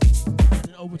 And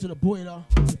then over to the boiler,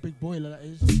 the big boiler that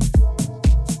is.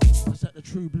 That's at the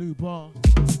True Blue Bar.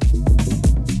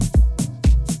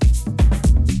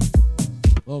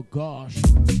 Oh gosh.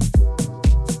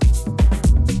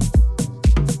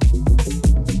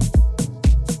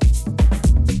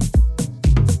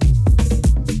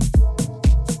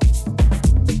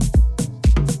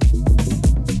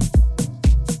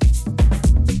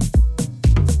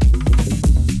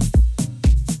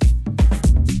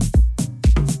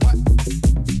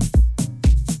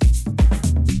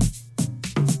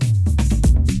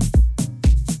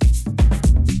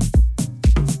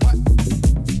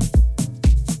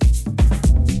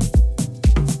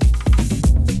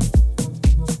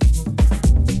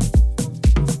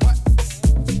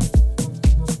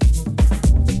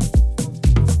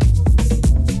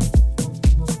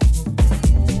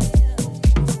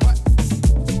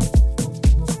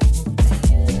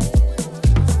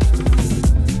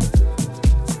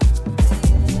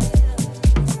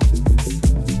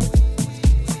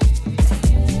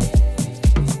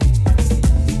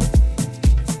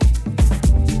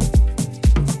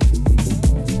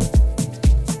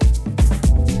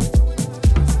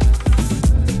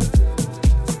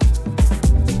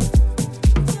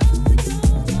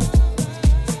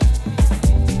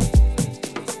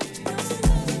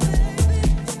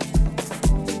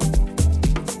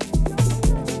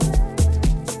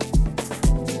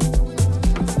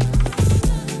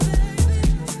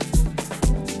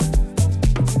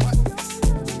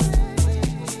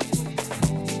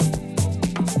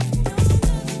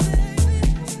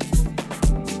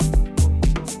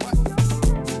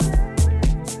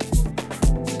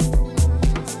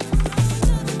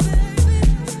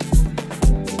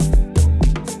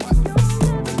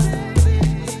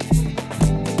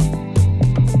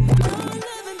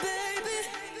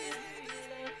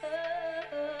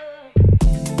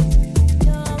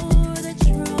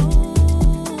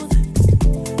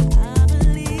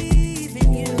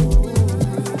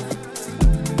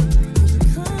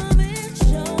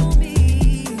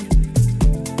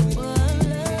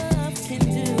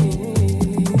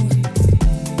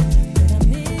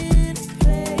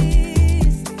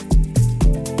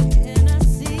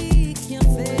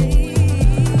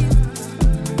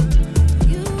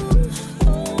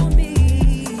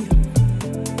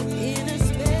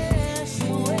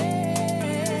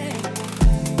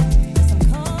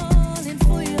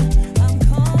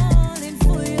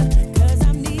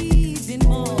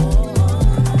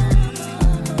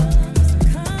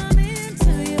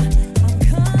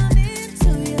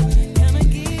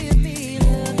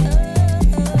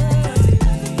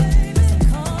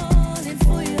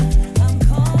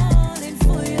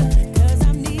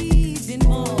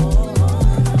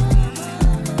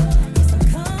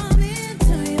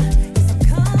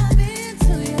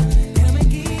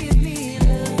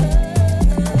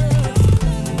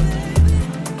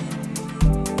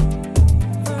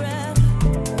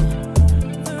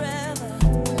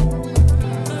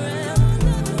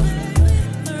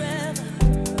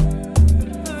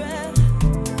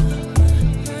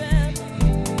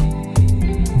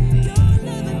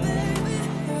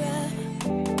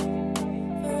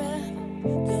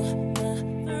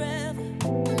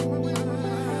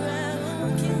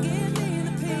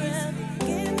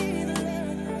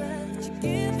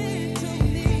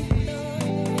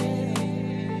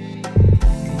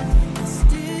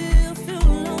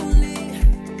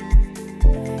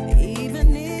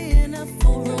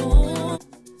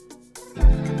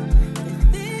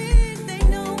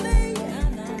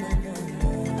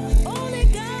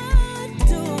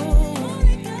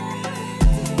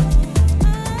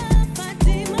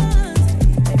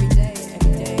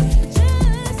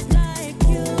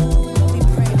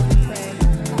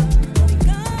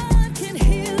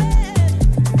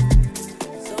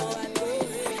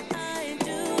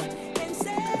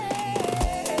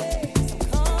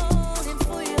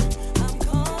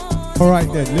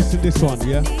 Alright then, listen to this one,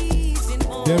 yeah?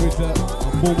 There is a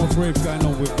form of rave going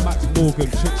on with Max Morgan,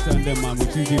 Trickster and them man,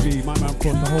 with GGB, my man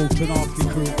Cross, the whole Tanaki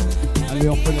crew, and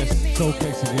Leon Finesse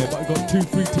showcasing here. But I've got 2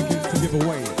 free tickets to give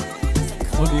away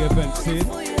on the event scene.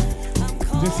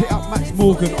 Just hit up Max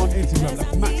Morgan on Instagram.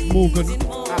 That's Max Morgan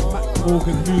at Max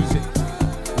Morgan Music.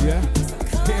 Yeah?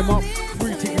 Hit him up.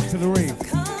 Free tickets to the ring.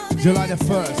 July the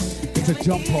 1st. It's a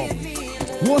jump off.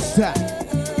 What's that?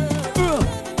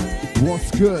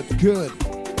 What's good? Good.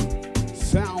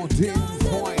 Sounding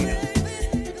fine.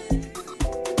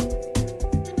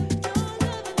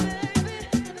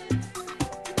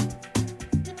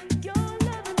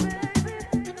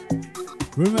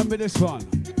 Remember this one.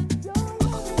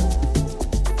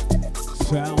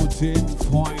 Sounding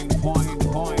fine, fine,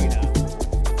 fine.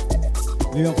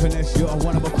 Leon Finesse, you're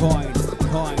one of a kind.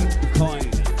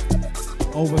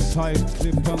 Oversized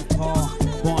clip and car,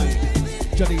 fine.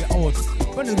 Johnny Odd,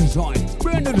 brand new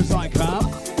design, cam.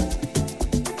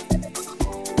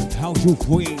 How's your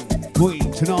queen,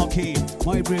 Tanaki,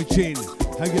 my bridging.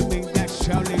 How you mean that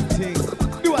shouting thing?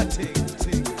 Do a ting.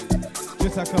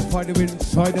 Just like a fighter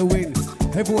inside the wind.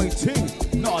 Heavyweight ting,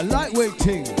 not a lightweight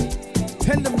ting.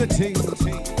 Tell them the ting.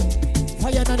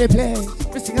 Fire on the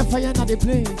place, missing a fire on the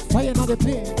place, fire on the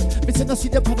place. Missing no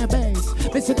shit upon the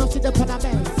base, missing no shit upon the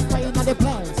base, fire on the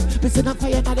place, missing a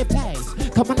fire on the place.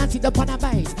 Come on and sit upon the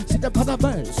base, sit upon the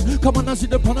base. Come on and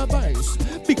sit upon the base.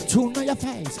 Big tune on your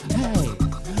face, hey.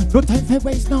 No time for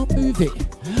waste, now move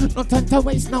it. No time to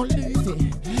waste, now lose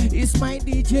it. It's my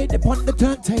DJ upon the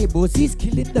turntables, he's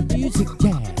killing the music,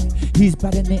 yeah. He's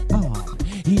batting it up.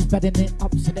 He's batting it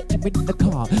up so that even in the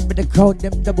car. Make the crowd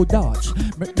them double dodge.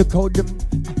 Make the crowd them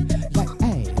like,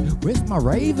 hey, where's my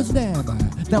ravers them?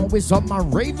 Now it's on my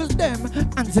ravers them.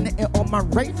 Hands in the air on my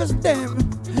ravers them.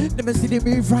 Let me see the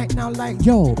move right now like,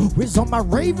 yo, where's on my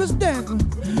ravers them?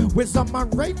 Where's on my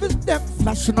ravers them?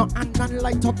 Flash on our hands and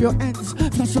light up your ends.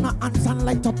 Flash on our hands and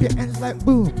light up your ends like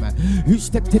boom. Who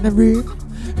stepped in the room?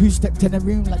 Who stepped in the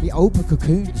room like we open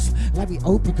cocoons? Like we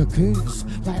open cocoons.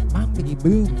 Like mammity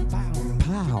boom, bow,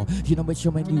 pow. You know what,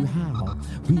 show me new how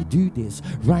we do this.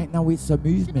 Right now it's a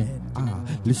movement.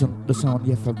 Listen to the sound,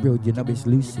 yeah, for real, you know it's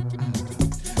lucid.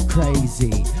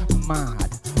 Crazy,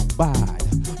 mad, bad,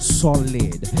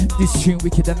 solid. This tune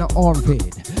wicked and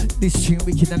horrid. This tune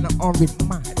wicked and horrid,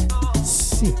 mad,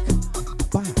 sick,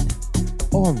 bad,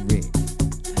 horrid.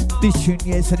 This tune,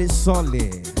 yes, it is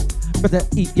solid. Better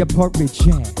eat your porridge,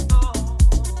 yeah.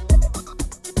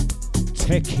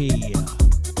 Techie.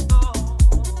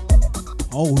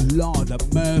 Oh Lord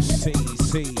of mercy,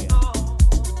 see.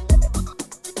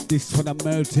 This for the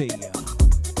mercy.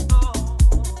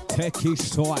 Techie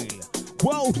style.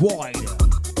 Worldwide.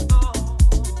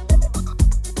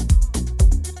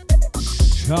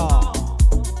 Shaw.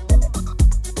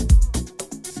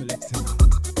 Selector.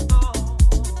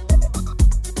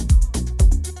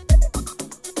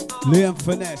 Liam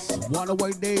Finesse, one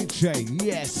away DJ,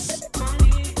 yes.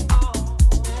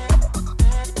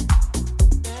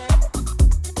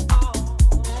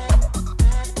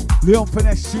 Leon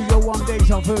Finesse, Studio One,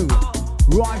 Deja Vu.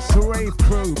 Rise to Rave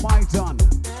Crew, My Done.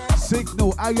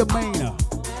 Signal, how you mean?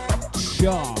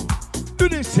 Shaw. Do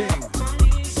this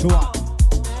thing. Swap.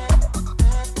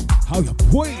 How you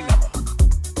queen?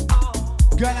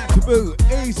 Going out to Boo,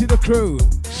 Easy the Crew.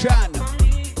 Shan.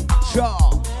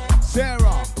 Shaw.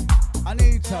 Sarah.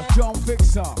 Anita, John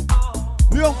Fixer,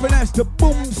 Leon Finesse, the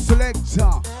boom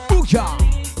selector, Booyah!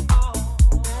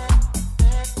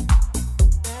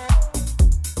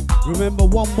 Remember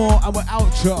one more and we're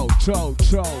outro, tro.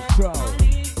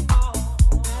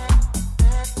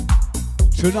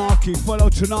 Tanaki, follow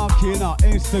Tanaki in our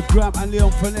Instagram and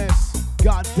Leon Finesse,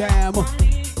 goddamn.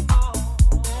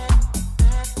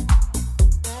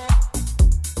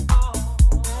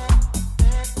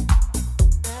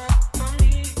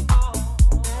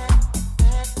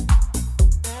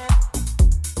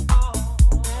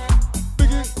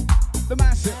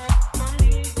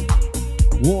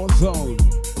 War zone.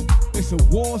 It's a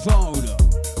war zone.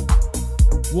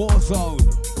 War zone.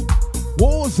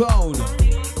 War zone.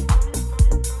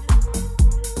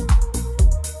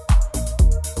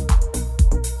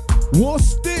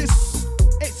 What's this?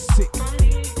 It's sick.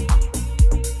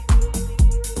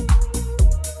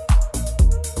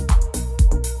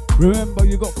 Remember,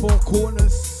 you got four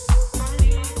corners.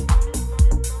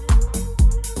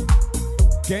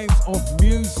 Games of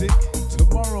music.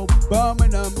 Tomorrow,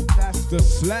 Birmingham, that's the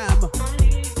slam.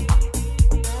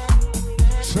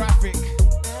 Traffic,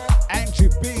 Angie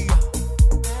B,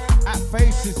 at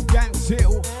Faces, Gants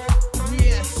Hill,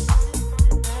 yes.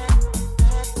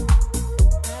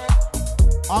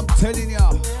 I'm telling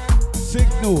ya,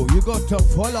 Signal, you got to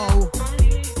follow.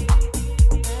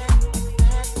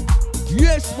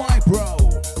 Yes, my bro.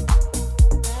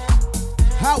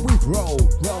 How we roll.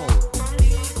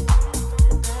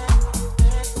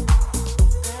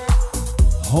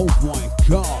 Oh my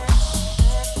gosh.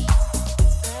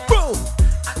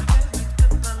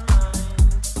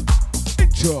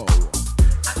 Electro.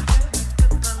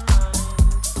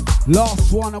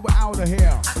 Last one and we're out of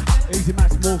here. Easy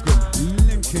Max Morgan,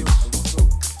 Linkage.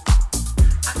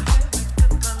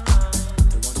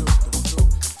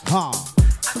 Ha.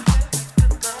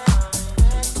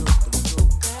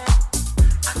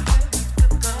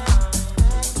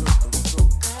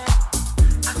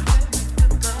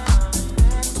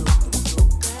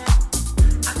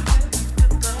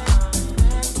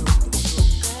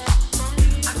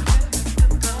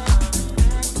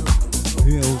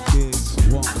 Feel this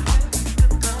one.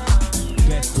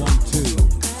 Best 1, 2.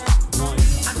 Right.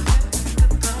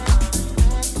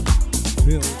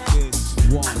 Feel this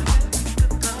one.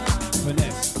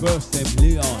 Finesse. First step,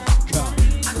 Leon. Come.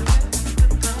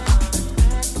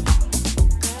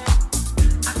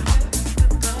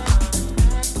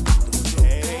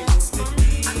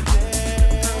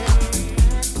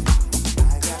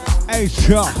 Hey,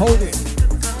 Chuck, hold it.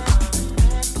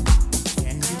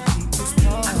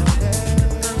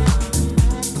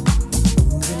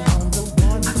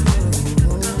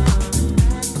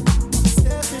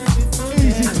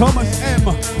 Thomas M.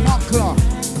 Muckler.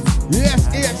 Yes,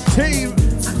 it's team.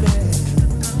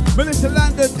 Melissa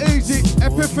Landon, Easy,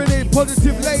 Epiphany,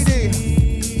 Positive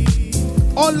Lady.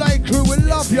 Online crew, we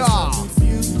love ya.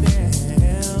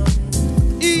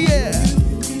 Yeah.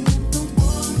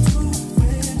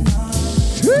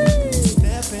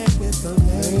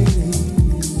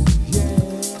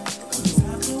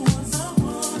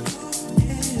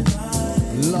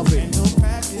 Love it.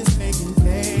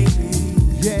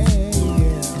 Yeah.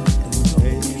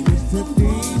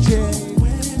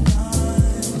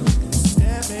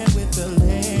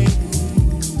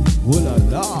 Ooh la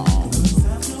la.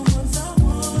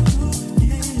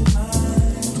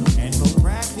 And no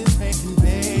practice making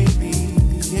baby,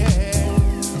 yeah.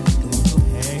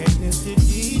 Hey, Mr.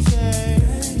 DJ,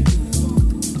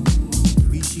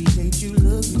 appreciate you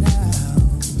looking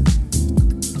out.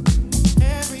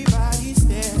 Everybody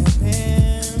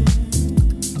stepping.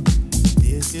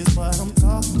 This is what I'm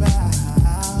talking about.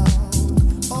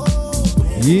 Oh,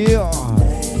 Yeah.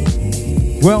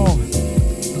 Well,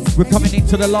 we're coming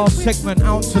into the last segment.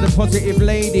 Out to the Positive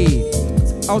Lady,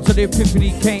 out to the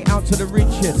Epiphany K, out to the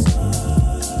Richard,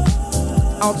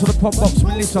 out to the Pop Box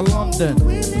Melissa London,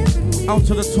 out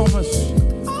to the Thomas,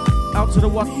 out to the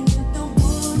one,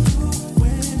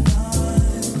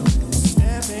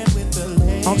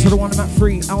 out to the one I'm at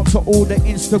free, out to all the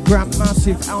Instagram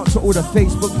massive, out to all the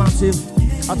Facebook massive,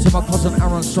 out to my cousin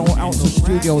Aaron Soul, out to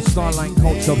Studio Starline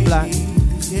Culture Black,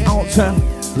 out to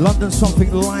London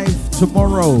Something Live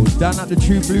tomorrow, down at the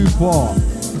True Blue Bar.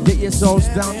 Get yourselves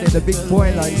down there, the big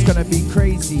boiler, it's gonna be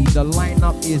crazy. The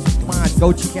lineup is mad.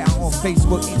 Go check it out on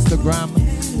Facebook, Instagram.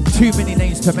 Too many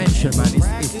names to mention, man.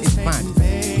 It's mad.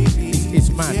 It's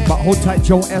mad. But hold tight,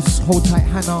 Joe S. Hold tight,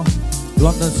 Hannah.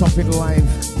 London Something Live.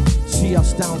 See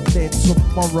us down there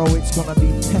tomorrow. It's gonna be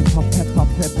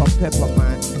pepper,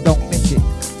 man. Don't miss it.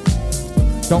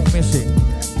 Don't miss it.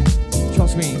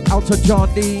 Trust me. Out to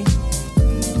Jardy.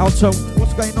 Out to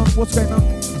what's going on? What's going on?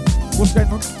 What's going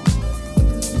on?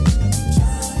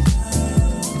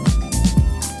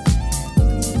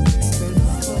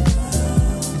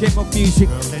 Game of Music.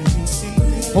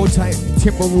 Hold tight,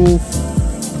 Timberwolf.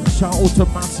 Shout out to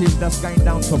Massive. That's going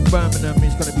down to Birmingham.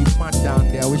 It's gonna be mad down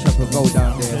there. I wish I could go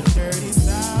down there.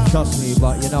 Trust me,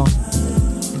 but you know,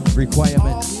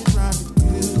 requirements.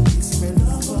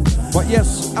 But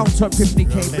yes, out to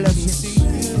 50k blessings.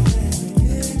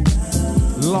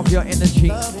 Love your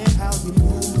energy.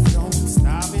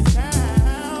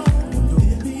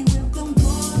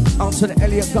 Out to the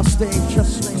Elliot Gustave,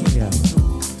 trust me.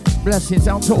 Blessings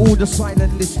out to all the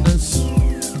silent listeners.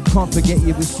 Can't forget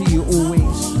you, we see you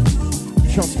always.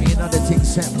 Trust me, another thing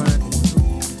set, man.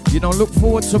 You know, look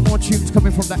forward to more tunes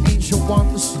coming from the ancient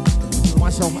ones.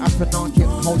 Myself, Aphrodite,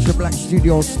 Culture Black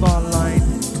Studio, Starline.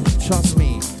 Trust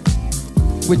me,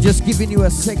 we're just giving you a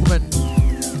segment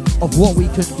of what we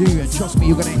can do, and trust me,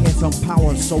 you're gonna hear some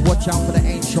power, so watch out for the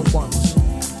ancient ones.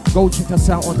 Go check us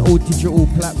out on all digital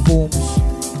platforms,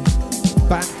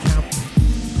 Bandcamp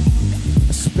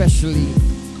especially.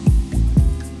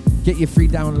 Get your free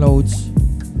downloads.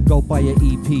 Go buy your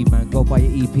EP, man. Go buy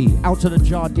your EP. Out to the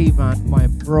Jardy, man. My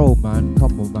bro, man.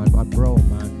 Come on, man. My bro,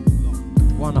 man.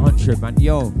 100, man.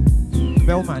 Yo,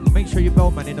 Bellman. Make sure you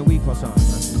Bellman in a week or something,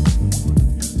 man.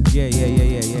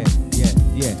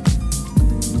 Yeah.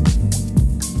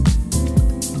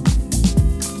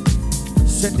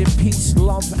 Sending peace,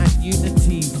 love, and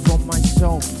unity from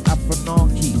myself,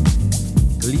 Aphronaki,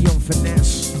 Leon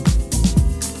Finesse.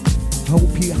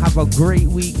 Hope you have a great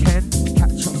weekend.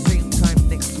 Catch up same time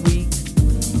next week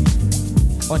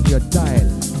on your dial.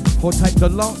 Hold tight the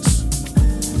locks.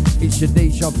 It's your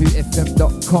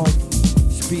DejaVuFM.com.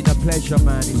 It's been a pleasure,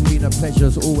 man. It's been a pleasure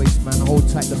as always, man. Hold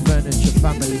tight the furniture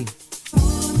family.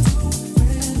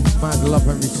 Mad love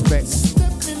and respect.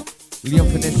 Leon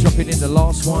Finesse dropping in the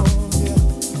last one.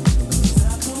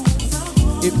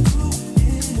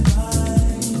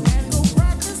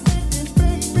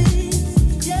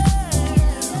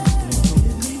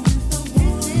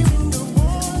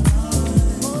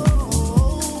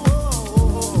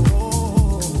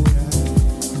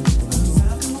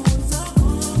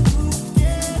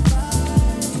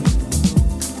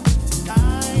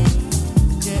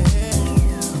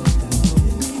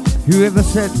 Whoever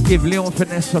said give Leon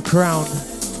Finesse a crown,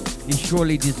 he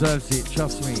surely deserves it,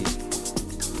 trust me.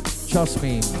 Trust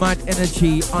me, mad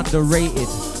energy, underrated.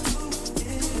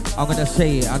 I'm gonna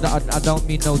say it, I don't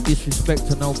mean no disrespect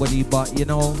to nobody, but you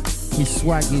know, his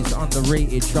swag is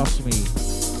underrated, trust me.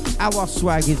 Our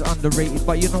swag is underrated,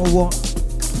 but you know what?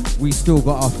 We still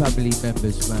got our family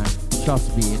members, man.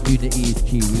 Trust me, and unity is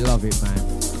key, we love it, man.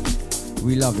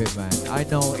 We love it, man. I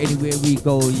know anywhere we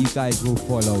go, you guys will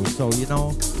follow, so you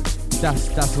know,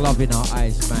 that's love in our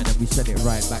eyes, man, and we said it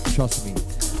right back, trust me.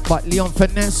 But Leon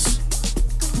Finesse,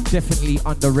 definitely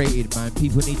underrated, man.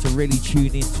 People need to really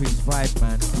tune into his vibe,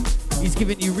 man. He's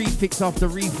giving you refix after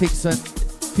refix, and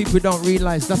people don't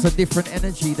realize that's a different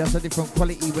energy, that's a different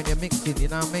quality when you're mixing, you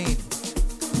know what I mean?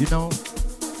 You know,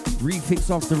 refix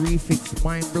after refix,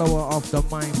 mind blower after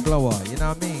mind blower, you know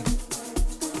what I mean?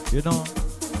 You know?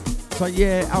 So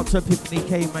yeah, out to Epiphany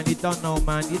K, man, you don't know,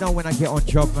 man. You know when I get on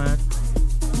job, man.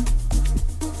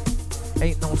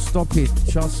 Ain't no stopping,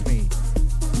 trust me.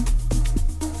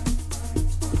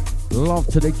 Love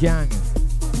to the gang.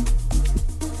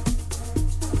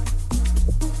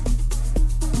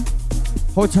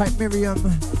 Hold tight, Miriam.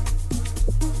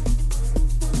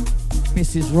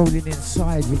 Mrs. rolling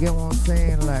inside, you get what I'm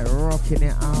saying? Like rocking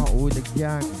it out with the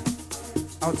gang.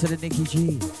 Out to the Nicky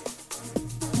G.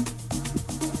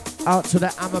 Out to the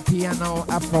Amapiano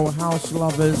Afro House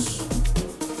lovers.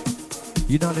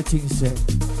 You know the thing said.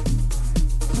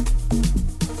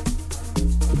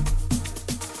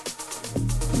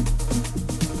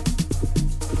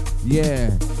 Yeah.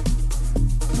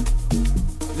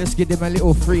 Let's give them a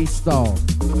little freestyle.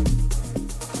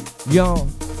 Yo.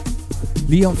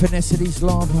 Leon Finesse these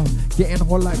lava. Getting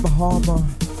hot like Bahama.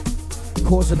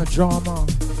 Causing a drama.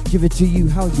 Give it to you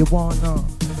how you wanna.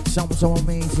 Sounds so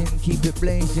amazing. Keep it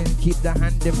blazing. Keep the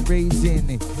hand them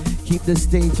raising. Keep the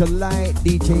stage alight.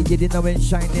 DJ getting know and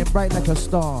shining bright like a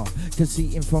star. Can see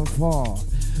him from far.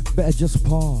 Better just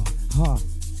paw. Ha.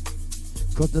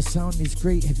 Cause the sound is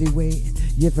great, heavyweight.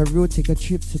 You ever real take a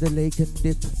trip to the lake and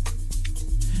dip.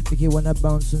 Make you wanna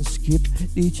bounce and skip.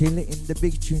 DJ letting the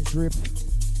big tunes rip.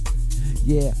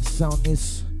 Yeah, sound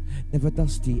is never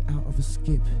dusty, out of a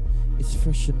skip. It's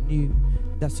fresh and new,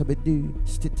 that's how we do.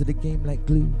 Stick to the game like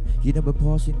glue. You never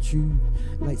passing through,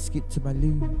 like skip to my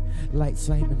loo. Like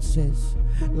Simon says,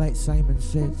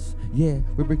 yeah,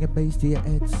 we're bringing bass to your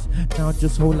heads. Now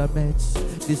just hold our meds.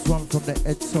 This one from the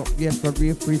head top, yeah, for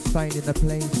real freestyle in the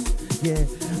place. Yeah,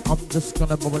 I'm just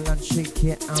gonna bubble and shake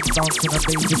it. I'm bouncing a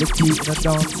bass with the cute in a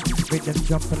dance. Make them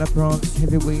jump in a bronze.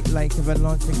 Heavyweight like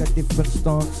avalanche, take a different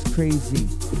stance. Crazy,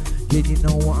 yeah, you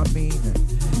know what I mean?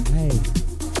 Hey,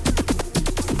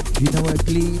 you know we're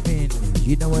gleaming,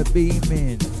 you know we're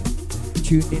beaming.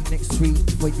 Tune in next week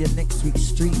for your next week's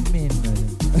streaming.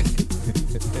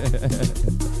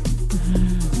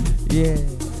 Yeah.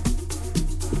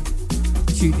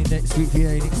 Tune in next week for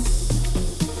your next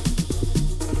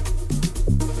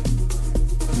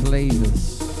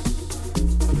flavors.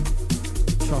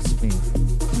 Trust me.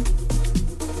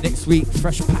 Next week,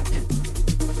 fresh pack.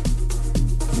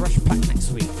 Fresh pack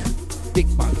next week. Big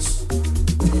bugs.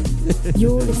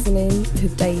 You're listening to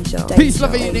Deja. Peace,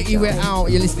 love, and unity. We're out.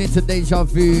 You're listening to Deja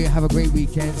Vu. Have a great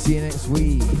weekend. See you next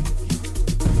week.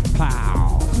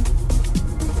 Pow.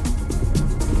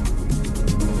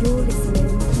 You're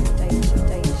listening to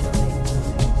Deja.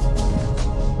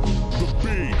 The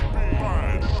Big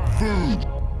Bad Food.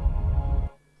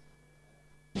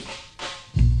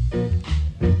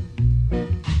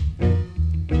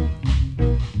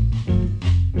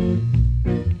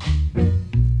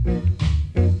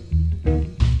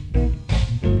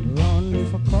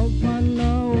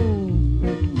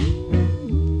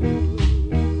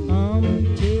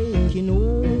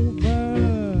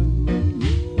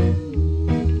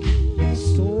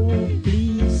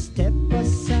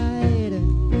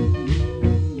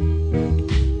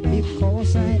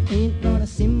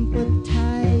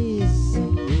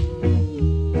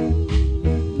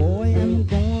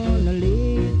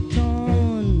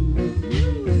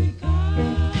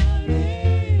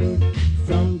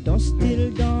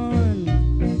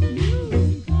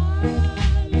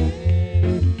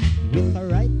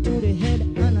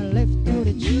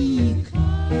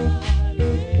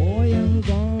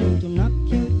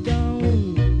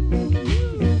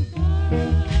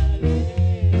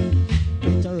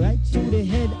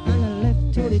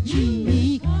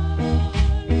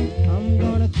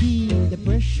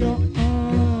 pressure on.